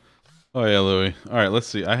 Oh yeah, Louis. All right, let's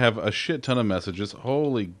see. I have a shit ton of messages.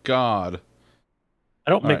 Holy God.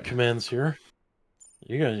 I don't All make right. commands here.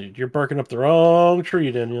 You're barking up the wrong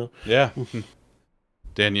tree, Daniel. Yeah.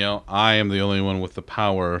 Danielle, I am the only one with the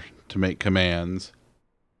power to make commands.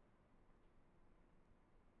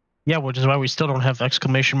 Yeah, which is why we still don't have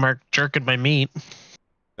exclamation mark jerking my meat.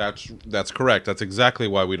 That's correct. That's exactly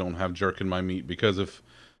why we don't have jerk in my meat, because if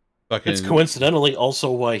fucking... It's coincidentally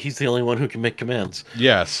also why he's the only one who can make commands.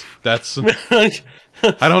 Yes, that's... I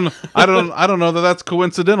don't know that that's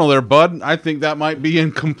coincidental there, bud. I think that might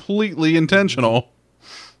be completely intentional.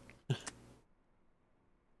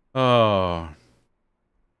 Oh.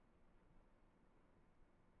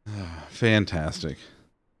 Fantastic.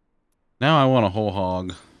 Now I want a whole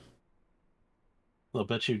hog. I'll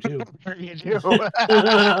bet you do. You do.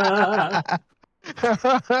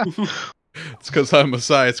 It's because I'm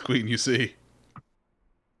Messiah's queen, you see.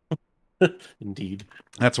 Indeed.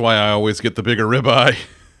 That's why I always get the bigger ribeye.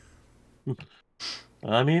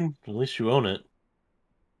 I mean, at least you own it.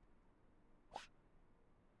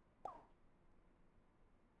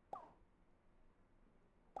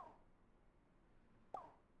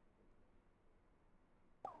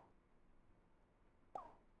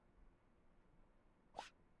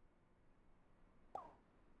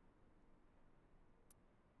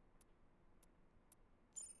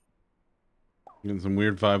 Getting some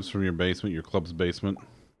weird vibes from your basement, your club's basement.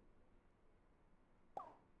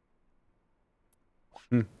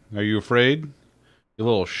 Are you afraid? You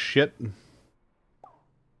little shit.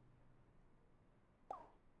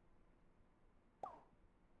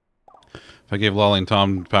 If I gave Lolly and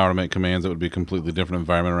Tom power to make commands, it would be a completely different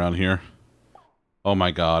environment around here. Oh my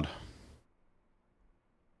God.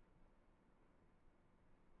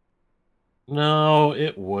 No,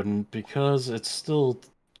 it wouldn't, because it still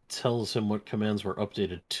tells him what commands were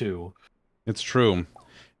updated to. It's true.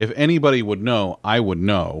 If anybody would know, I would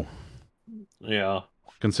know. Yeah.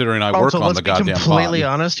 Considering I work on the goddamn pod. Let's be completely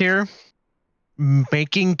honest here.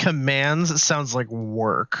 Making commands sounds like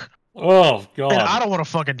work. Oh, God. And I don't want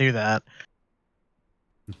to fucking do that.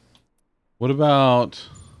 What about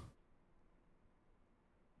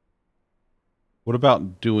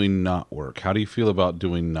doing not work? How do you feel about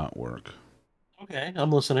doing not work? Okay,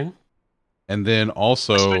 I'm listening. And then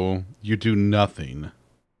also, you do nothing.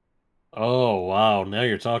 Oh, wow. Now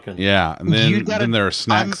you're talking. Yeah, and then there are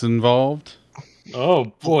snacks involved. Oh,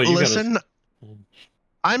 boy. Listen,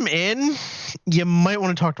 I'm in. You might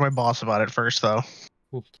want to talk to my boss about it first, though.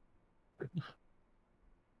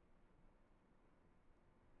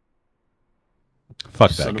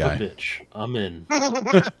 Fuck Son that guy. of a bitch. I'm in.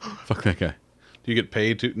 Fuck that guy. Do you get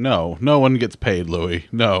paid to? No, no one gets paid, Louis.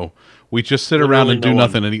 No, we just sit around and do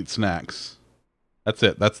nothing and eat snacks. That's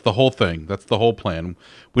it. That's the whole thing. That's the whole plan.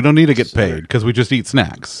 We don't need to get paid because we just eat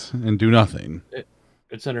snacks and do nothing.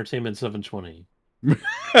 It's Entertainment 720.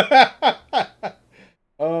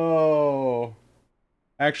 Oh,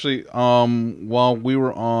 actually, while we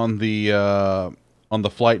were on the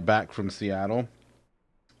flight back from Seattle,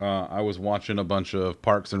 I was watching a bunch of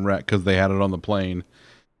Parks and Rec because they had it on the plane,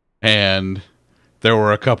 and there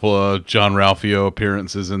were a couple of John Ralphio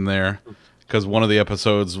appearances in there. Because one of the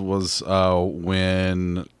episodes was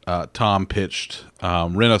when Tom pitched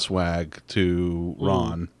Renoswag to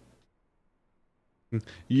Ron.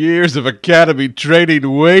 Years of academy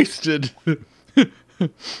training wasted.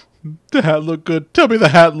 The hat looked good. Tell me the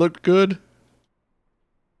hat looked good.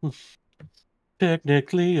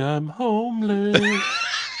 Technically, I'm homeless.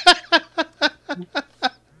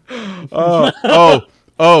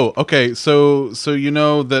 Okay. So you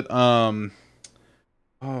know that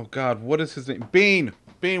oh God, what is his name? Bean.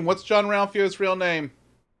 What's John Ralphio's real name?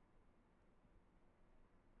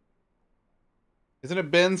 Isn't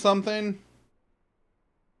it Ben something?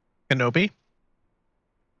 Kenobi?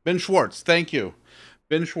 Ben Schwartz. Thank you.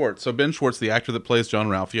 Ben Schwartz. So Ben Schwartz, the actor that plays John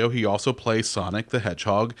Ralphio, he also plays Sonic the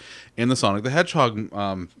Hedgehog in the Sonic the Hedgehog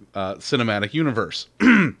cinematic universe.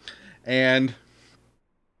 And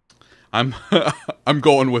I'm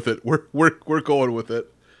going with it. We're going with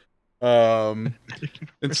it. And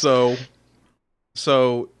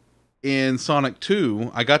so in Sonic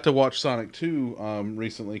 2, I got to watch Sonic 2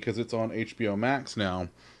 recently because it's on HBO Max now.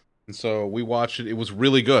 And so we watched it. It was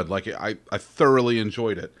really good. Like I thoroughly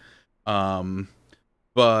enjoyed it.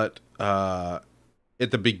 But at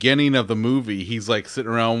the beginning of the movie, he's like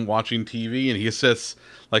sitting around watching TV and he says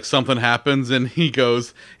like something happens and he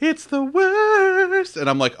goes, "It's the worst." And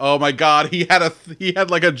I'm like, "Oh my God, he had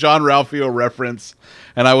like a John Ralphio reference."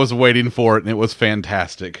 And I was waiting for it and it was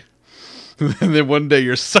fantastic. And then one day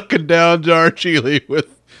you're sucking down Darjeeling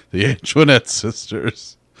with the Antoinette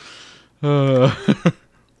sisters. Uh,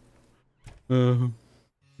 uh,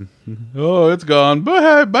 oh, it's gone.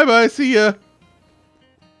 Bye bye. See ya.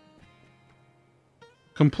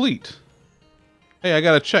 Complete. Hey, I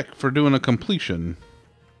got a check for doing a completion.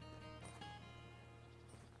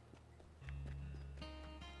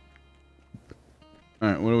 All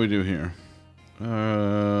right, what do we do here?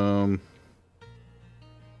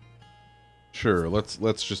 Sure. Let's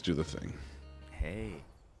just do the thing. Hey.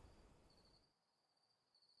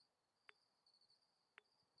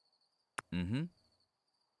 Mm-hmm.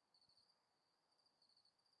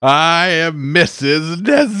 I am Mrs.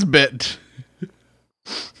 Nesbit.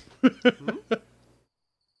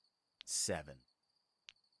 7.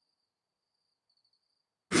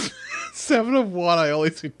 7 of 1. I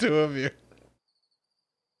only see 2 of you.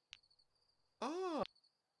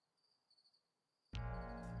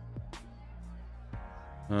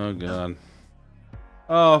 Oh god.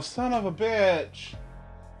 Oh, son of a bitch.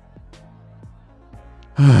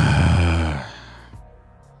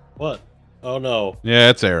 What? Oh no. Yeah,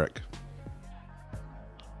 it's Eric.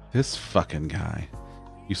 This fucking guy.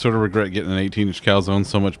 You sort of regret getting an 18-inch calzone,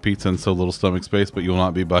 so much pizza and so little stomach space, but you will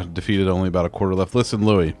not be defeated. Only about a quarter left. Listen,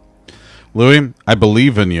 Louie. Louie, I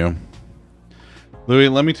believe in you. Louie,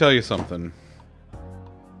 let me tell you something.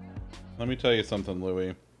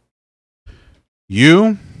 Louie.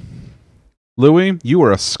 You, Louie, you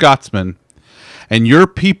are a Scotsman, and your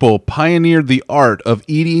people pioneered the art of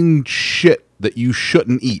eating shit that you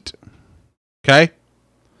shouldn't eat. Okay?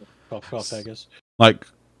 Cough, haggis. Like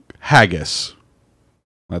haggis.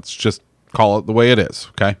 Let's just call it the way it is,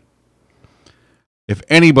 okay? If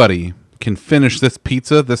anybody can finish this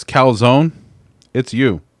pizza, this calzone, it's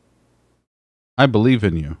you. I believe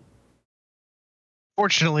in you.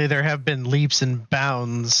 Fortunately, there have been leaps and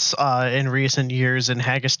bounds in recent years in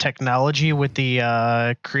haggis technology with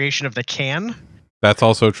the creation of the can. That's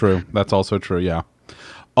also true. Yeah.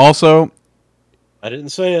 Also, I didn't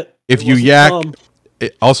say it. If It you wasn't yak, Tom.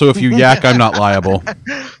 if you yak, I'm not liable.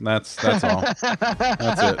 That's all.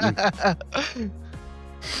 That's it.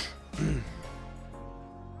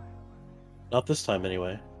 Not this time,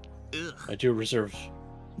 anyway. I do reserve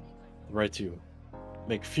the right to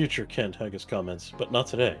make future Kent Haggis comments, but not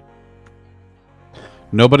today.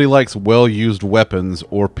 Nobody likes well-used weapons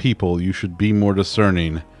or people. You should be more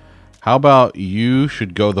discerning. How about you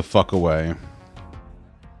should go the fuck away?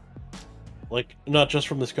 Like, not just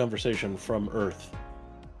from this conversation, from Earth.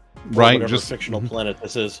 Right, whatever just fictional planet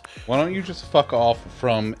this is. Why don't you just fuck off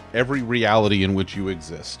from every reality in which you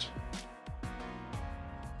exist?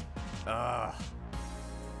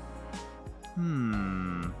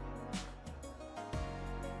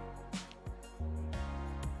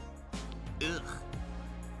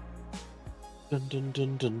 Dun, dun,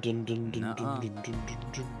 dun, dun, dun, dun, dun, Nuh-uh. dun, dun, dun,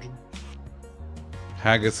 dun, dun, dun.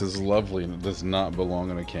 Haggis is lovely and it does not belong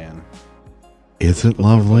in a can. Is Put it there by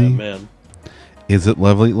a lovely? man. Is it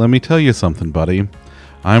lovely? Let me tell you something, buddy.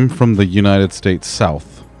 I'm from the United States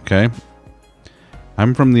South, okay?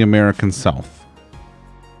 I'm from the American South,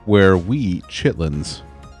 where we eat chitlins.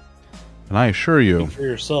 And I assure you, Speak for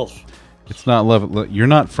yourself. it's not lovely. You're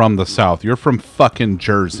not from the South. You're from fucking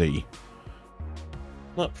Jersey.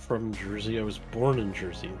 Not from Jersey. I was born in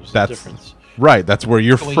Jersey. There's That's a difference. right. That's where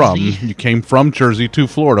you're Jersey. from. You came from Jersey to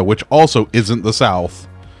Florida, which also isn't the South.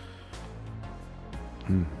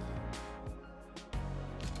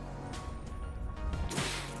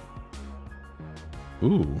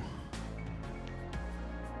 Ooh.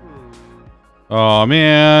 Oh,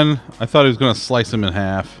 man. I thought he was going to slice him in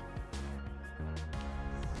half.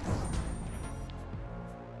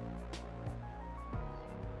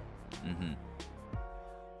 Mm-hmm.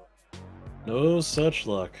 No such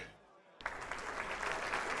luck.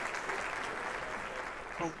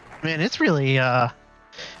 Man, it's really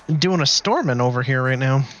doing a storming over here right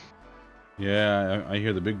now. Yeah, I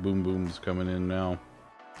hear the big boom booms coming in now.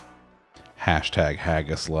 Hashtag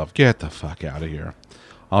haggis love. Get the fuck out of here.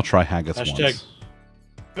 I'll try haggis Hashtag once.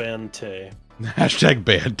 Bante. Hashtag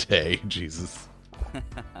Bante. Jesus.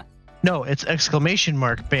 No, it's exclamation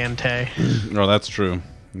mark Bante. No, that's true.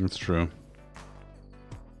 That's true.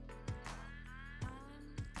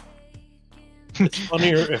 It's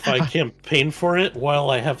funnier if I campaign for it while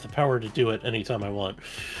I have the power to do it anytime I want.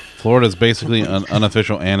 Florida is basically an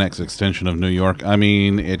unofficial annex extension of New York. I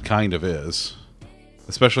mean, it kind of is.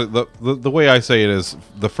 Especially the way I say it is,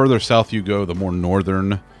 the further south you go, the more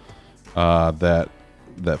northern that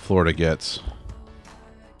Florida gets.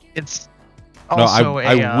 It's No, also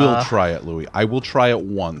I will try it, Louis. I will try it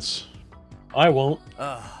once. I won't.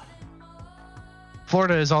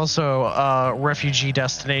 Florida is also a refugee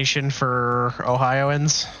destination for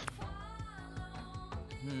Ohioans.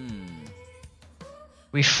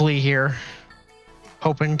 we flee here,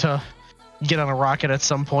 hoping to get on a rocket at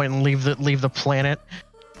some point and leave the planet.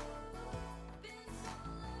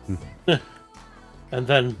 And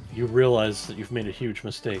then you realize that you've made a huge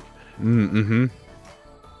mistake. Mm-hmm.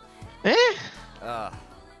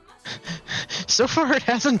 So far, it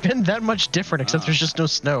hasn't been that much different, except there's just no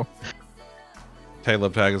snow.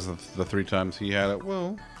 Caleb tags the 3 times he had it.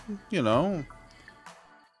 Well, you know,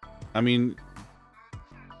 I mean,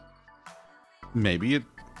 maybe it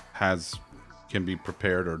can be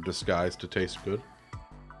prepared or disguised to taste good.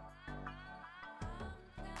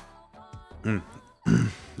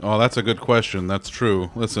 Oh, that's a good question. That's true.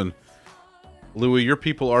 Listen, Louis, your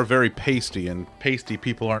people are very pasty, and pasty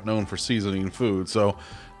people aren't known for seasoning food, so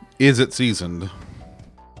is it seasoned?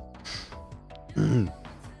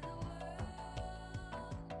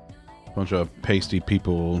 Bunch of pasty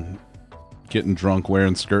people getting drunk,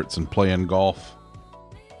 wearing skirts, and playing golf.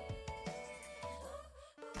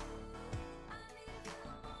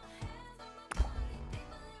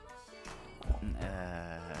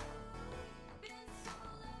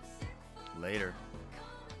 Later.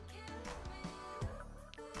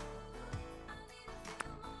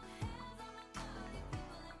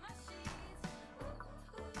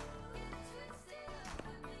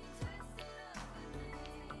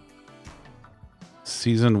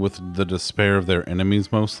 Seasoned with the despair of their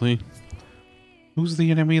enemies, mostly. Who's the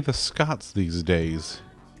enemy of the Scots these days?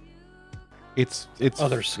 It's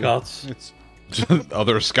Other Scots. It's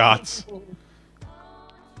other Scots.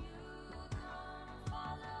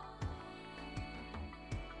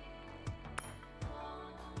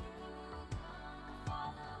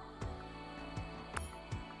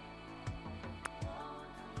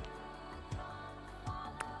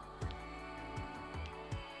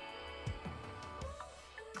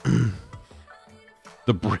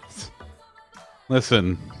 The Brits.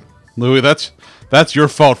 Listen, Louis, that's your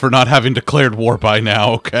fault for not having declared war by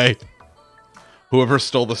now, okay? Whoever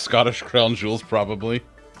stole the Scottish crown jewels, probably.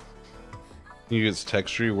 You use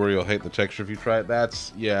texture where you'll hate the texture if you try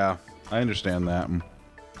it. Yeah, I understand that.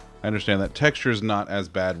 I understand that. Texture is not as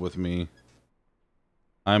bad with me.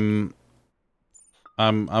 I'm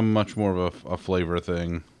much more of a flavor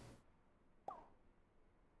thing.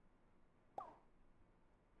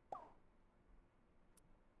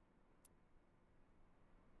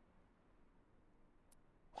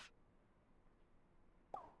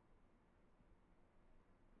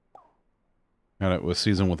 And it was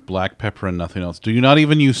seasoned with black pepper and nothing else. Do you not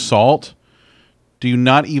even use salt? Do you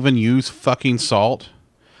not even use fucking salt?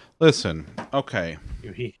 Listen, okay.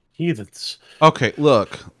 You heathens. Okay,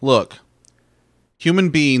 look. Human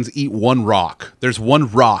beings eat one rock. There's one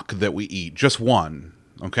rock that we eat. Just one.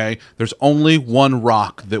 Okay? There's only one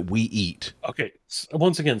rock that we eat. Okay,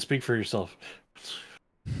 once again, speak for yourself.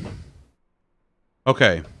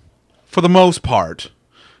 Okay. For the most part,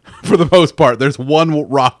 there's one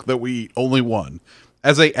rock that we eat. Only one.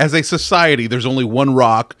 As a society, there's only one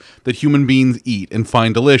rock that human beings eat and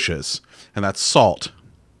find delicious, and that's salt.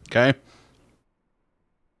 Okay?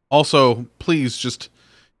 Also, please just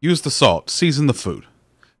use the salt. Season the food.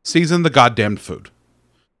 Season the goddamned food.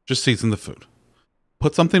 Just season the food.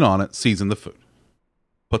 Put something on it, season the food.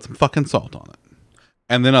 Put some fucking salt on it.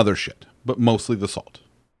 And then other shit, but mostly the salt.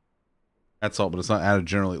 That's salt, but it's not added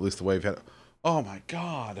generally, at least the way we've had it. Oh my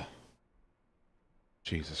god.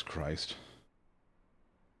 Jesus Christ.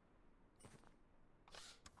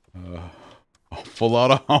 Awful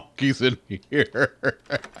lot of honkies in here.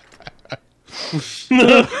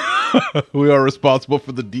 We are responsible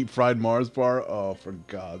for the deep fried Mars bar. Oh, for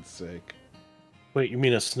God's sake. Wait, you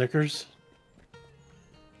mean a Snickers?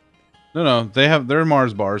 No, they have their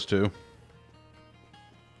Mars bars too.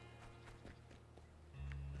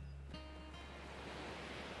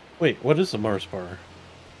 Wait, what is a Mars bar?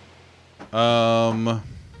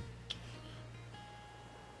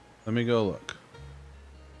 Let me go look.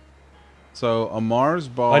 So a Mars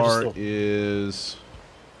bar is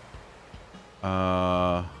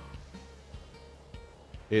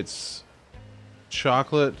it's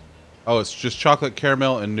chocolate. Oh, it's just chocolate,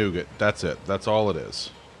 caramel, and nougat. That's it. That's all it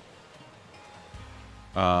is.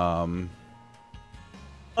 Huh.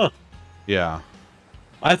 Yeah.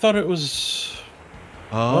 I thought it was...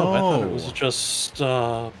 Oh. I thought it was just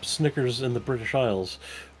Snickers in the British Isles.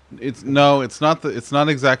 It's not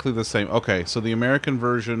exactly the same. Okay, so the American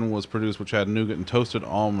version was produced, which had nougat and toasted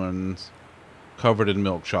almonds covered in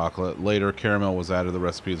milk chocolate. Later, caramel was added to the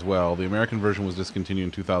recipe as well. The American version was discontinued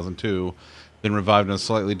in 2002, then revived in a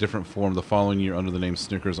slightly different form the following year under the name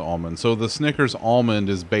Snickers Almond. So the Snickers Almond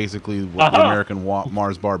is basically what the American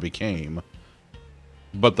Mars bar became.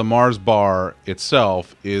 But the Mars bar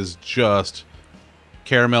itself is just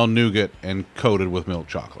caramel nougat and coated with milk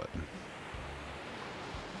chocolate.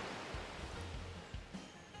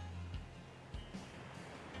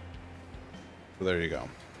 So there you go.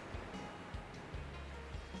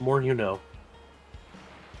 More you know.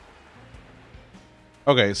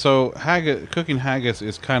 Okay, so cooking haggis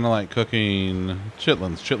is kind of like cooking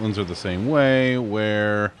chitlins. Chitlins are the same way,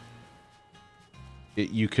 where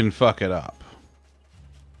you can fuck it up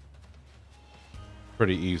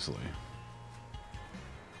pretty easily.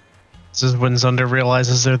 This is when Zunder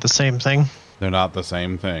realizes they're the same thing. They're not the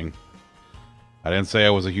same thing. I didn't say I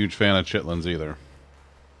was a huge fan of chitlins either.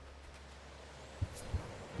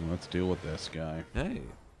 Let's deal with this guy. Hey.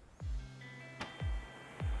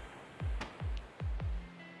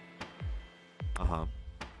 Uh-huh.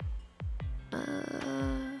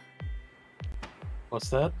 What's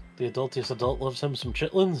that? The adultiest adult loves him some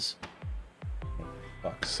chitlins?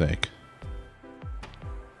 Fuck's sake.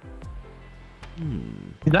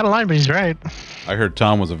 He's not a line, but he's right. I heard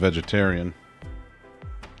Tom was a vegetarian.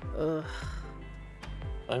 Ugh.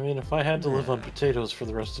 I mean, if I had to live on potatoes for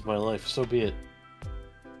the rest of my life, so be it.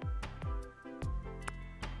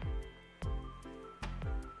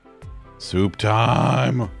 Soup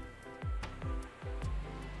time!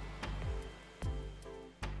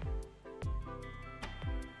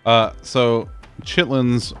 So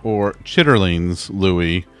chitlins or chitterlings,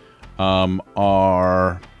 Louis,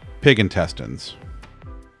 are pig intestines.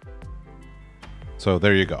 So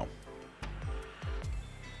there you go.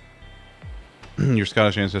 Your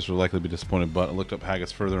Scottish ancestors will likely be disappointed, but I looked up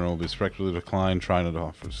haggis further and will be spectrally declined, trying it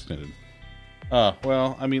off extended.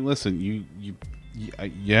 Well, I mean, listen,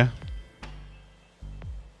 yeah.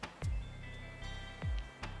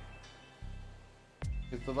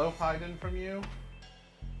 Is the loaf hiding from you?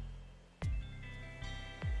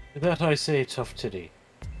 That I say, tough titty.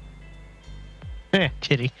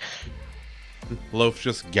 Kitty. Loaf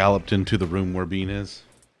just galloped into the room where Bean is.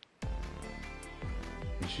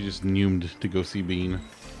 And she just neumed to go see Bean,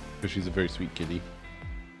 because she's a very sweet kitty.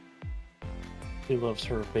 She loves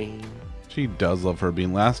her Bean. She does love her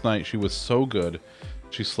Bean. Last night she was so good.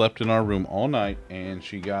 She slept in our room all night, and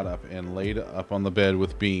she got up and laid up on the bed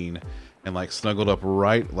with Bean, and like snuggled up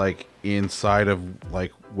right like inside of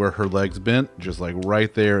like where her legs bent, just like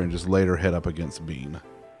right there, and just laid her head up against Bean.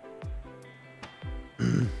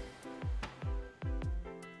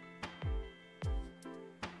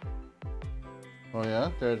 Oh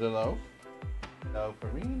yeah, there's a loaf. No for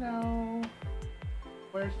me, no.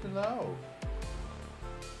 Where's the loaf?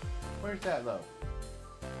 Where's that loaf?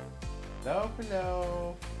 Loaf,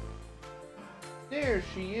 loaf. There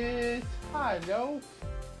she is. Hi, loaf.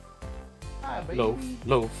 Hi, baby. Loaf,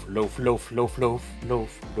 loaf, loaf, loaf, loaf, loaf,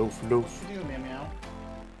 loaf, loaf, loaf. What you do, meow meow?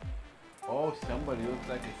 Oh, somebody looks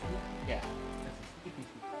like a sleepy cat. That's a sleepy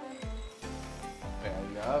cat. I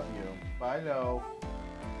love you. Bye, loaf.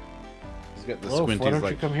 He's got the Loaf, squinties why don't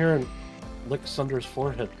like... you come here and lick Sunder's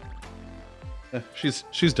forehead?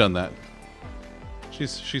 She's done that.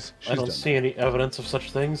 She's I don't done see any evidence of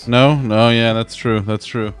such things. No, yeah, that's true. That's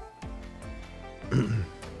true. You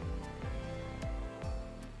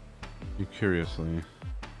curiously.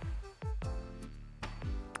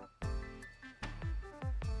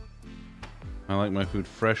 I like my food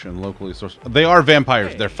fresh and locally sourced. They are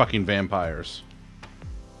vampires. Hey. They're fucking vampires.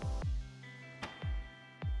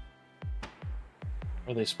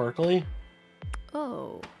 Are they sparkly?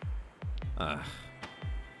 Oh.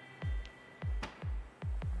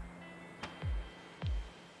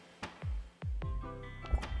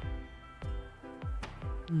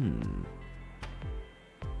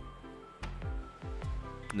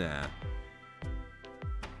 Nah.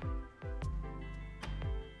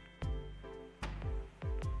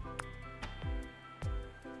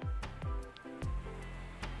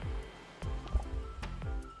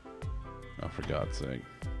 Oh, for God's sake.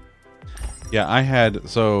 Yeah, I had,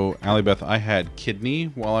 so, Allie Beth, I had kidney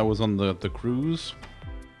while I was on the cruise.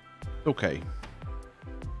 Okay.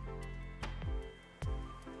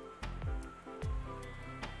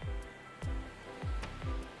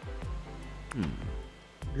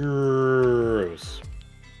 Gross.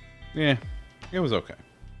 Yeah, it was okay.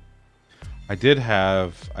 I did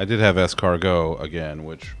have escargot again,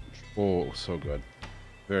 which, oh, so good.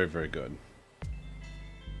 Very, very good.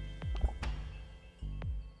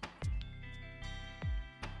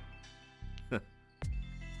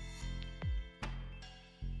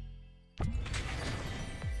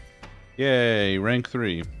 Yay, rank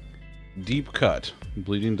 3. Deep cut.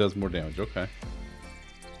 Bleeding does more damage. Okay.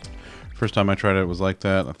 First time I tried it was like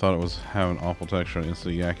that. I thought it was having awful texture. I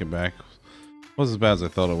instantly yak it back. It wasn't as bad as I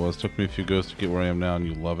thought it was. Took me a few goes to get where I am now, and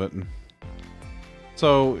you love it.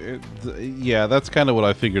 So, yeah, that's kind of what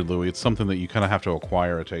I figured, Louis. It's something that you kind of have to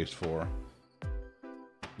acquire a taste for.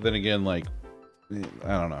 Then again, like,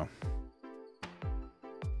 I don't know.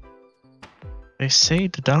 They say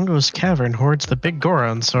Dodongo's cavern hoards the big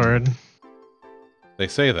Goron sword. They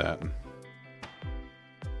say that.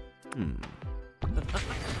 Hmm. Oh,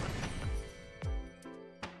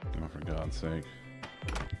 for God's sake.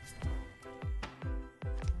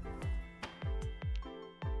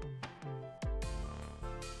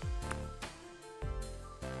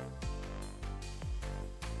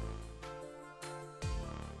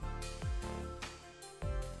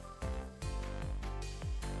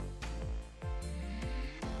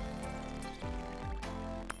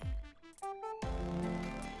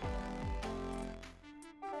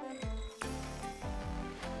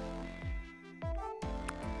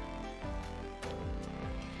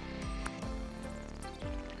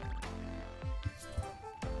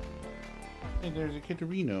 Hey, there's a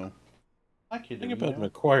Kitterino. Hi, The thing about an Kitterino.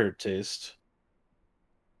 acquired taste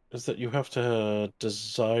is that you have to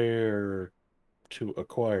desire to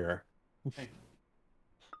acquire. Hey.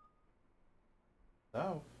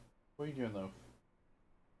 Oh, what are you doing, though?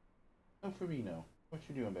 Oh, Farino. What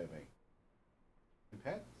you doing, baby?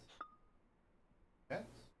 Pets? Pets?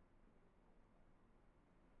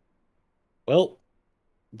 Well,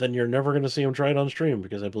 then you're never going to see him try it on stream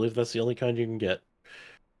because I believe that's the only kind you can get.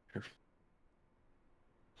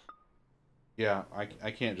 Yeah,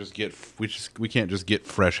 I can't just get we can't just get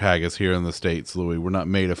fresh haggis here in the States, Louis. We're not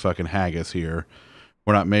made of fucking haggis here.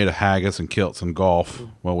 We're not made of haggis and kilts and golf.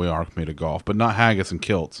 Well, we are made of golf, but not haggis and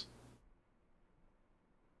kilts.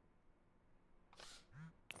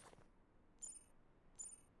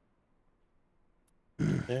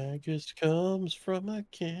 Haggis comes from a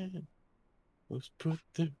can, was put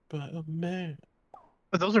there by a man.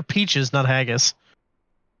 But those are peaches, not haggis.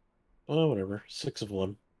 Oh, whatever. 6 of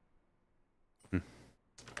 1.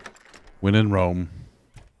 When in Rome.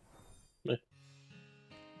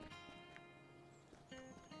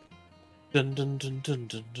 Dun, dun, dun, dun, dun,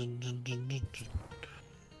 dun, dun, dun,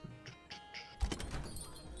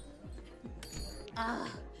 dun.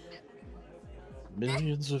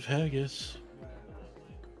 Millions of haggis.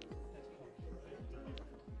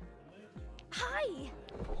 Hi.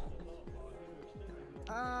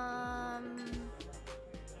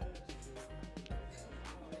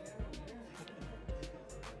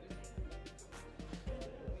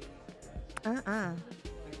 Yeah.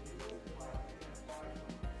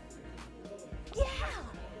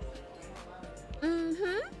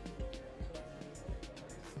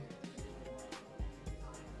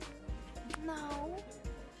 No.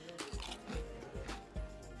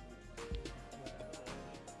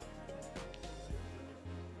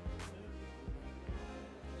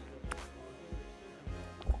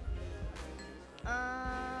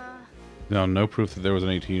 No, no proof that there was an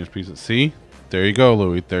 18-inch pizza. See? There you go,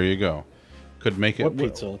 Louis. There you go. Could make it. What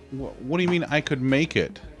pizza? What do you mean I could make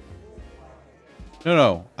it?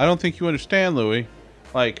 No. I don't think you understand, Louis.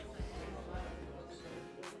 Like,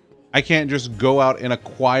 I can't just go out and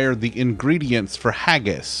acquire the ingredients for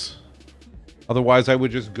haggis. Otherwise, I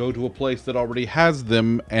would just go to a place that already has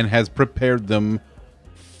them and has prepared them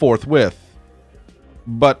forthwith.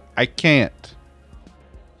 But I can't.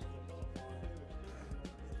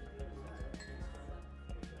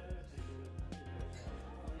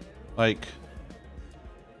 Like,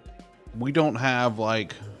 we don't have,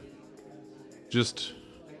 like,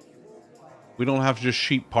 we don't have just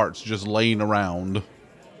sheep parts just laying around.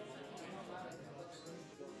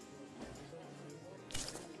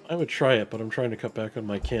 I would try it, but I'm trying to cut back on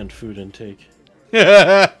my canned food intake.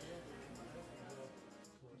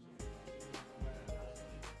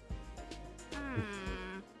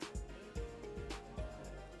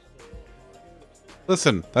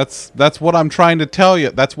 Listen, that's what I'm trying to tell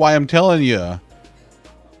you. That's why I'm telling you.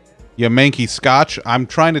 You manky scotch. I'm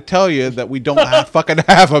trying to tell you that we don't fucking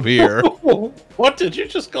have them here. What did you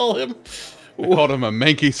just call him? I called him a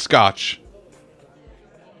manky scotch.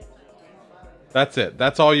 That's it.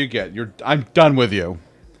 That's all you get. I'm done with you.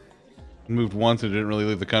 Moved once and didn't really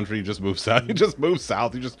leave the country. You just moved south. You just moved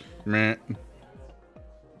south. You just meh.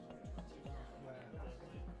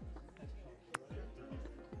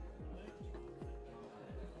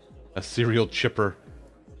 A cereal chipper.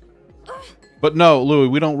 But no, Louis,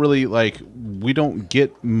 we don't really, like, we don't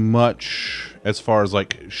get much as far as,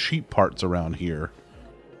 like, sheep parts around here.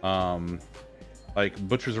 Like,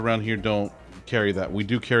 butchers around here don't carry that. We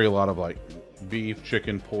do carry a lot of, like, beef,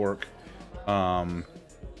 chicken, pork.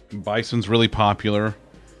 Bison's really popular.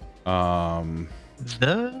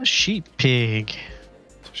 The sheep pig.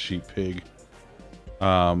 Sheep pig.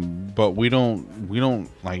 But we don't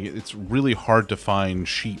like. It's really hard to find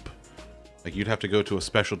sheep. Like you'd have to go to a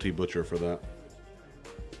specialty butcher for that.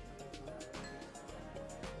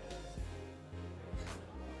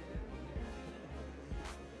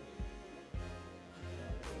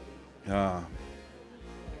 Yeah.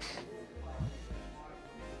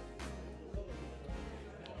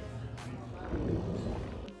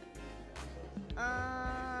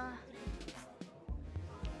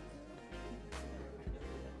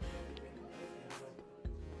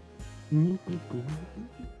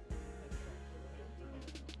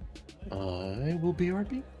 I will be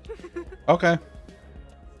RB. Okay.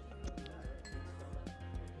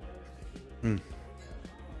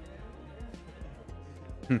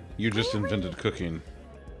 You just invented cooking.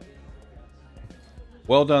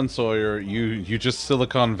 Well done, Sawyer. You just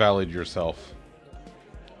Silicon Valley'd yourself.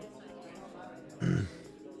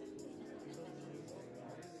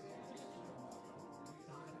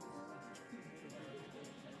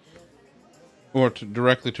 Or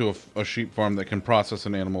directly to a sheep farm that can process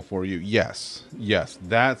an animal for you. Yes,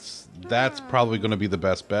 that's probably going to be the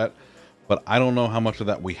best bet. But I don't know how much of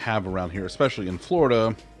that we have around here, especially in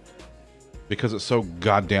Florida, because it's so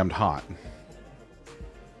goddamned hot.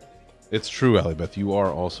 It's true, Elibeth. You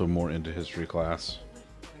are also more into history class.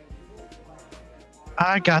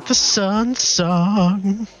 I got the sun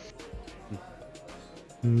song.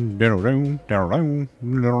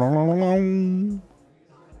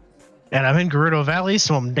 And I'm in Gerudo Valley,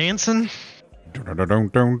 so I'm dancing.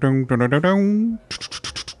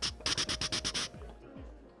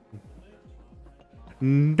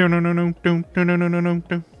 In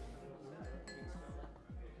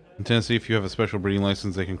Tennessee, if you have a special breeding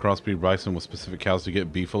license, they can crossbreed bison with specific cows to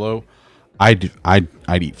get beefalo. I'd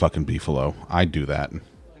eat fucking beefalo. I'd do that.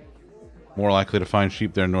 More likely to find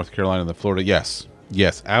sheep there in North Carolina than Florida. Yes,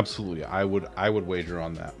 absolutely. I would wager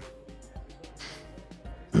on that.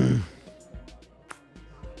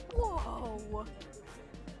 Whoa.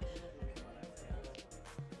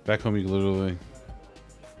 Back home, you can literally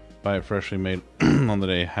buy it freshly made on the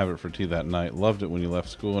day, have it for tea that night. Loved it when you left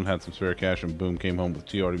school and had some spare cash, and boom, came home with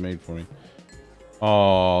tea already made for me.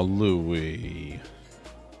 Aw, Louie.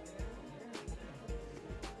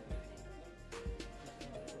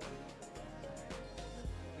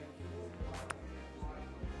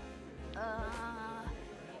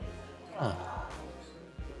 I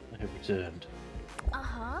have returned.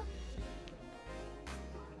 Uh-huh.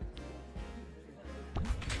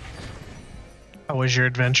 How was your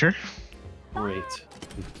adventure? Great.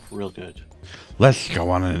 Real good. Let's go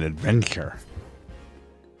on an adventure.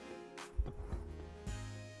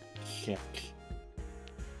 Heck.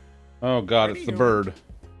 Oh god, it's the bird.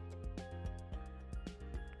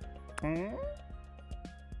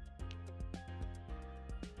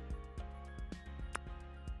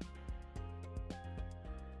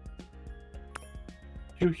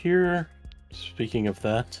 Did you hear, speaking of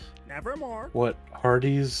that, Nevermore. what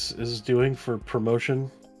Hardee's is doing for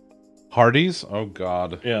promotion? Hardee's? Oh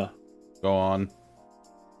god. Yeah. Go on.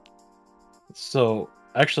 So,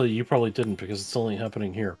 actually, you probably didn't because it's only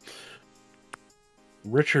happening here.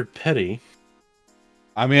 Richard Petty.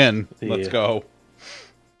 I'm in. Let's go.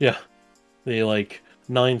 Yeah. The,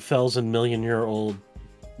 9,000 million year old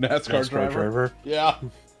NASCAR driver. Yeah.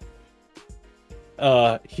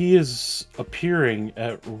 He is appearing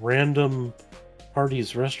at random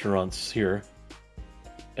Hardee's restaurants here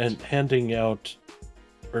and handing out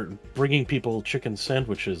or bringing people chicken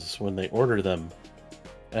sandwiches when they order them.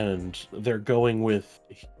 And they're going with,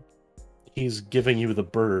 he's giving you the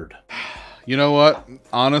bird. You know what?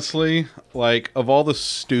 Honestly, of all the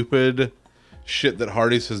stupid shit that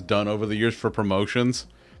Hardee's has done over the years for promotions,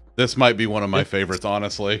 this might be one of my favorites,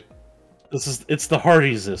 honestly. It's the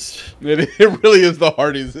Hardee'sest. It really is the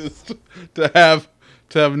Hardee'sest to have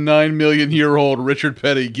 9 million year old Richard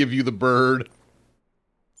Petty give you the bird.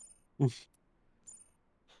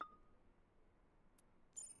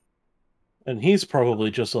 And he's probably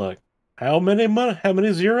just like, how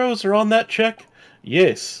many zeros are on that check?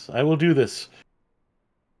 Yes, I will do this.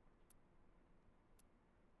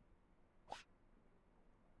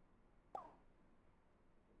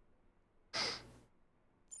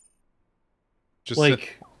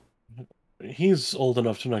 He's old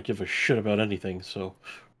enough to not give a shit about anything, so...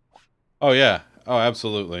 Oh, yeah. Oh,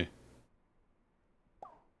 absolutely.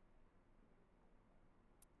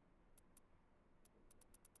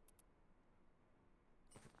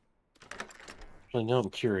 Now I'm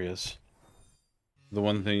curious.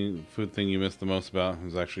 The food thing you missed the most about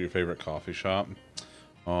is actually your favorite coffee shop.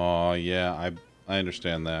 Oh, yeah, I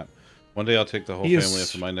understand that. One day I'll take the whole He family is-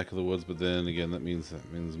 up to my neck of the woods, but then again, that means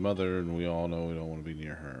mother, and we all know we don't want to be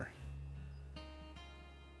near her.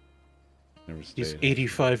 Never stayed. He's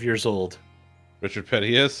 85 years old. Richard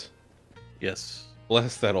Petty is? Yes.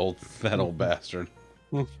 Bless that old bastard.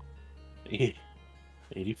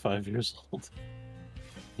 85 years old.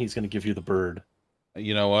 He's gonna give you the bird.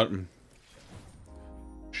 You know what?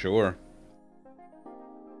 Sure.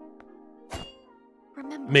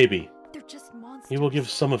 Remember, Maybe. they're just monsters. He will give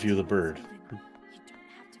some of you the bird.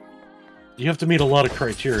 You have to meet a lot of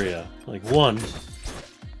criteria. Like, one,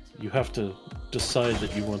 you have to decide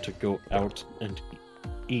that you want to go out and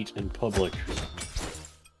eat in public.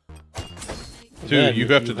 Two, Then you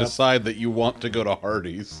have to decide that you want to go to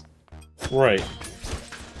Hardee's. Right.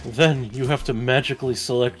 Then you have to magically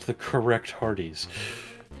select the correct Hardee's.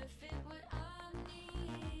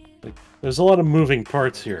 Like, there's a lot of moving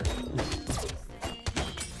parts here.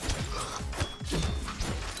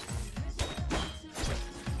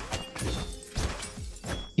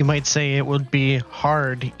 You might say it would be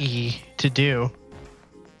hard-y to do.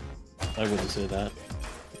 I wouldn't say that.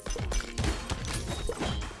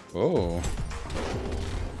 Oh.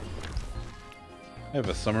 I have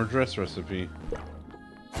a summer dress recipe.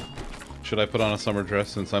 Should I put on a summer dress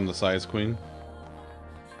since I'm the size queen?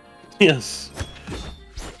 Yes.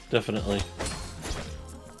 Definitely.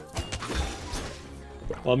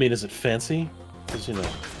 Well, I mean, is it fancy? Because, you know...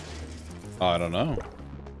 I don't know.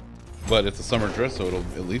 But it's a summer dress, so it'll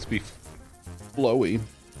at least be flowy.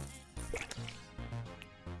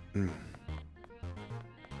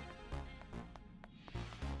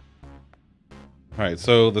 Alright,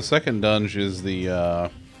 so the second dungeon is the,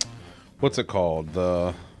 what's it called?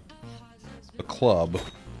 The club.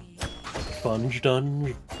 Sponge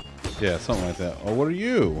dungeon? Yeah, something like that. Oh, what are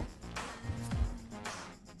you?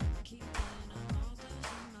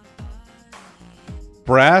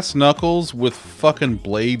 Brass knuckles with fucking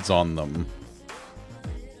blades on them.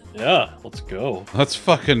 Yeah, let's go. Let's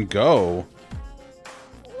fucking go.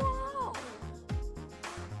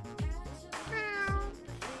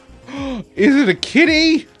 Is it a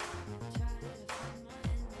kitty?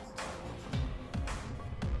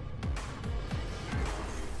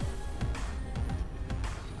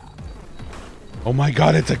 Oh my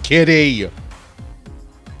god, it's a kitty!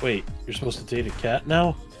 Wait, you're supposed to date a cat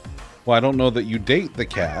now? Well, I don't know that you date the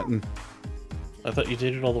cat. I thought you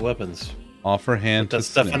dated all the weapons. Offer hand But that's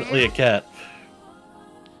to sniff. definitely a cat.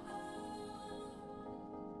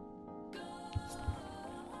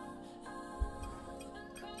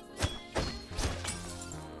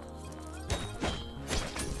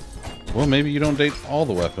 Well, maybe you don't date all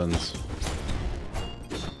the weapons.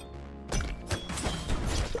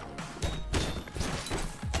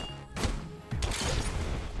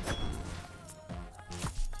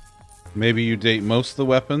 Maybe you date most of the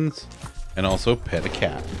weapons and also pet a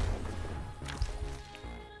cat.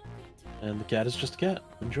 And the cat is just a cat.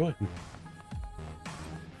 Enjoy.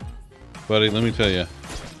 Buddy, let me tell you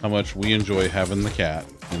how much we enjoy having the cat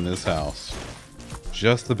in this house.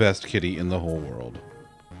 Just the best kitty in the whole world.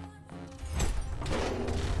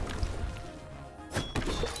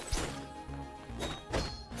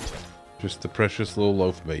 Just the precious little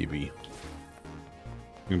loaf baby.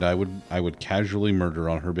 And I would casually murder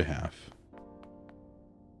on her behalf.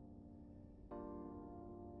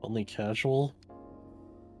 Only casual?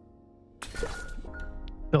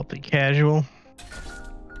 Filthy casual.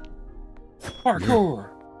 Parkour!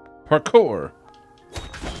 Parkour!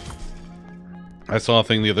 I saw a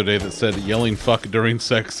thing the other day that said yelling fuck during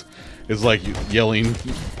sex is like yelling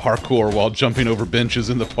parkour while jumping over benches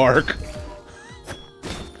in the park.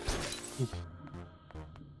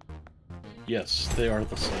 Yes, they are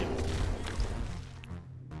the same.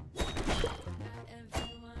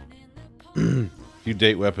 If you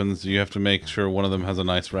date weapons, you have to make sure one of them has a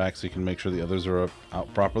nice rack so you can make sure the others are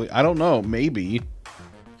out properly. I don't know, maybe.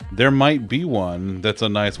 There might be one that's a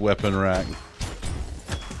nice weapon rack.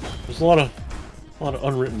 There's a lot of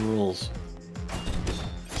unwritten rules.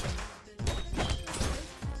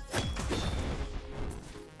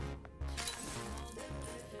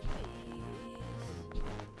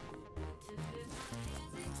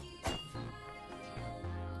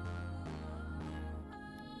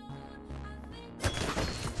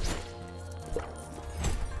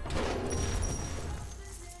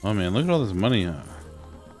 Oh man, look at all this money.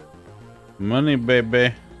 Money,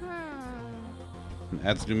 baby.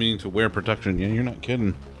 Adds new meaning to wear protection. Yeah, you're not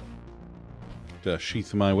kidding. To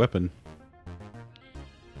sheath my weapon.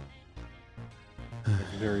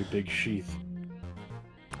 A very big sheath.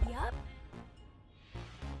 Yup.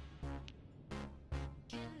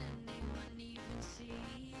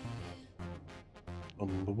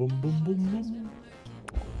 Boom, boom, boom, boom,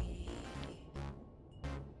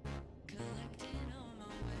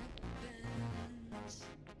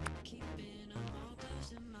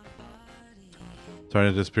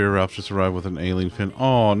 Trying to disappear, Ralph just arrived with an alien fin.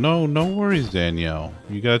 Oh, no worries, Danielle.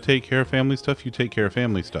 You gotta take care of family stuff, you take care of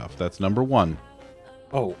family stuff. That's number one.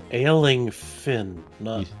 Oh, ailing fin,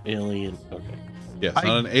 not alien. Okay. Yes,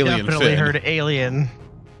 not an alien fin. I definitely heard alien.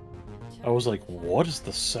 I was like, what is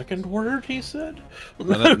the second word he said?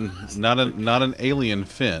 Not an alien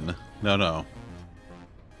fin. No.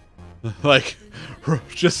 Like,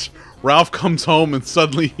 just Ralph comes home and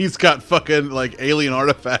suddenly he's got fucking like alien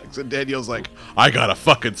artifacts, and Danielle's like, I gotta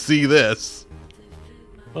fucking see this.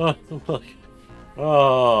 Oh,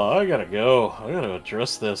 I gotta go. I gotta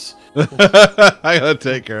address this. I gotta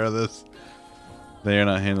take care of this. They are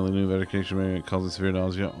not handling new medication. Maybe it causes severe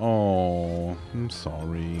nausea. Oh, I'm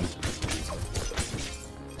sorry.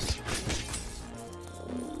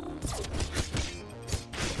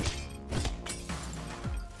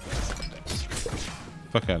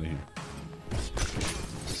 Fuck out of here.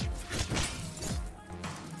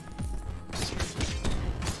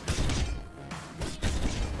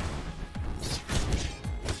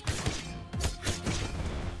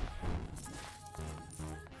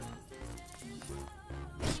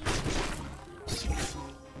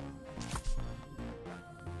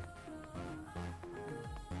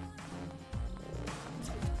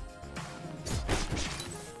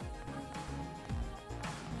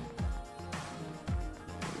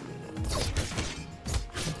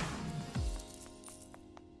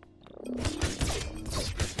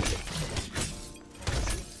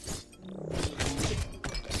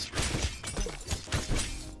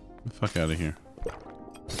 Fuck out of here.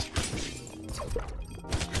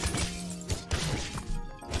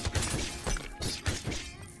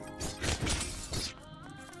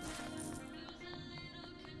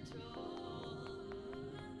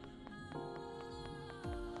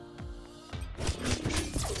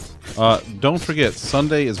 Don't forget,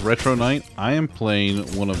 Sunday is retro night. I am playing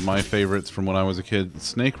one of my favorites from when I was a kid,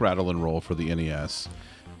 Snake Rattle and Roll for the NES.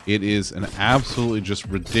 It is an absolutely just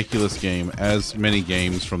ridiculous game, as many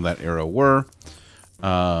games from that era were.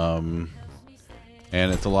 And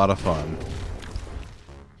it's a lot of fun.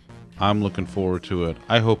 I'm looking forward to it.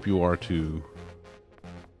 I hope you are too.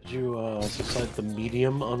 Did you decide the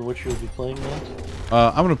medium on which you'll be playing that?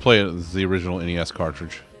 I'm going to play it as the original NES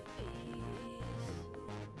cartridge.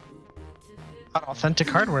 Authentic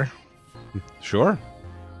hardware. Sure.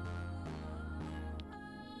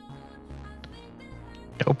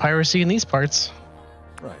 No piracy in these parts.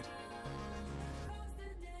 Right.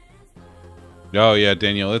 Oh yeah,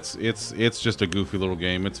 Danielle, it's just a goofy little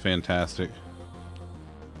game. It's fantastic.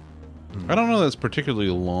 I don't know that it's particularly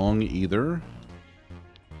long either.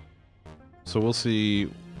 So we'll see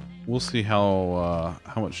how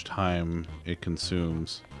much time it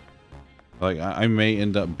consumes. Like I may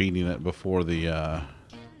end up beating it before the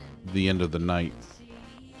end of the night.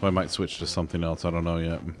 So I might switch to something else. I don't know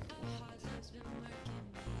yet.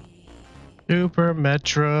 Super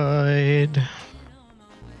Metroid.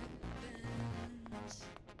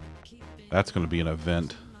 That's going to be an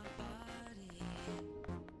event.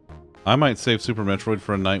 I might save Super Metroid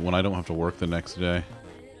for a night when I don't have to work the next day.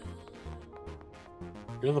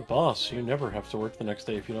 You're the boss. You never have to work the next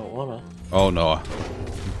day if you don't wanna. Oh no.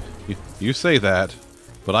 You say that,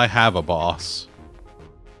 but I have a boss.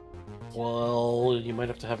 Well, you might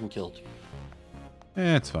have to have him killed.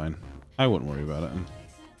 It's fine. I wouldn't worry about it.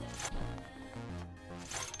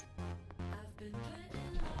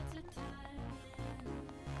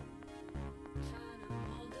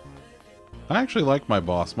 I actually like my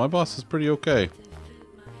boss. My boss is pretty okay.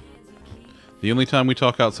 The only time we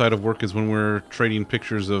talk outside of work is when we're trading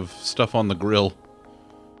pictures of stuff on the grill.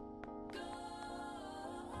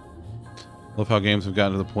 Love how games have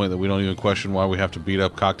gotten to the point that we don't even question why we have to beat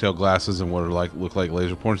up cocktail glasses and what are like look like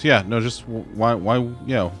laser pointers. Yeah, no, just why you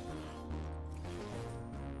know.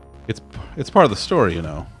 It's part of the story, you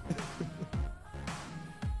know.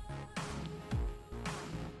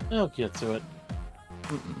 I'll get to it.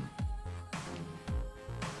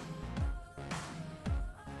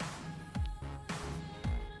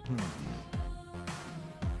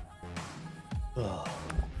 Ugh.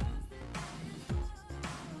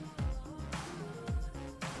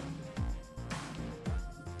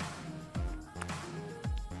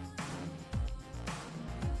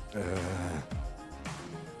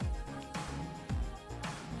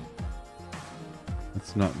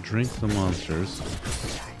 Let's not drink the monsters.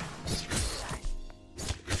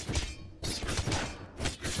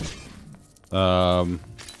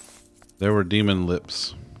 There were demon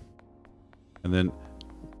lips. And then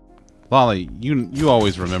Lolly, you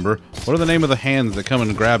always remember. What are the name of the hands that come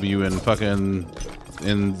and grab you in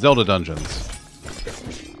Zelda dungeons?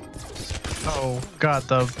 Oh god,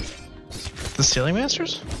 the The Ceiling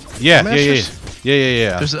Masters? Yeah, The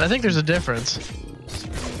yeah, Masters? yeah. I think there's a difference.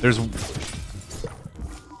 There's.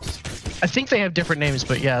 I think they have different names,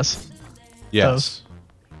 but yes. Yes.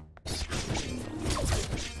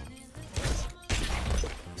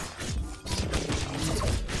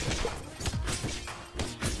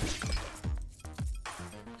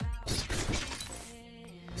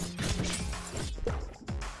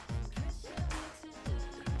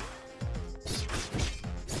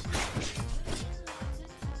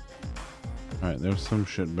 Alright, there's some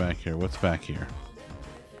shit back here. What's back here?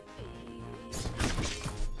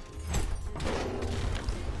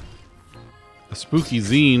 A spooky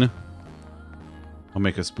zine. I'll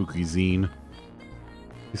make a spooky zine.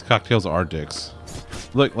 These cocktails are dicks.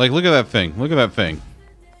 Look at that thing. Look at that thing.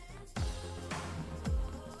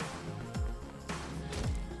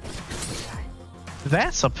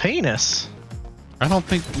 That's a penis. I don't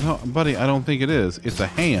think, no, buddy, I don't think it is. It's a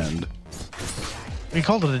hand. We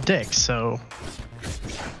called it a dick, so...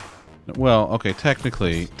 Well, okay,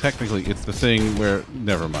 technically, it's the thing where...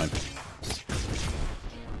 Never mind.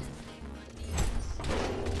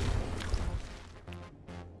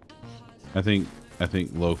 I think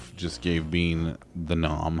Loaf just gave Bean the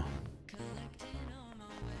nom.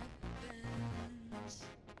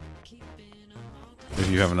 If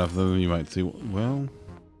you have enough of them, you might see... Well...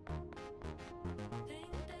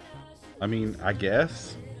 I mean, I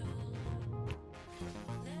guess...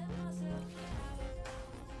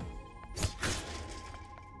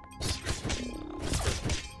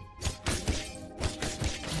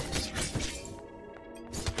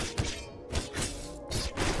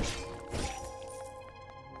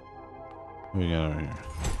 What we got over here?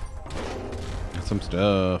 Got some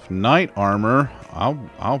stuff. Knight armor.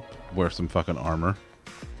 I'll wear some fucking armor.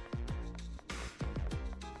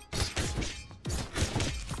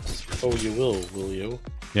 Oh, you will you?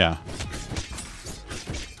 Yeah.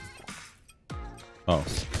 Oh.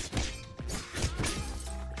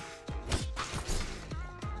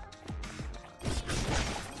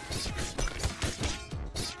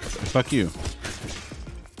 Fuck you.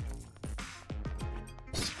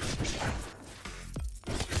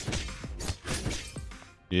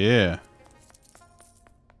 Yeah.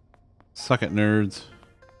 Suck it, nerds.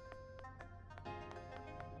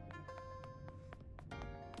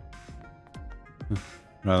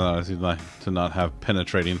 Rather, I like to not have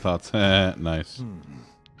penetrating thoughts. Nice.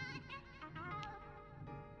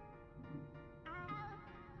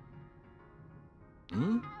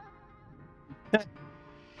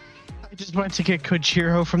 I just went to get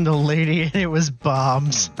Kojiro from the lady and it was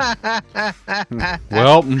bombs.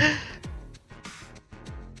 Well...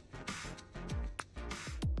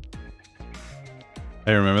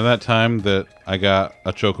 Hey, remember that time that I got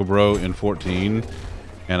a Chocobro in 14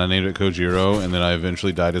 and I named it Kojiro and then I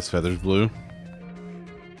eventually dyed his feathers blue?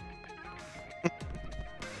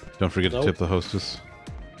 Don't forget to tip the hostess.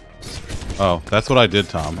 Oh, that's what I did,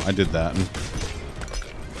 Tom. I did that.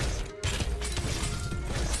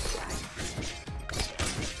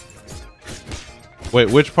 Wait,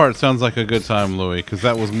 which part sounds like a good time, Louie? Because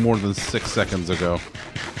that was more than 6 seconds ago.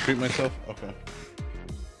 Treat myself? Okay.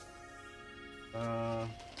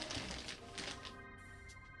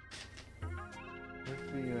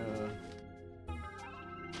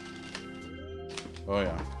 Oh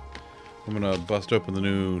yeah. I'm gonna bust open the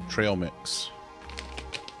new trail mix.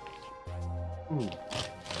 Ooh.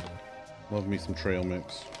 Love me some trail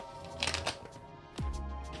mix.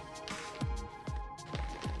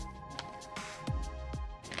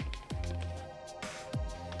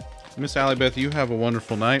 Miss Allybeth, you have a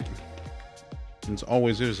wonderful night. As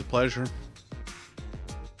always, it is a pleasure.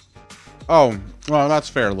 Oh, well, that's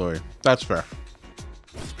fair, Louie. That's fair.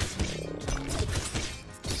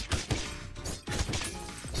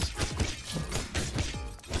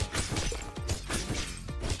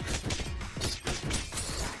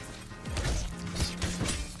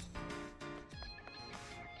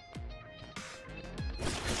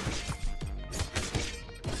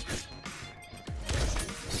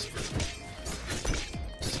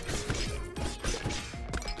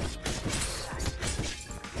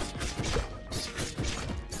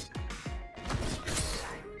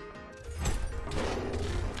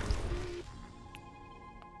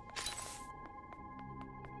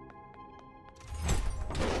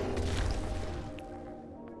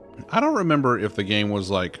 I don't remember if the game was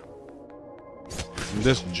like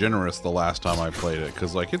this generous the last time I played it,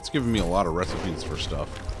 because like it's given me a lot of recipes for stuff.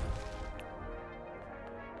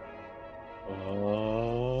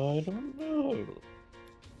 I don't know.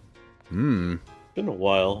 Been a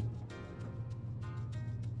while.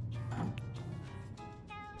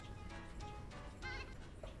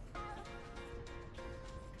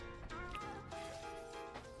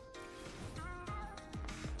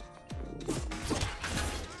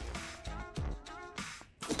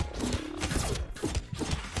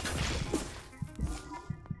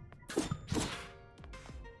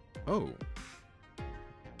 Oh.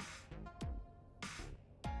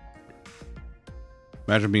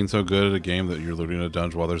 Imagine being so good at a game that you're looting a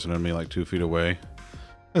dungeon while there's an enemy like 2 feet away.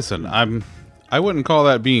 Listen, I wouldn't call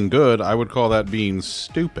that being good. I would call that being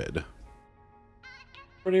stupid.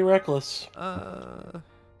 Pretty reckless.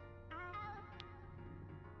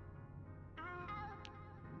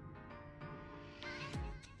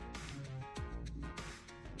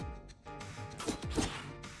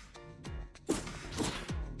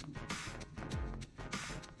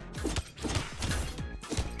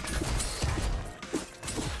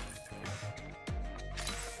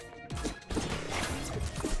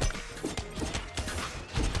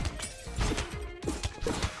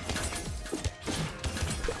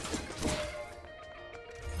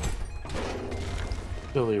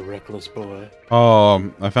 Silly reckless boy.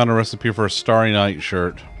 Oh, I found a recipe for a Starry Night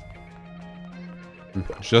shirt.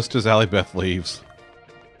 Just as Allie Beth leaves.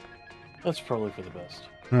 That's probably for the best.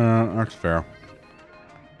 That's fair.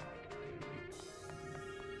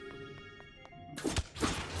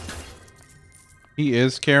 He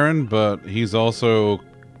is Karen, but he's also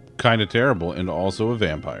kind of terrible and also a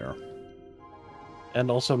vampire.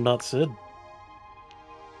 And also not Sid.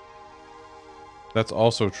 That's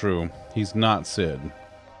also true. He's not Sid.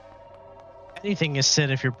 Anything is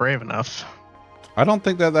Sid if you're brave enough. I don't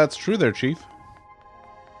think that that's true there, Chief.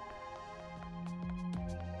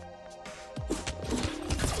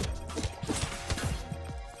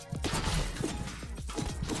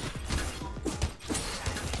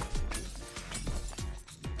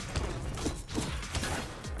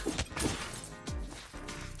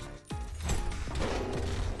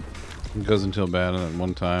 It goes until bad and then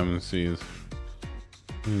one time and sees,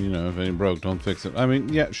 you know, if it ain't broke, don't fix it. I mean,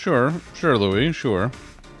 yeah, sure, Louis, sure.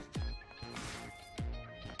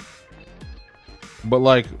 But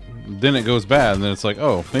like, then it goes bad, and then it's like,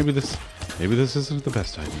 oh, maybe this isn't the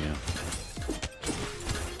best idea.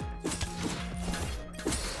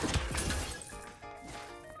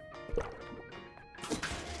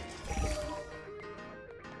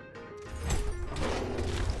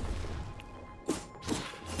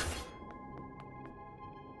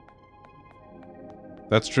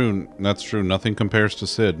 That's true. That's true. Nothing compares to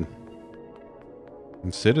Sid.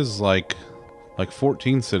 And Sid is like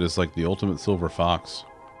 14 Sid is like the ultimate silver fox.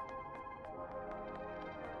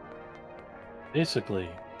 Basically,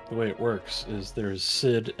 the way it works is there's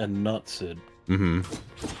Sid and not Sid. Mm-hmm.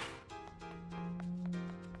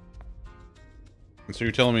 So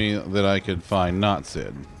you're telling me that I could find not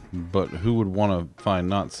Sid, but who would want to find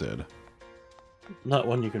not Sid? Not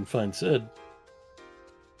one you can find Sid.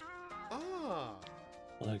 Ah.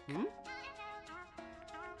 Like,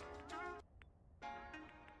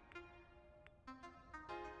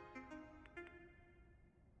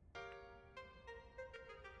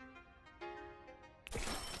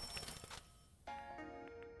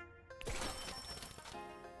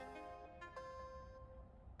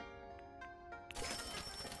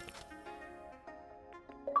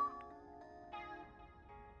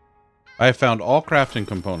 I have found all crafting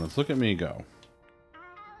components. Look at me go.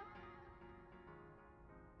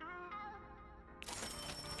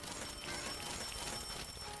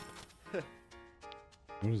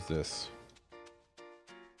 What is this?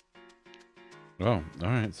 Oh,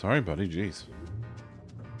 alright. Sorry, buddy. Jeez.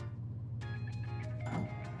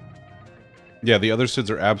 Yeah, the other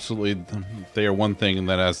Sids are absolutely... They are one thing, and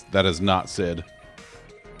that is not Sid.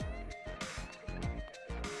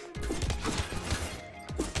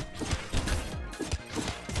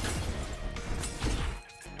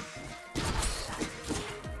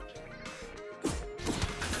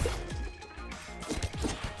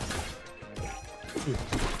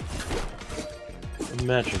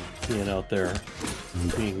 imagine being out there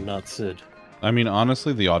being not Sid. I mean,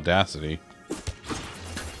 honestly, the audacity.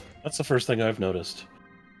 That's the first thing I've noticed.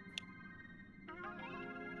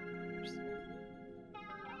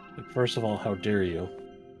 Like, first of all, how dare you?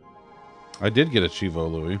 I did get a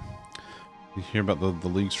Chivo, Louis. You hear about the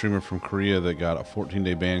league streamer from Korea that got a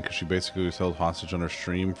 14-day ban because she basically was held hostage on her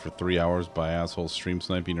stream for 3 hours by assholes stream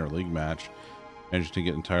sniping her league match. Managed to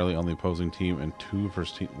get entirely on the opposing team and 2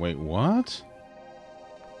 versus team. Wait, what?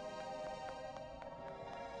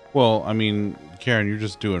 Well, I mean, Karen, you're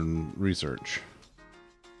just doing research.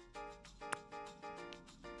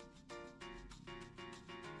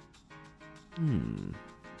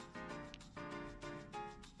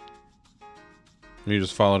 You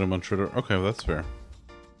just followed him on Twitter. Okay, well, that's fair.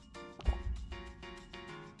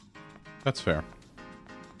 That's fair.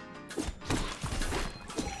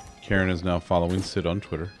 Karen is now following Sid on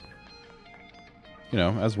Twitter. You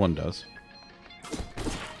know, as one does.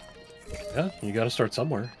 Yeah, you gotta start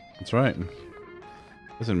somewhere. That's right.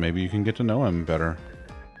 Listen, maybe you can get to know him better.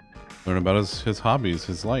 Learn about his hobbies,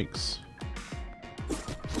 his likes.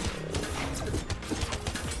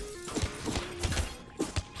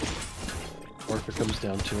 Or if it comes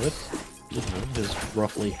down to it, you know, there's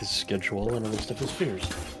roughly his schedule and a list of his fears.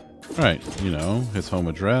 Right, you know, his home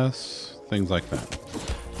address, things like that.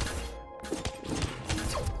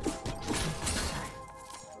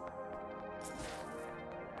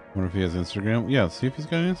 Wonder if he has Instagram. Yeah, let's see if he's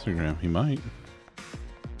got an Instagram. He might.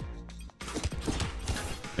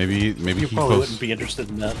 Maybe You he probably posts. wouldn't be interested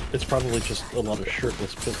in that. It's probably just a lot of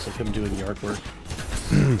shirtless pics of him doing yard work.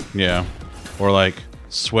 Yeah, or like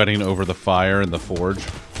sweating over the fire in the forge.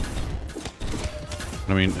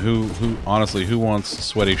 I mean, who honestly, who wants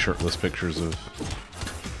sweaty shirtless pictures of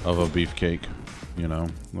a beefcake? You know,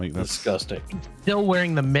 like that's disgusting. Still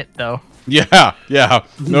wearing the mitt though. Yeah, yeah,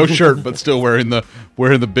 no shirt, but still wearing the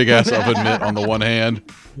big ass oven mitt on the one hand.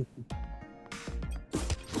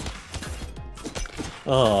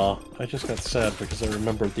 Oh, I just got sad because I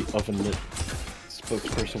remembered the oven mitt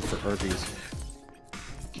spokesperson for Arby's.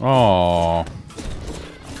 Oh.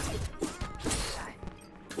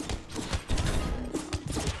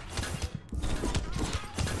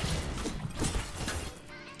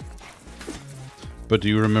 But do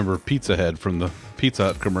you remember Pizza Head from the Pizza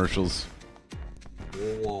Hut commercials?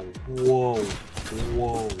 Whoa, whoa,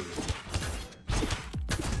 whoa.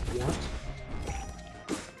 What?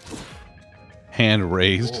 Hand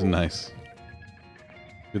raised, Whoa. nice.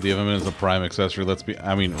 Dude, the oven mitt is a prime accessory. Let's be.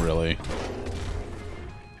 I mean, really.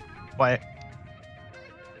 What?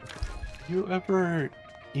 You ever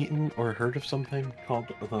eaten or heard of something called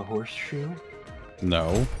the horseshoe?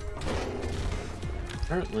 No.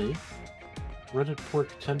 Apparently, breaded pork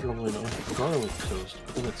tenderloin on garlic toast,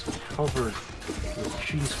 but then it's covered with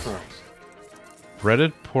cheese fries.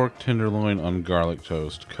 Breaded pork tenderloin on garlic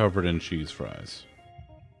toast, covered in cheese fries.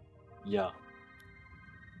 Yeah.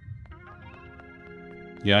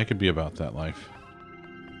 Yeah, I could be about that life.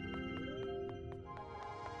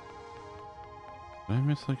 Did I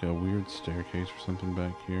miss like a weird staircase or something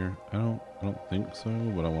back here? I don't think so,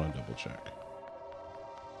 but I want to double check.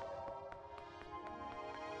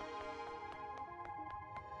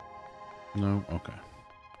 No? Okay.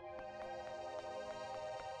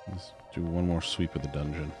 Let's do one more sweep of the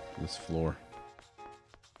dungeon. This floor.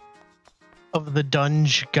 Of the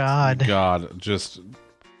dunge god. God, just...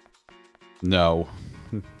 No.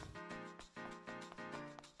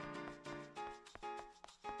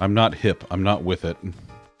 I'm not hip. I'm not with it.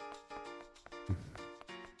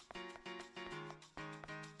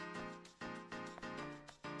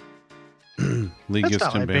 League That's gives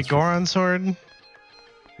not my 10 big bans for, Goron sword.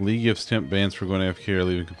 League gives temp bans for going AFK or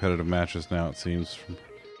leaving competitive matches now, it seems,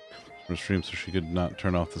 from stream, so she could not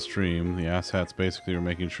turn off the stream. The asshats basically were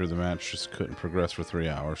making sure the match just couldn't progress for 3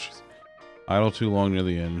 hours. She's idle too long near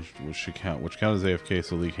the end, which counted as AFK,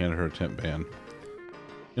 so League handed her a temp ban.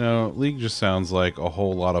 You know, League just sounds like a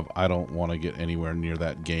whole lot of I don't want to get anywhere near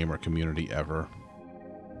that game or community ever.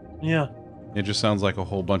 Yeah. It just sounds like a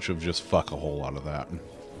whole bunch of just fuck a whole lot of that.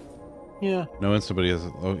 Yeah. No insta, but he has...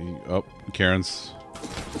 Oh, Karen's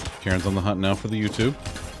on the hunt now for the YouTube.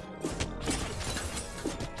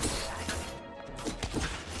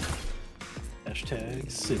 Hashtag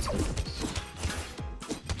systems.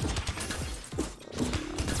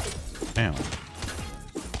 Ow.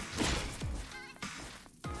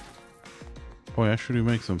 Boy, I sure do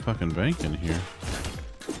make some fucking bank in here.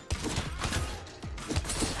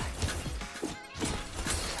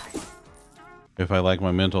 If I like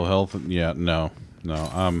my mental health, yeah, no.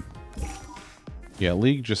 Yeah,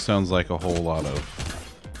 League just sounds like a whole lot of...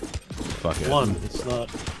 Fuck it. One, it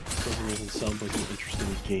doesn't even sound like an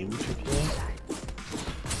interesting game to play.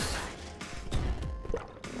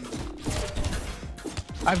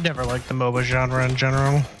 I've never liked the MOBA genre in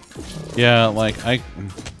general. Yeah, like, I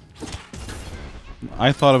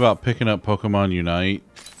thought about picking up Pokemon Unite,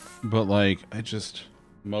 but like,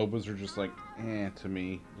 MOBAs are just like, to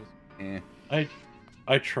me. Just,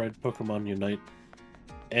 I tried Pokemon Unite.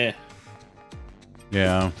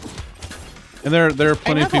 Yeah. And there are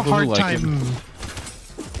plenty of people who like it.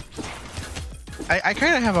 I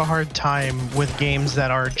kind of have a hard time with games that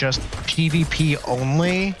are just PvP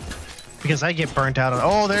only, because I get burnt out on,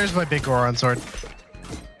 oh, there's my big Goron sword.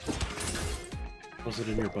 Was it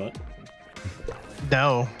in your butt?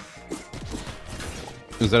 No.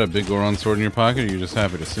 Is that a big Goron sword in your pocket, or are you just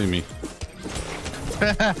happy to see me?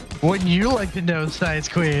 Wouldn't you like to know, Science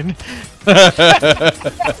Queen?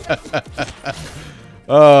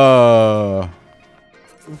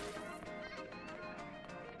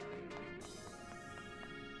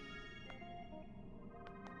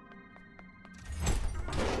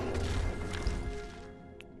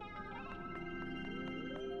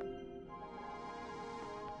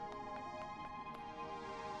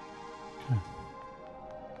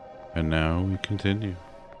 And now we continue.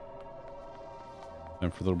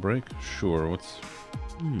 Time for a little break? Sure, what's...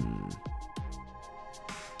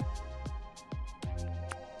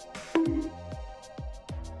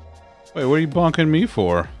 Wait, what are you bonking me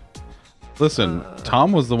for? Listen,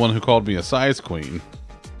 Tom was the one who called me a size queen.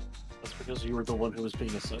 That's because you were the one who was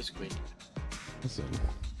being a size queen. Listen.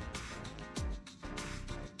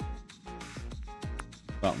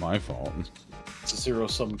 Not my fault. It's a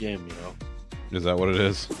zero-sum game, you know. Is that what it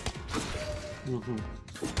is? Mm-hmm.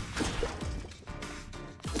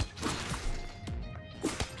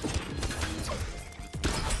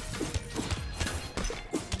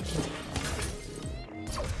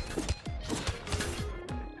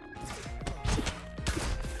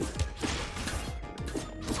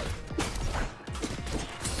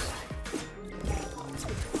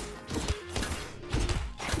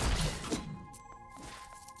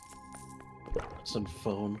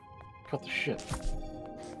 Phone. Cut the shit.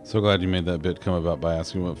 So glad you made that bit come about by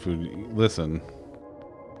asking what food. Listen.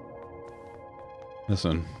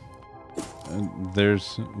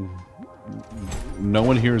 There's no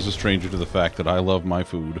one here is a stranger to the fact that I love my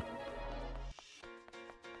food,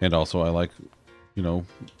 and also I like, you know,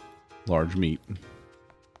 large meat.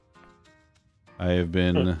 I have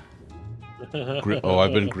been.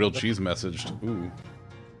 I've been grilled cheese messaged. Ooh.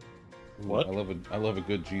 What? I love a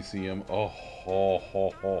good GCM.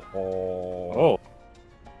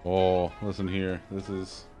 Oh, listen here.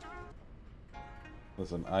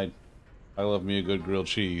 Listen, I love me a good grilled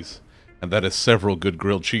cheese, and that is several good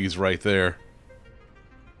grilled cheese right there.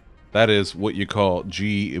 That is what you call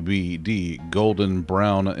GBD, golden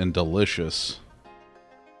brown and delicious.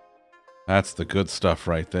 That's the good stuff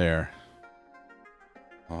right there.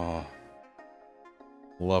 Oh,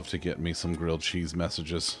 love to get me some grilled cheese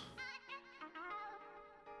messages.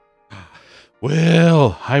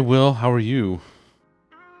 Well, hi Will, how are you?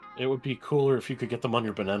 It would be cooler if you could get them on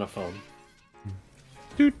your banana phone.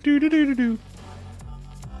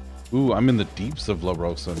 Ooh, I'm in the deeps of La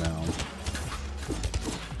Rosa now.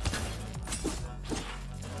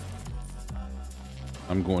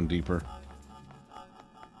 I'm going deeper.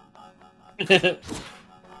 There's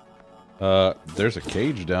a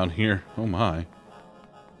cage down here. Oh my.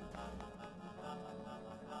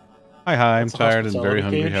 Hi, I'm tired and very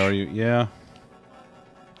hungry. How are you? Yeah.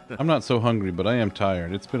 I'm not so hungry, but I am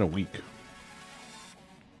tired. It's been a week.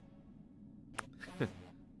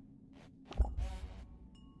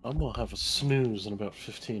 I'm gonna have a snooze in about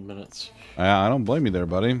 15 minutes. I don't blame you there,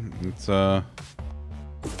 buddy. It's gonna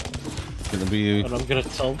be. And I'm gonna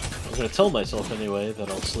tell myself anyway that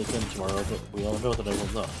I'll sleep in tomorrow, but we all know that I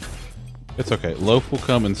will not. It's okay. Loaf will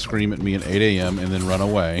come and scream at me at 8 a.m. and then run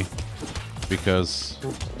away because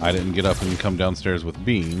I didn't get up and come downstairs with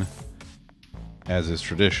Bean, as is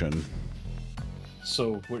tradition.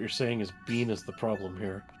 So what you're saying is Bean is the problem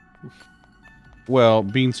here. Well,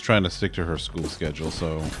 Bean's trying to stick to her school schedule,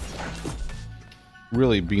 so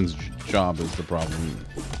really Bean's job is the problem.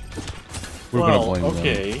 We're gonna blame them.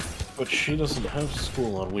 Okay, but she doesn't have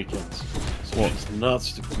school on weekends, so she's not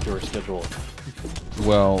sticking to her schedule.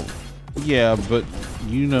 Well, yeah, but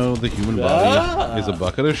you know the human body is a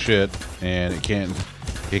bucket of shit, and it can't.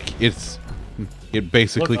 It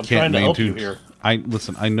basically Look, can't maintain. here.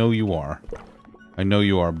 Listen. I know you are.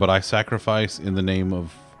 But I sacrifice in the name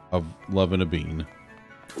of loving a Bean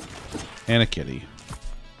and a kitty,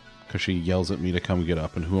 because she yells at me to come get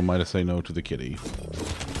up, and who am I to say no to the kitty?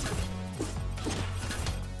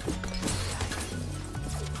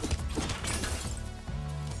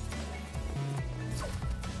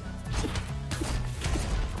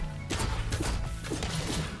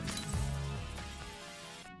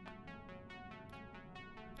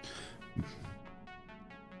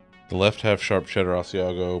 The left have sharp cheddar,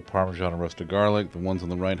 Asiago, Parmesan, and roasted garlic. The ones on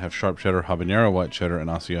the right have sharp cheddar, habanero, white cheddar, and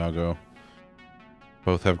Asiago.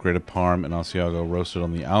 Both have grated Parm and Asiago roasted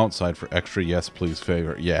on the outside for extra yes please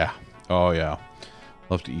flavor. Yeah. Oh yeah.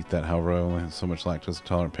 Love to eat that, however. I only have so much lactose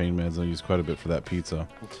intolerant pain meds. I use quite a bit for that pizza.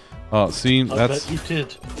 Oh, see, that's... I bet you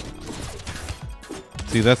did.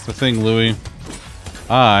 See, that's the thing, Louis.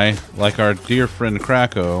 I, like our dear friend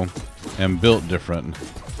Krakow, am built different.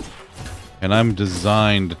 And I'm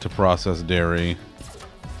designed to process dairy.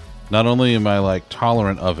 Not only am I, like,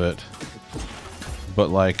 tolerant of it, but,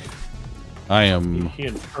 like, I am... He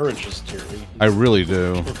encourages dairy. I really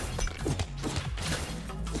do.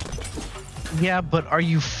 Yeah, but are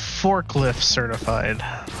you forklift certified?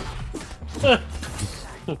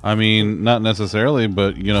 I mean, not necessarily,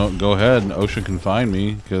 but, you know, go ahead and Ocean can find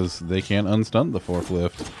me, because they can't unstunt the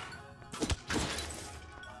forklift.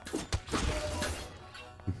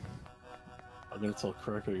 I'm gonna tell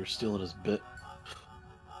Krakow you're stealing his bit.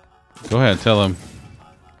 Go ahead, tell him.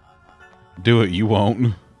 Do it, you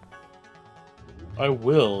won't. I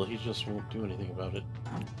will, he just won't do anything about it.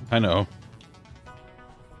 I know.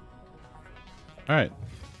 Alright.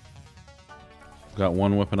 Got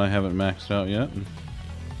one weapon I haven't maxed out yet.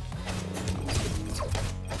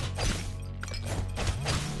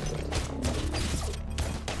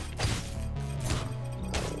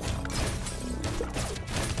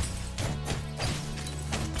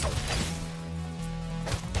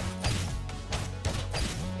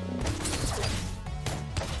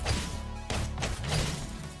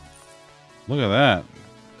 Look at that.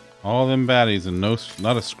 All them baddies and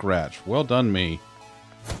not a scratch. Well done, me.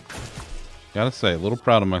 Gotta say, a little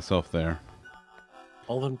proud of myself there.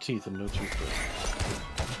 All them teeth and no toothbrush.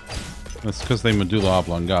 That's because they medulla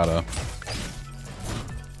oblongata.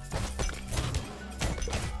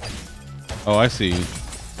 Oh, I see.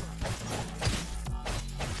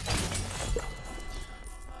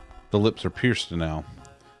 The lips are pierced now.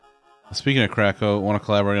 Speaking of Krakow, want to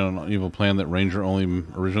collaborate on an evil plan that Ranger only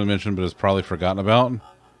originally mentioned but has probably forgotten about?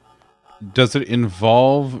 Does it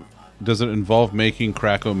involve making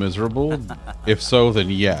Krakow miserable? If so, then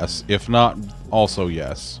yes. If not, also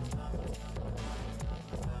yes.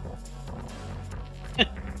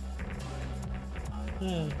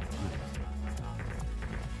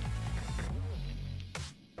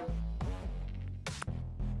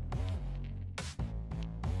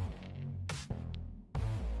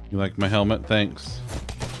 You like my helmet? Thanks.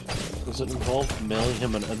 Does it involve mailing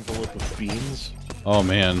him an envelope of beans? Oh,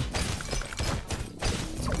 man.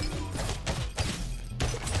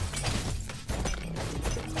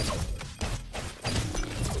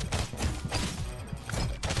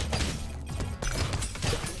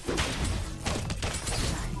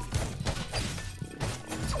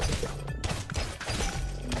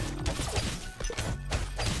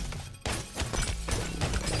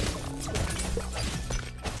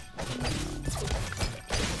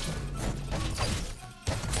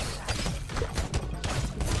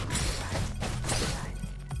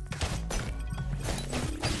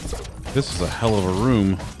 This is a hell of a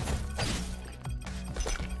room.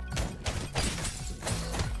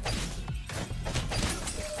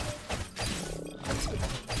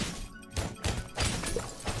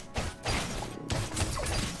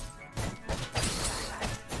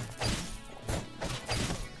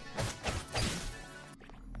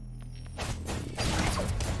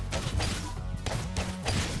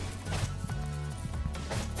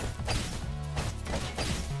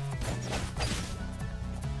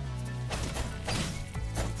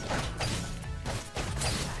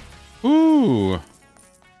 Ooh.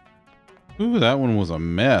 Ooh, that one was a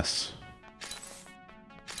mess.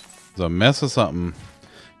 It was a mess of something.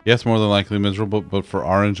 Yes, more than likely miserable, but for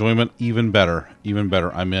our enjoyment, even better. Even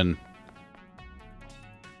better. I'm in.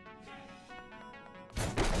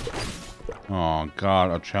 Oh, God.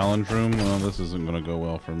 A challenge room? Well, this isn't going to go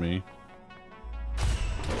well for me.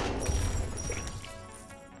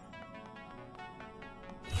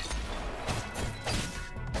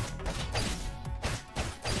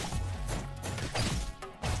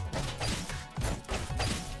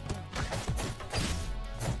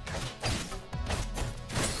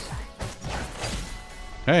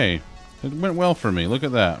 Hey, it went well for me. Look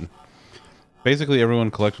at that. Basically,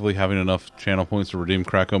 everyone collectively having enough channel points to redeem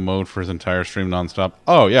Krakow mode for his entire stream nonstop.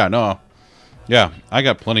 Oh, yeah, no. Yeah, I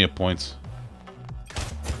got plenty of points.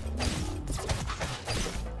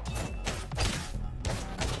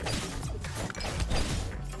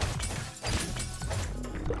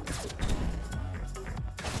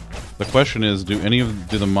 The question is, do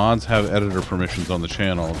the mods have editor permissions on the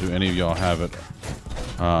channel? Do any of y'all have it?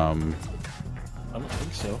 I don't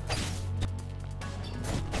think so.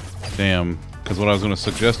 Damn, because what I was going to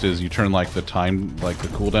suggest is you turn like the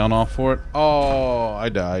cooldown off for it. Oh, I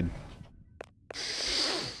died.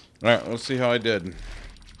 All right, let's see how I did.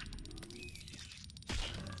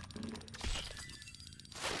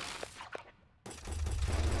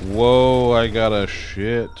 Whoa, I got a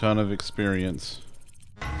shit ton of experience.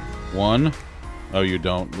 1. Oh, you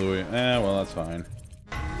don't, Louis. Well, that's fine.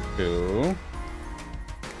 2.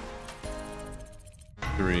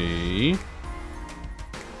 3.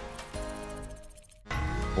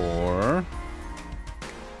 4.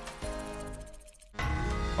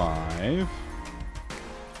 5.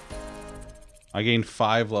 I gained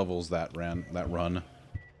 5 levels that run.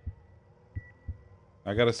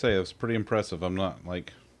 I gotta say, it was pretty impressive. I'm not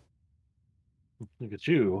like... Look at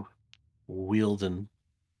you, wielding.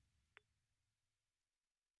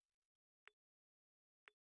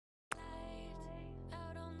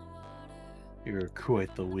 You're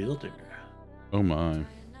quite the wielder. Oh my.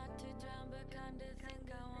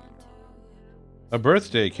 A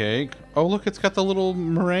birthday cake? Oh look, it's got the little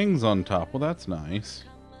meringues on top. Well, that's nice.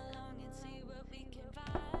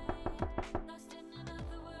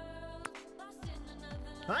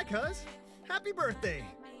 Hi, cuz. Happy birthday.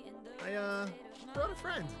 I brought a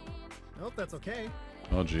friend. I hope that's okay.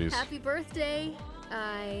 Oh jeez. Happy birthday.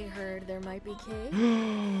 I heard there might be cake.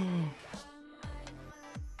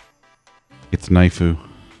 It's Naifu.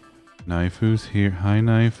 Naifu's here. Hi,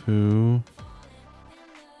 Naifu.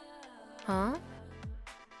 Huh?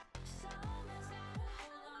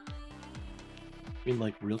 I mean,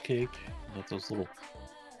 like real cake, not those little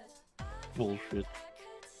bullshit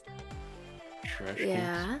trash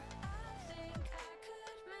Yeah. cakes.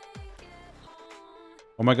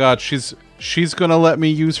 Oh my god, she's gonna let me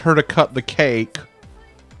use her to cut the cake.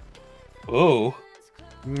 Oh.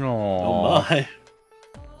 Oh my.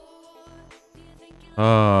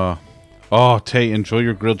 Oh, Tay, enjoy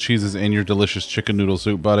your grilled cheeses and your delicious chicken noodle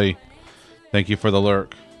soup, buddy. Thank you for the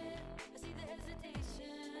lurk.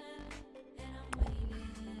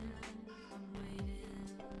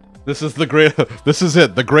 This is this is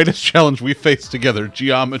it, the greatest challenge we faced together,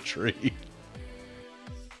 geometry.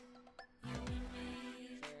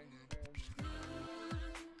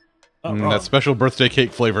 That special birthday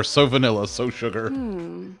cake flavor, so vanilla, so sugar.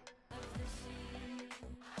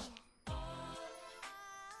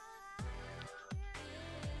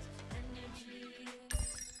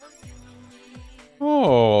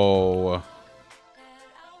 Oh.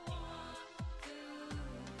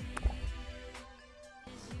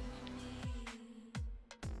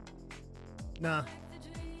 Nah.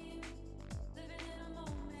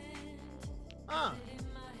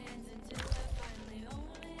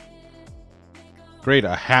 Great,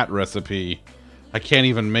 a hat recipe. I can't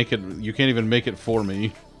even make it. You can't even make it for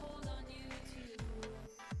me.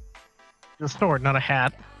 A sword, not a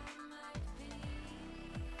hat.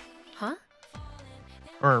 Huh?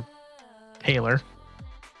 Or tailor.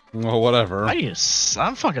 Well, whatever.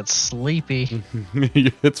 I'm fucking sleepy.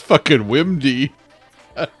 It's fucking Wimdy.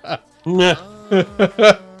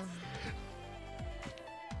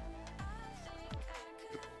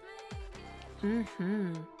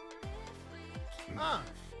 Mm-hmm.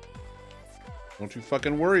 Don't you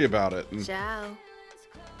fucking worry about it. Ciao.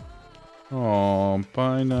 Oh,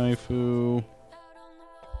 bye, Naifu.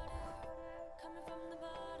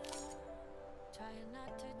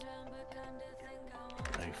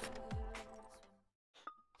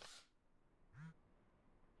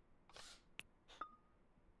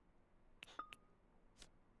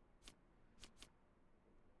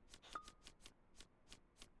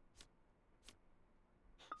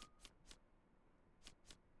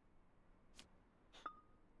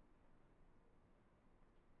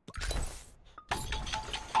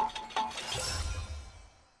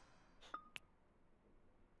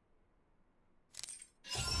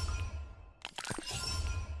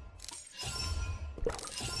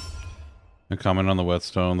 A comment on the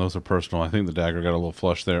whetstone. Those are personal. I think the dagger got a little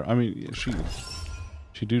flush there. I mean,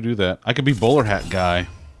 she do that. I could be bowler hat guy.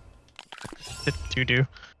 You do.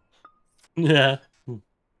 Yeah. Look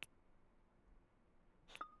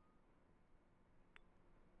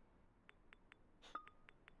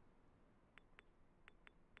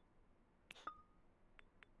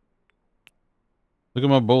at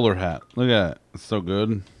my bowler hat. Look at it. It's so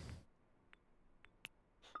good.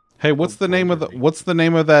 Hey, what's the name of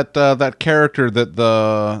that character that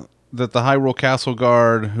the Hyrule Castle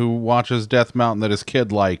guard who watches Death Mountain that his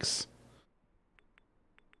kid likes?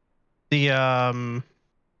 The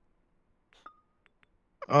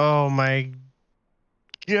oh my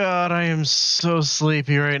god, I am so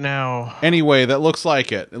sleepy right now. Anyway, that looks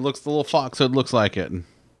like it. It looks the little fox hood looks like it.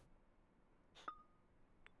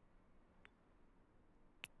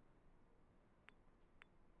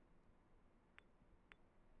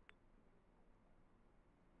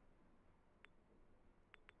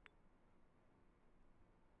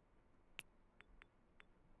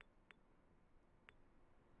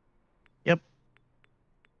 Yep.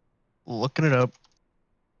 Looking it up.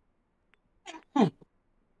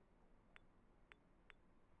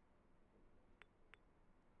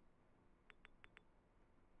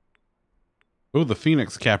 Oh, the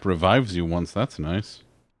Phoenix cap revives you once. That's nice.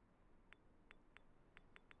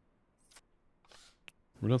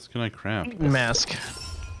 What else can I craft? Mask.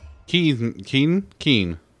 Keaton. Keaton.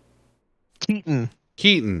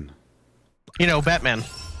 Keaton. You know, Batman.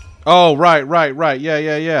 Oh, right.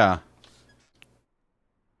 Yeah.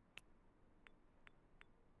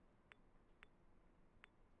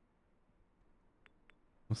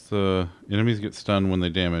 What's the enemies get stunned when they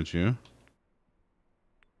damage you?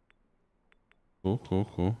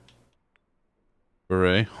 Cool.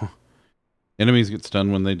 Hooray. Enemies get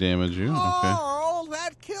stunned when they damage you. Okay. Oh,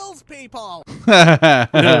 that kills people.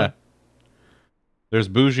 There's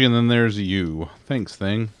Bougie and then there's you. Thanks,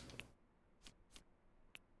 thing.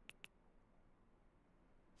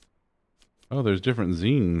 Oh, there's different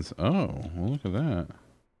zines. Oh, well, look at that.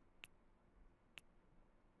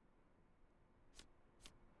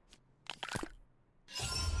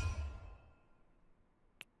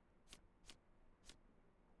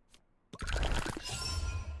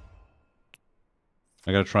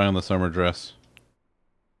 I gotta try on the summer dress.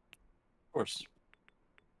 Of course.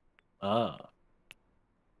 Ah.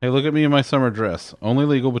 Hey, look at me in my summer dress. Only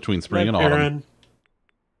legal between spring and autumn.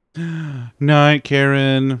 Karen. Night,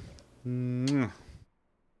 Karen.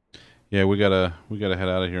 Yeah, we gotta head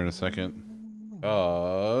out of here in a second.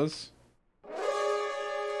 Cause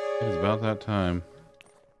it is about that time.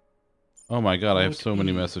 Oh my god, I have so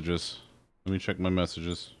many messages. Let me check my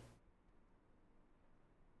messages.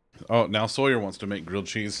 Oh, now Sawyer wants to make grilled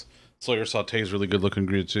cheese. Sawyer sautés really good looking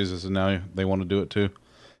grilled cheeses, and now they want to do it too.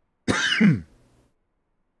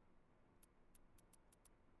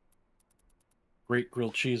 Great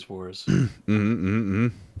grilled cheese wars.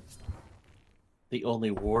 The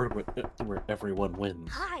only war where everyone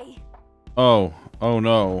wins. Hi. Oh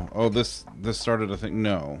no. Oh, this started a thing.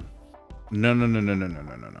 No. No.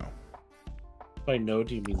 By no,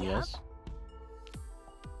 do you mean yes?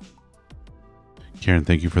 Karen,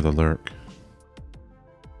 thank you for the lurk.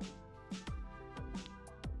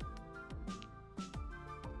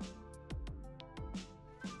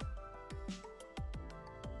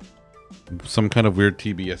 Some kind of weird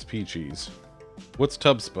TBSP cheese. What's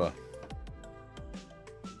Tubspa?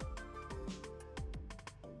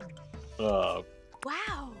 Wow.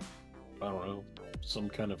 I don't know. Some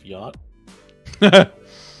kind of yacht? Aww.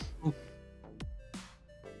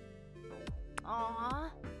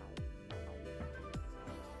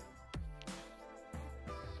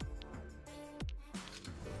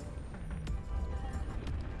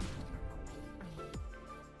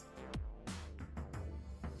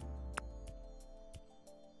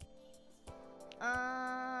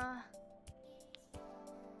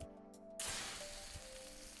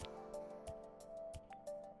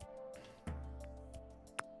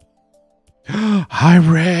 Hi,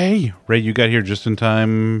 Ray. Ray, you got here just in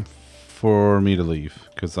time for me to leave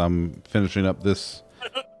because I'm finishing up this,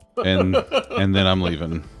 and then I'm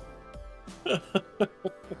leaving.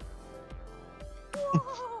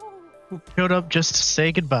 Showed up just to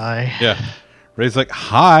say goodbye. Yeah. Ray's like,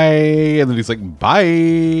 hi, and then he's like,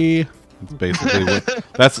 bye. That's basically what,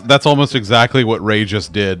 that's almost exactly what Ray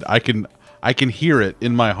just did. I can hear it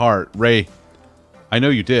in my heart. Ray, I know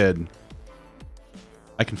you did.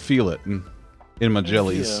 I can feel it in my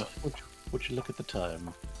jellies. Yeah. Would you look at the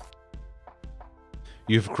time?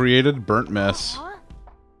 You've created burnt mess.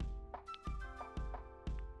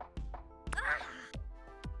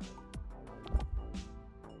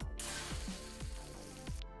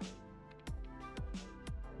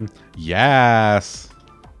 Yes.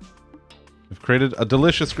 We've created a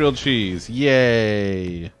delicious grilled cheese.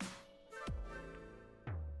 Yay.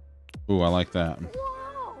 Ooh, I like that.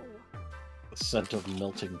 The scent of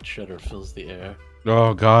melting cheddar fills the air.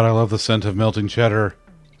 Oh god, I love the scent of melting cheddar.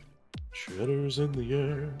 Cheddar's in the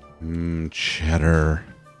air. Cheddar.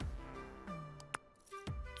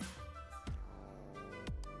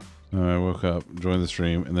 I woke up, joined the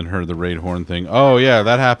stream, and then heard the raid horn thing. Oh yeah,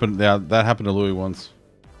 that happened. Yeah, that happened to Louis once.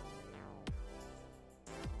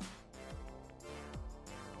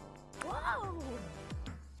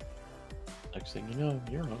 Next thing you know,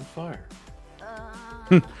 you're on fire.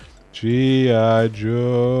 G.I.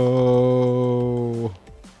 Joe.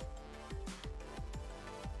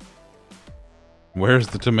 Where's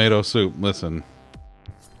the tomato soup? Listen.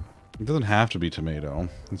 It doesn't have to be tomato.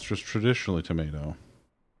 It's just traditionally tomato.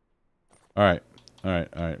 Alright.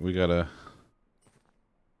 Alright. We gotta...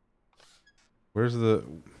 Where's the...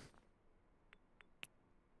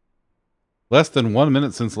 Less than 1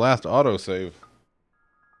 minute since last autosave.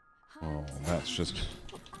 Oh, that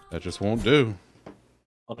just won't do.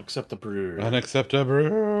 Unacceptable.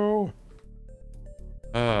 Unacceptable.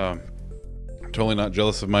 Totally not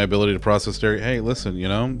jealous of my ability to process stereo. Hey, listen, you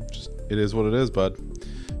know, just it is what it is, bud.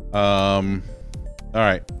 All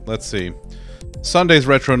right, let's see. Sunday's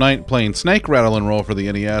Retro Night, playing Snake Rattle and Roll for the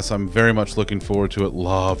NES. I'm very much looking forward to it.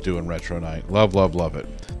 Love doing Retro Night. Love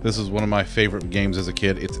it. This is one of my favorite games as a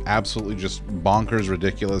kid. It's absolutely just bonkers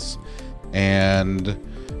ridiculous. And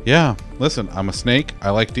yeah, listen, I'm a snake.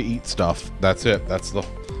 I like to eat stuff. That's it. That's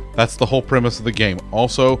the whole premise of the game.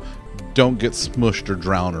 Also, don't get smushed or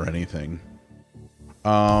drown or anything.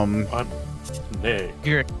 I'm Snake.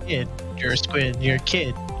 You're a kid. You're a squid. You're a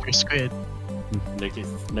kid. You're a squid. Snake.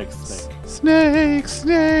 Snake,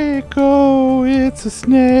 snake, oh, it's a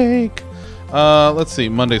snake. Let's see.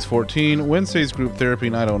 Monday's 14. Wednesday's group therapy,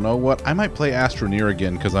 and I don't know what. I might play Astroneer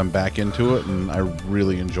again because I'm back into it, and I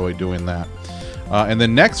really enjoy doing that. And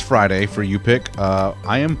then next Friday for you pick,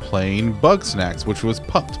 I am playing Bug Snacks, which was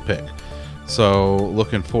Pupped pick. So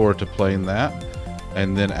looking forward to playing that.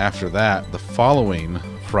 And then after that, the following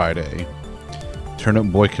Friday, Turnip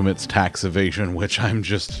Boy commits tax evasion, which I'm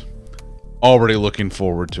just already looking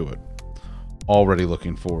forward to it. Already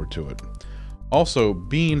looking forward to it. Also,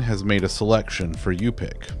 Bean has made a selection for you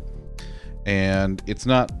pick. And it's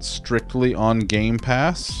not strictly on Game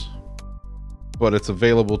Pass, but it's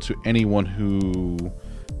available to anyone who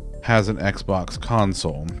has an Xbox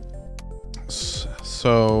console.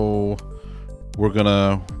 So we'll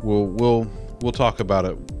talk about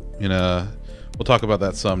it we'll talk about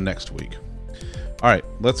that some next week. All right,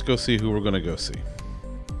 let's go see who we're gonna go see.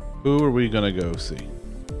 Who are we gonna go see?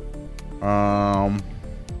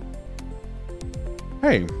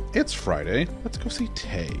 Hey, it's Friday. Let's go see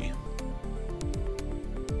Tay.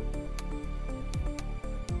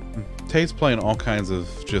 Tay's playing all kinds of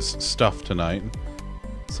just stuff tonight.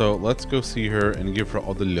 So let's go see her and give her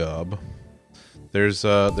all the love. There's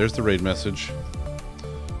the raid message.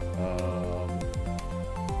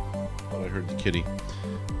 Thought I heard the kitty.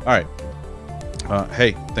 Alright.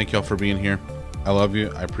 Hey, thank y'all for being here. I love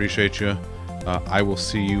you. I appreciate you. I will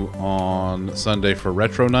see you on Sunday for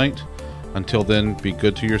Retro Night. Until then, be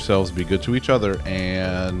good to yourselves, be good to each other,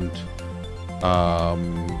 and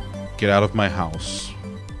get out of my house.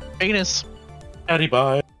 Anus. Addy,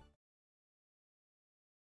 bye.